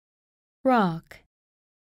rock,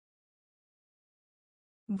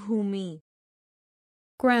 भूमि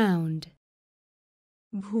ground,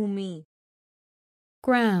 भूमि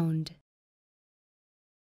ground,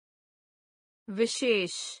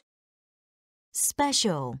 विशेष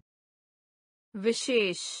special,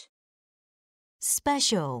 विशेष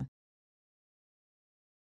special,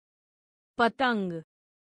 पतंग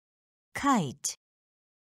kite,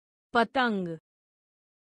 पतंग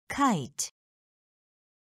kite,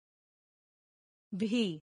 भी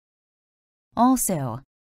also,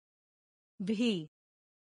 भी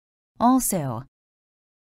also,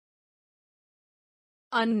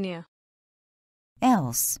 अन्य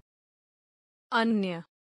else, अन्य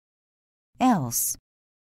else,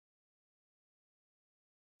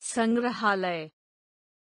 संग्रहालय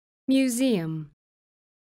museum,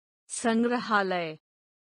 संग्रहालय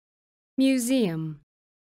museum,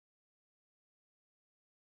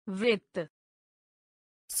 वृत्त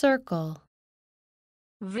circle,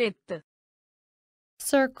 वृत्त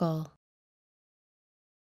circle,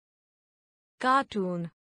 cartoon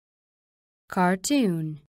cartoon,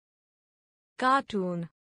 cartoon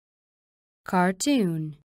cartoon,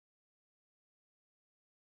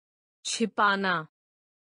 छिपाना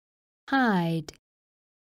hide,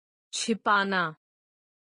 छिपाना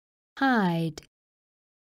hide,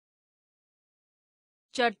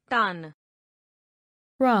 चट्टान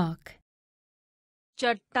rock,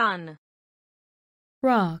 चट्टान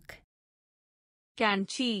rock,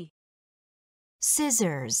 कैंची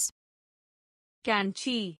scissors,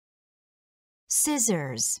 कैंची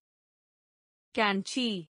scissors, कैंची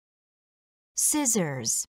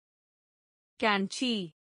scissors, कैंची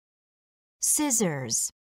scissors,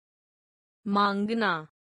 मांगना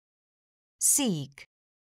seek,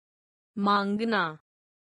 मांगना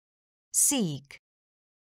seek,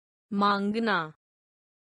 मांगना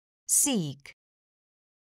seek,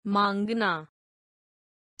 मांगना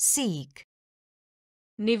seek,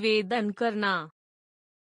 निवेदन करना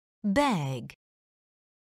beg,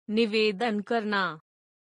 निवेदन करना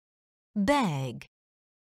beg,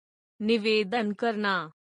 निवेदन करना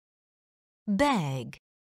beg,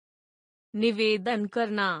 निवेदन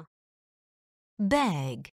करना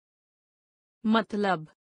beg, मतलब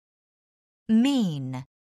mean,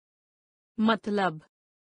 मतलब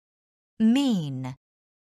mean,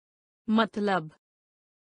 मतलब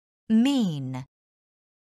mean,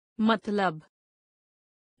 मतलब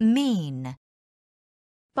mean,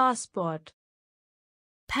 passport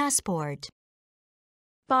passport,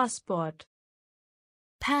 passport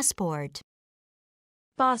passport,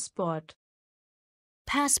 passport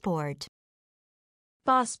passport,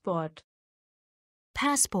 passport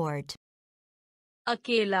passport,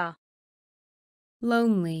 अकेला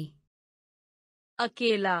lonely,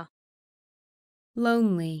 अकेला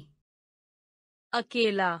lonely,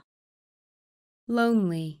 अकेला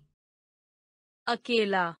lonely,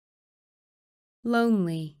 अकेला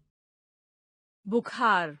lonely,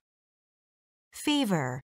 बुखार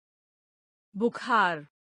fever, बुखार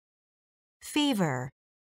fever,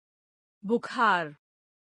 बुखार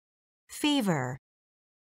fever,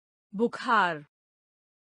 बुखार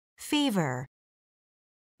fever,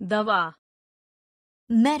 दवा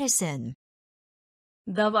medicine,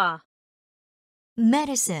 दवा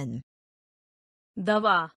medicine,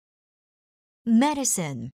 दवा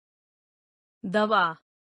medicine, दवा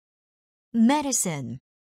medicine,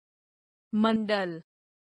 मंडल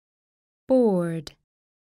bored,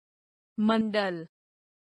 मंडल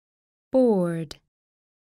bored,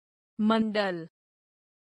 मंडल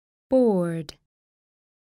bored,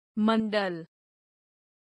 मंडल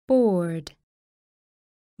bored,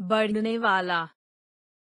 बढ़ने वाला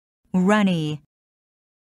runny,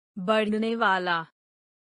 बढ़ने वाला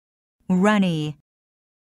runny,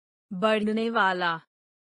 बढ़ने वाला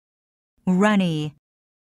runny,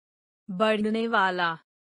 बढ़ने वाला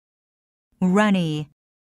runny,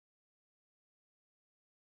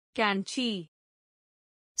 कैंची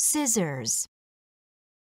scissors,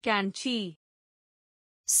 कैंची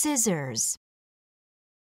scissors,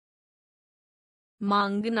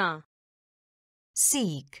 मांगना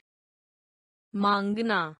seek,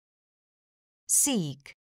 मांगना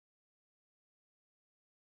seek,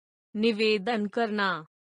 निवेदन करना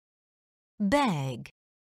beg,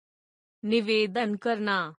 निवेदन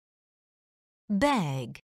करना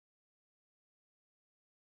beg,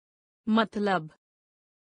 मतलब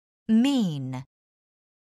mean,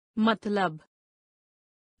 मतलब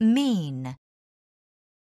mean,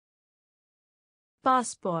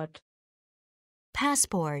 passport,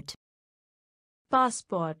 passport,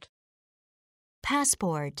 passport,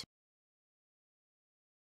 passport,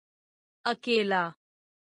 अकेला,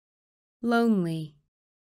 lonely,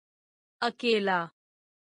 अकेला,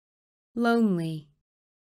 lonely,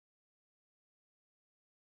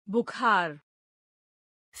 बुखार,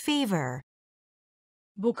 fever,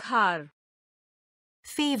 बुखार,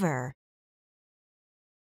 fever,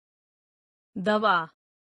 दवा,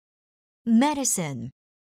 medicine,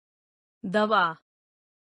 दवा,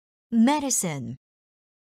 medicine,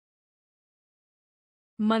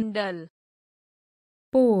 मंडल,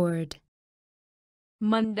 bored,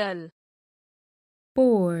 मंडल,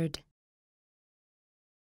 bored,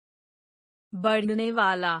 बढ़ने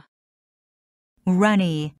वाला,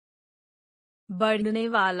 runny, बढ़ने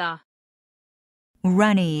वाला,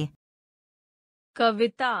 runny,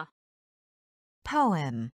 कविता,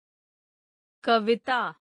 poem,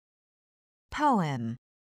 कविता, poem,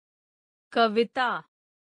 कविता,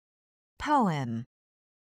 poem,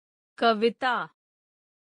 कविता,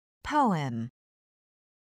 poem,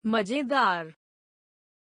 मजेदार,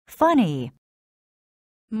 funny,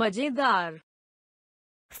 मजेदार,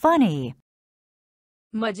 funny,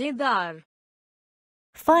 मजेदार,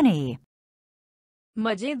 funny,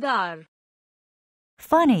 मजेदार,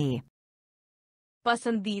 funny,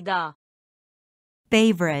 पसंदीदा,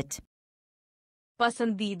 favorite,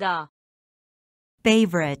 पसंदीदा,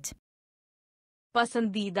 favorite,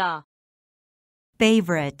 पसंदीदा,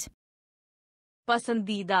 favorite,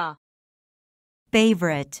 पसंदीदा,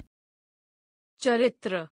 favorite,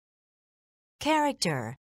 चरित्र,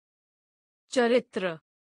 character, चरित्र,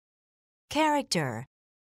 character,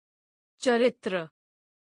 चरित्र,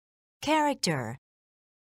 character,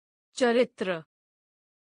 चरित्र,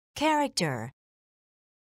 character,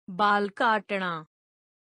 बाल काटना,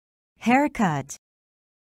 haircut,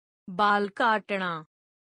 बाल काटना,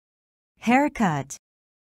 haircut,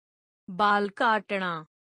 बाल काटना,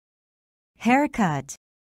 haircut,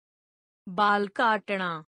 बाल काटना,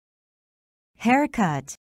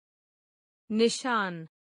 haircut, निशान,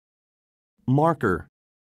 marker,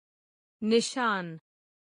 निशान,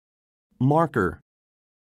 marker,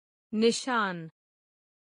 निशान,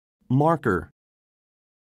 marker,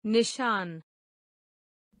 निशान,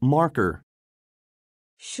 marker,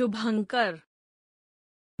 शुभंकर,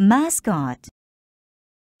 mascot,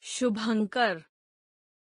 शुभंकर,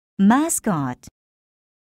 mascot,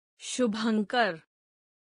 शुभंकर,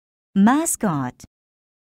 mascot,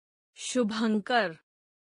 शुभंकर,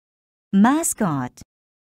 mascot,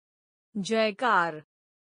 जयकार,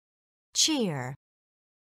 cheer,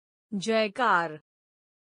 जयकार,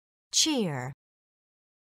 cheer,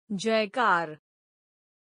 जयकार,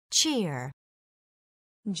 cheer,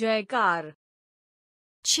 जयकार,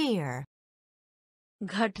 cheer,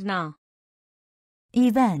 घटना,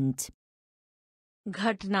 event,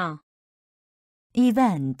 घटना,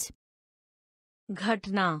 event,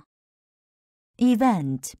 घटना,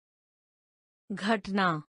 event,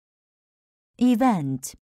 घटना,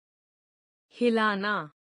 event,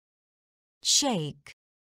 हिलाना, shake,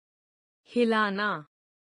 हिलाना,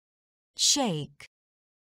 shake,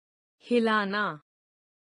 हिलाना,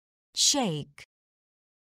 shake,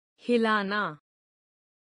 हिलाना,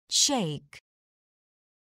 shake,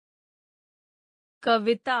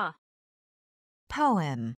 कविता,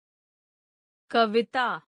 poem,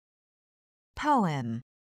 कविता, poem,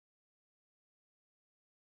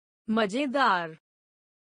 मजेदार,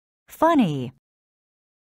 funny,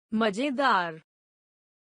 मजेदार,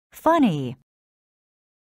 funny,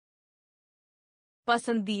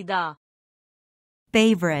 पसंदीदा,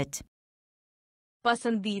 favorite,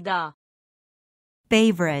 पसंदीदा,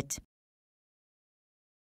 favorite,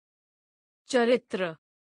 चरित्र,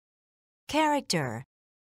 character,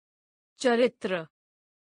 चरित्र,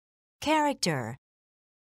 character,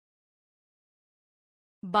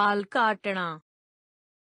 बाल काटना,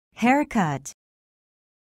 haircut,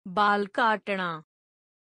 बाल काटना,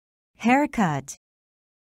 haircut,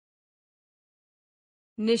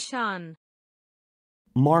 निशान,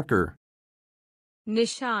 marker,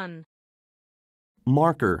 निशान,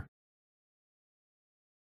 marker,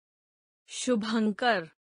 शुभंकर,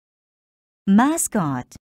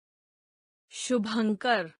 mascot,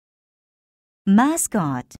 शुभंकर,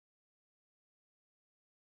 mascot,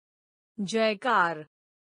 जयकार,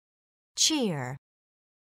 cheer,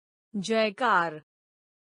 जयकार,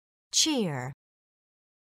 cheer,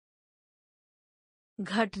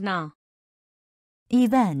 घटना,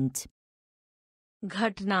 event,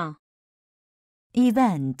 घटना,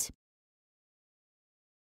 event,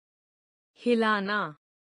 हिलाना,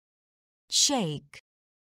 shake,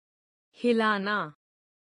 हिलाना,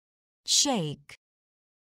 shake,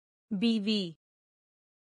 बीवी,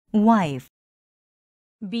 wife,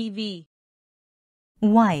 बीवी,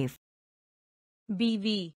 wife,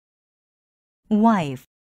 बीवी, wife,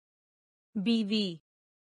 बीवी,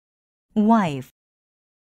 wife,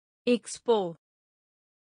 expo,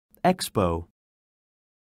 expo,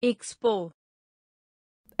 expo,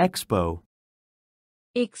 expo,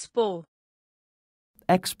 expo,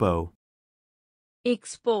 expo,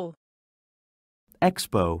 expo,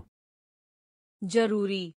 expo,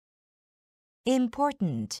 जरूरी,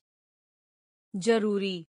 important,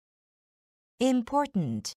 जरूरी,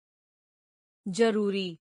 important, जरूरी,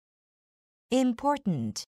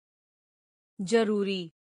 important, जरूरी,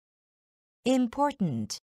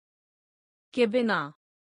 important, के बिना,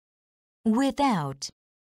 without,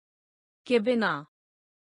 के बिना,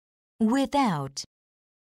 without,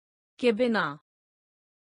 के बिना,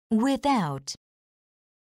 without,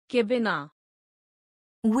 के बिना,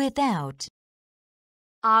 without,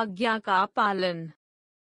 आज्ञा का पालन,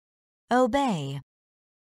 obey,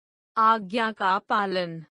 आज्ञा का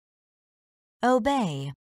पालन,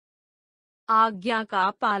 obey, आज्ञा का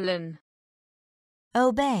पालन,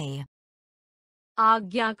 obey,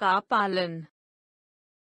 आज्ञा का पालन,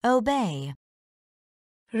 obey,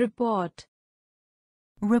 report,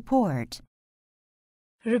 report,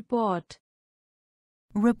 report,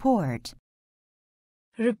 report,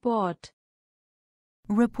 report,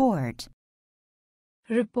 report,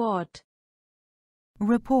 report,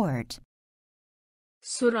 report,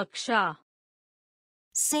 सुरक्षा,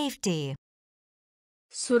 safety,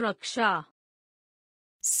 सुरक्षा,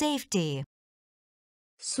 safety,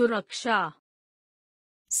 सुरक्षा,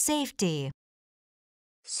 safety,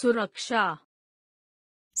 सुरक्षा,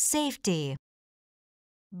 safety,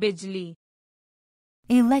 बिजली,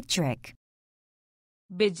 electric,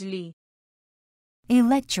 बिजली,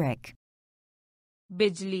 electric,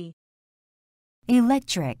 बिजली,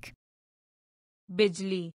 electric,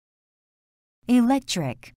 बिजली,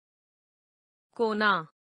 electric, कोना,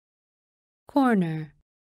 corner,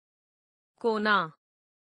 कोना,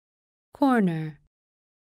 corner,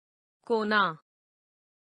 कोना,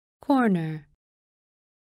 corner,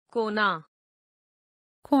 कोना,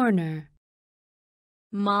 corner,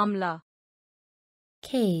 मामला,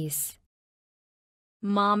 case,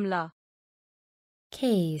 मामला,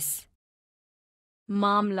 case,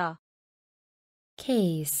 मामला,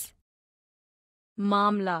 case,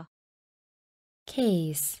 मामला,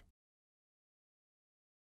 case,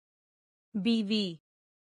 बीवी,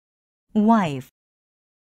 wife,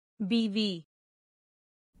 बीवी,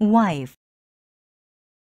 wife,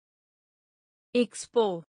 expo,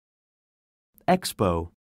 expo,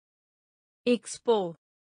 expo,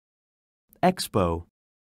 expo,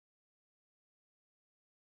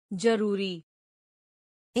 जरूरी,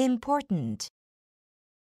 important,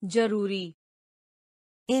 जरूरी,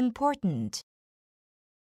 important,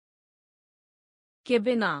 के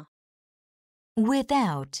बिना,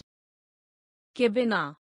 without, के बिना,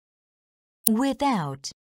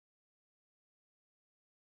 without,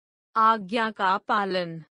 आज्ञा का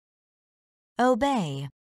पालन, obey,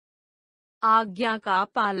 आज्ञा का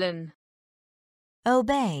पालन,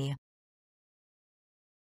 obey,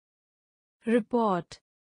 report,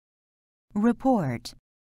 report,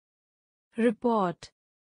 report,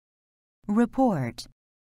 report,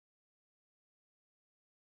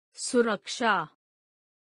 सुरक्षा,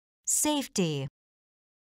 safety,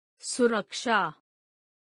 सुरक्षा,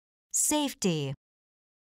 safety,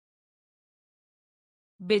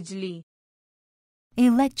 बिजली,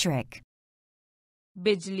 electric,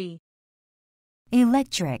 बिजली,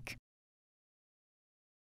 electric,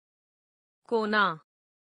 कोना,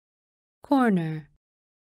 corner,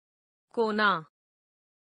 कोना,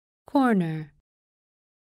 corner,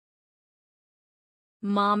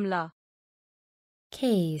 मामला,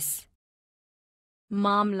 case,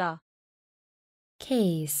 मामला,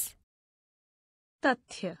 case,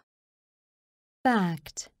 तथ्य,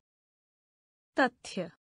 fact,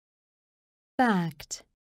 तथ्य, fact,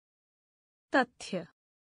 तथ्य,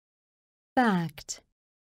 fact,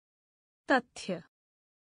 तथ्य,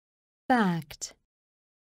 fact,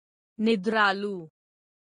 निद्रालु,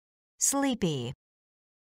 sleepy,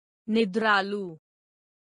 निद्रालु,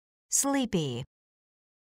 sleepy,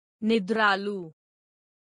 निद्रालु,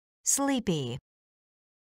 sleepy,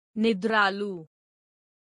 निद्रालु,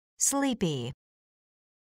 sleepy,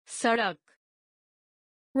 सड़क,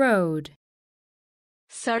 road,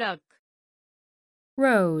 सड़क,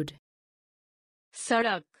 road,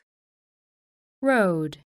 सड़क,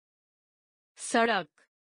 road, सड़क,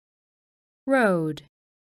 road,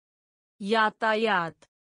 यातायात,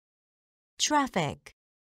 traffic,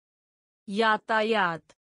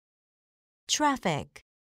 यातायात traffic,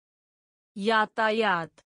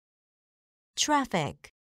 यातायात traffic,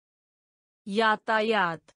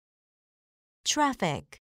 यातायात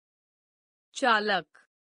traffic, चालक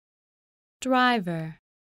driver,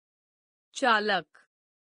 चालक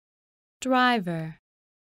driver,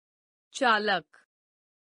 चालक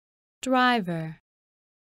driver,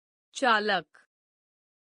 चालक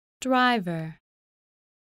driver,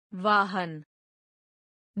 वाहन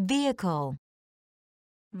vehicle,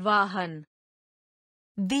 वाहन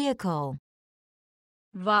vehicle,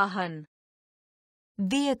 वाहन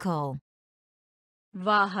vehicle,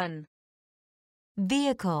 वाहन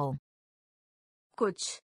vehicle,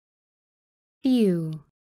 कुछ few,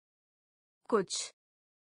 कुछ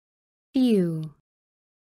few,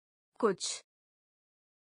 कुछ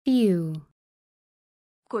few,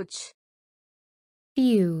 कुछ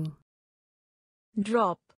few,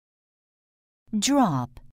 drop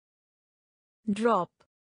drop, drop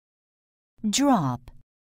drop,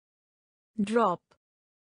 drop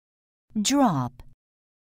drop,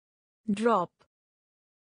 drop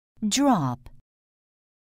drop,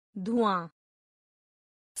 धुआं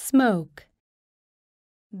smoke,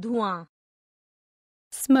 धुआं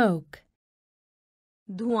smoke,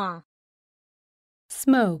 धुआं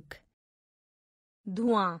smoke,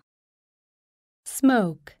 धुआं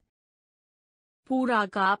smoke, पूरा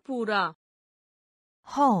का पूरा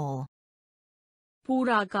whole,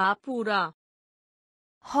 पूरा का पूरा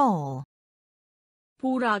whole,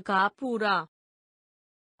 पूरा का पूरा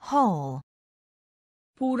whole,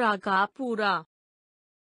 पूरा का पूरा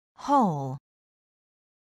whole,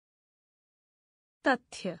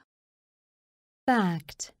 तथ्य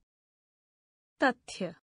fact,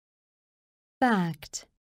 तथ्य fact,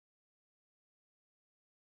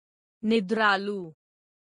 निद्रालु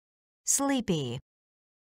sleepy,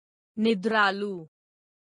 निद्रालु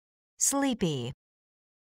sleepy,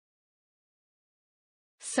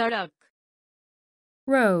 सड़क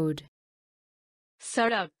road,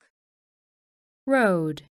 सड़क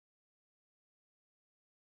road,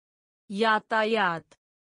 यातायात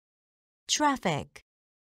traffic,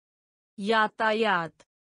 यातायात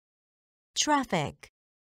traffic,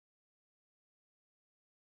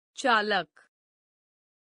 चालक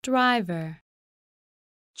driver,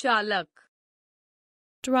 चालक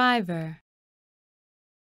driver,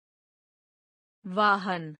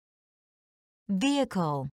 वाहन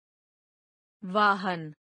vehicle,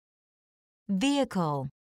 वाहन vehicle,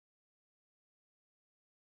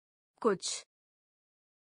 कुछ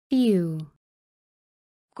few,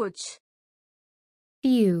 कुछ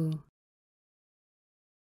few,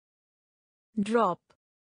 drop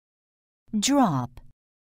drop,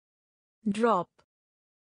 drop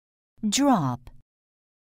drop,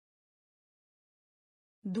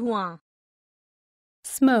 धुआं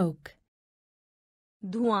smoke,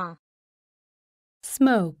 धुआं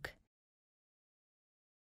smoke,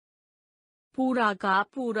 पूरा का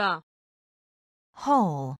पूरा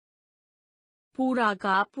whole, पूरा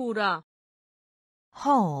का पूरा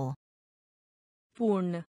whole,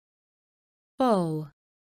 पूर्ण full,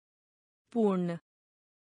 पूर्ण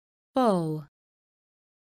full,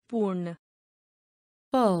 पूर्ण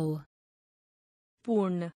full,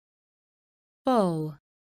 पूर्ण full,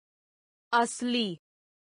 असली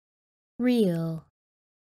real,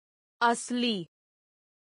 असली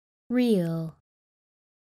real,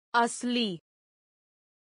 असली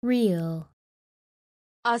real,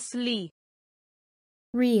 असली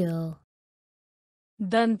real,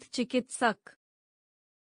 दंत चिकित्सक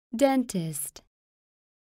dentist,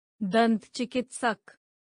 दंत चिकित्सक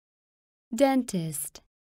dentist,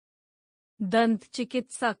 दंत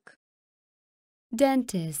चिकित्सक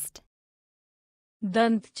dentist,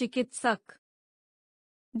 दंत चिकित्सक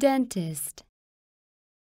dentist,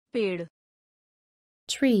 पेड़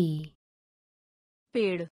tree,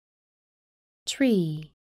 पेड़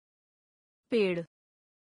tree, पेड़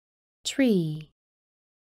tree,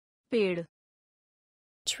 पेड़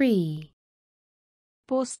tree,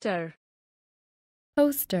 poster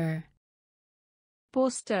poster,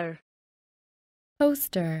 poster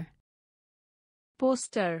poster,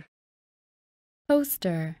 poster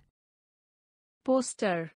poster,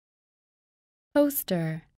 poster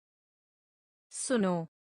poster, सुनो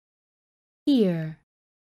ear,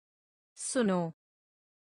 सुनो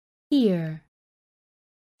ear,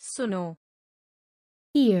 सुनो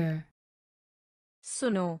ear,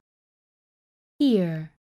 सुनो ear,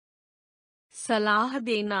 सलाह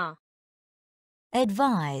देना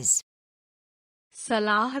advise,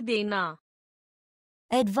 सलाह देना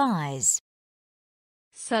advise,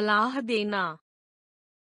 सलाह देना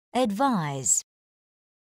advise,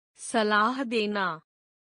 सलाह देना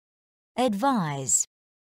advise,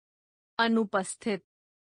 अनुपस्थित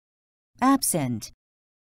absent,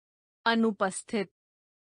 अनुपस्थित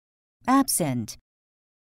absent,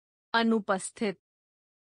 अनुपस्थित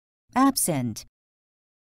absent,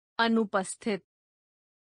 अनुपस्थित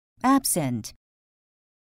absent,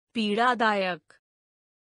 पीड़ादायक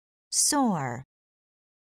sore,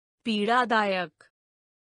 पीड़ादायक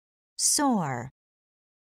sore,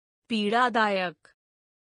 पीड़ादायक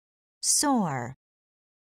sore,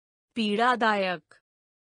 पीड़ादायक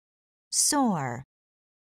sore,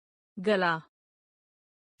 गला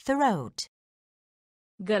throat,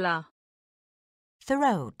 गला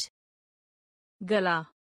throat, गला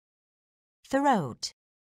throat,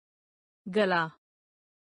 गला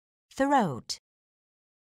throat,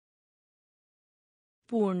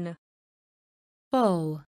 पूर्ण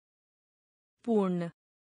full, पूर्ण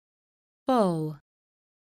full,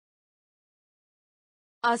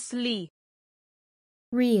 असली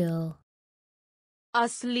real,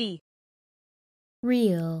 असली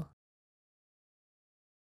real,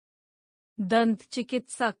 दंत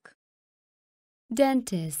चिकित्सक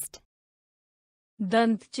dentist,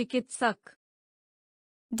 दंत चिकित्सक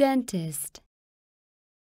dentist,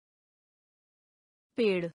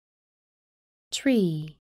 पेड़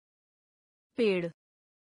tree, पेड़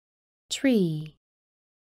tree,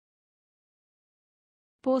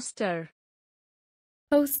 poster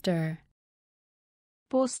poster,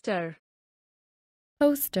 poster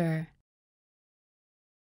poster,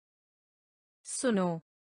 सुनो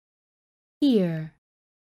ear,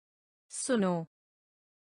 सुनो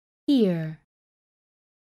ear,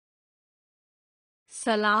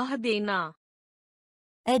 सलाह देना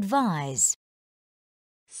advise,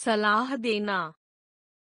 सलाह देना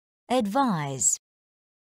advise,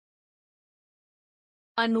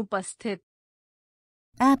 अनुपस्थित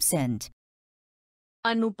absent,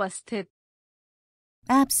 अनुपस्थित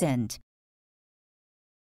absent,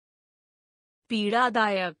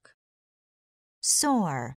 पीड़ादायक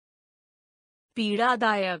sore,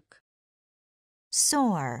 पीड़ादायक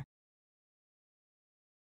sore,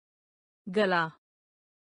 गला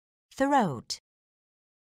throat,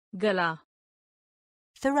 गला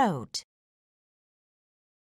throat,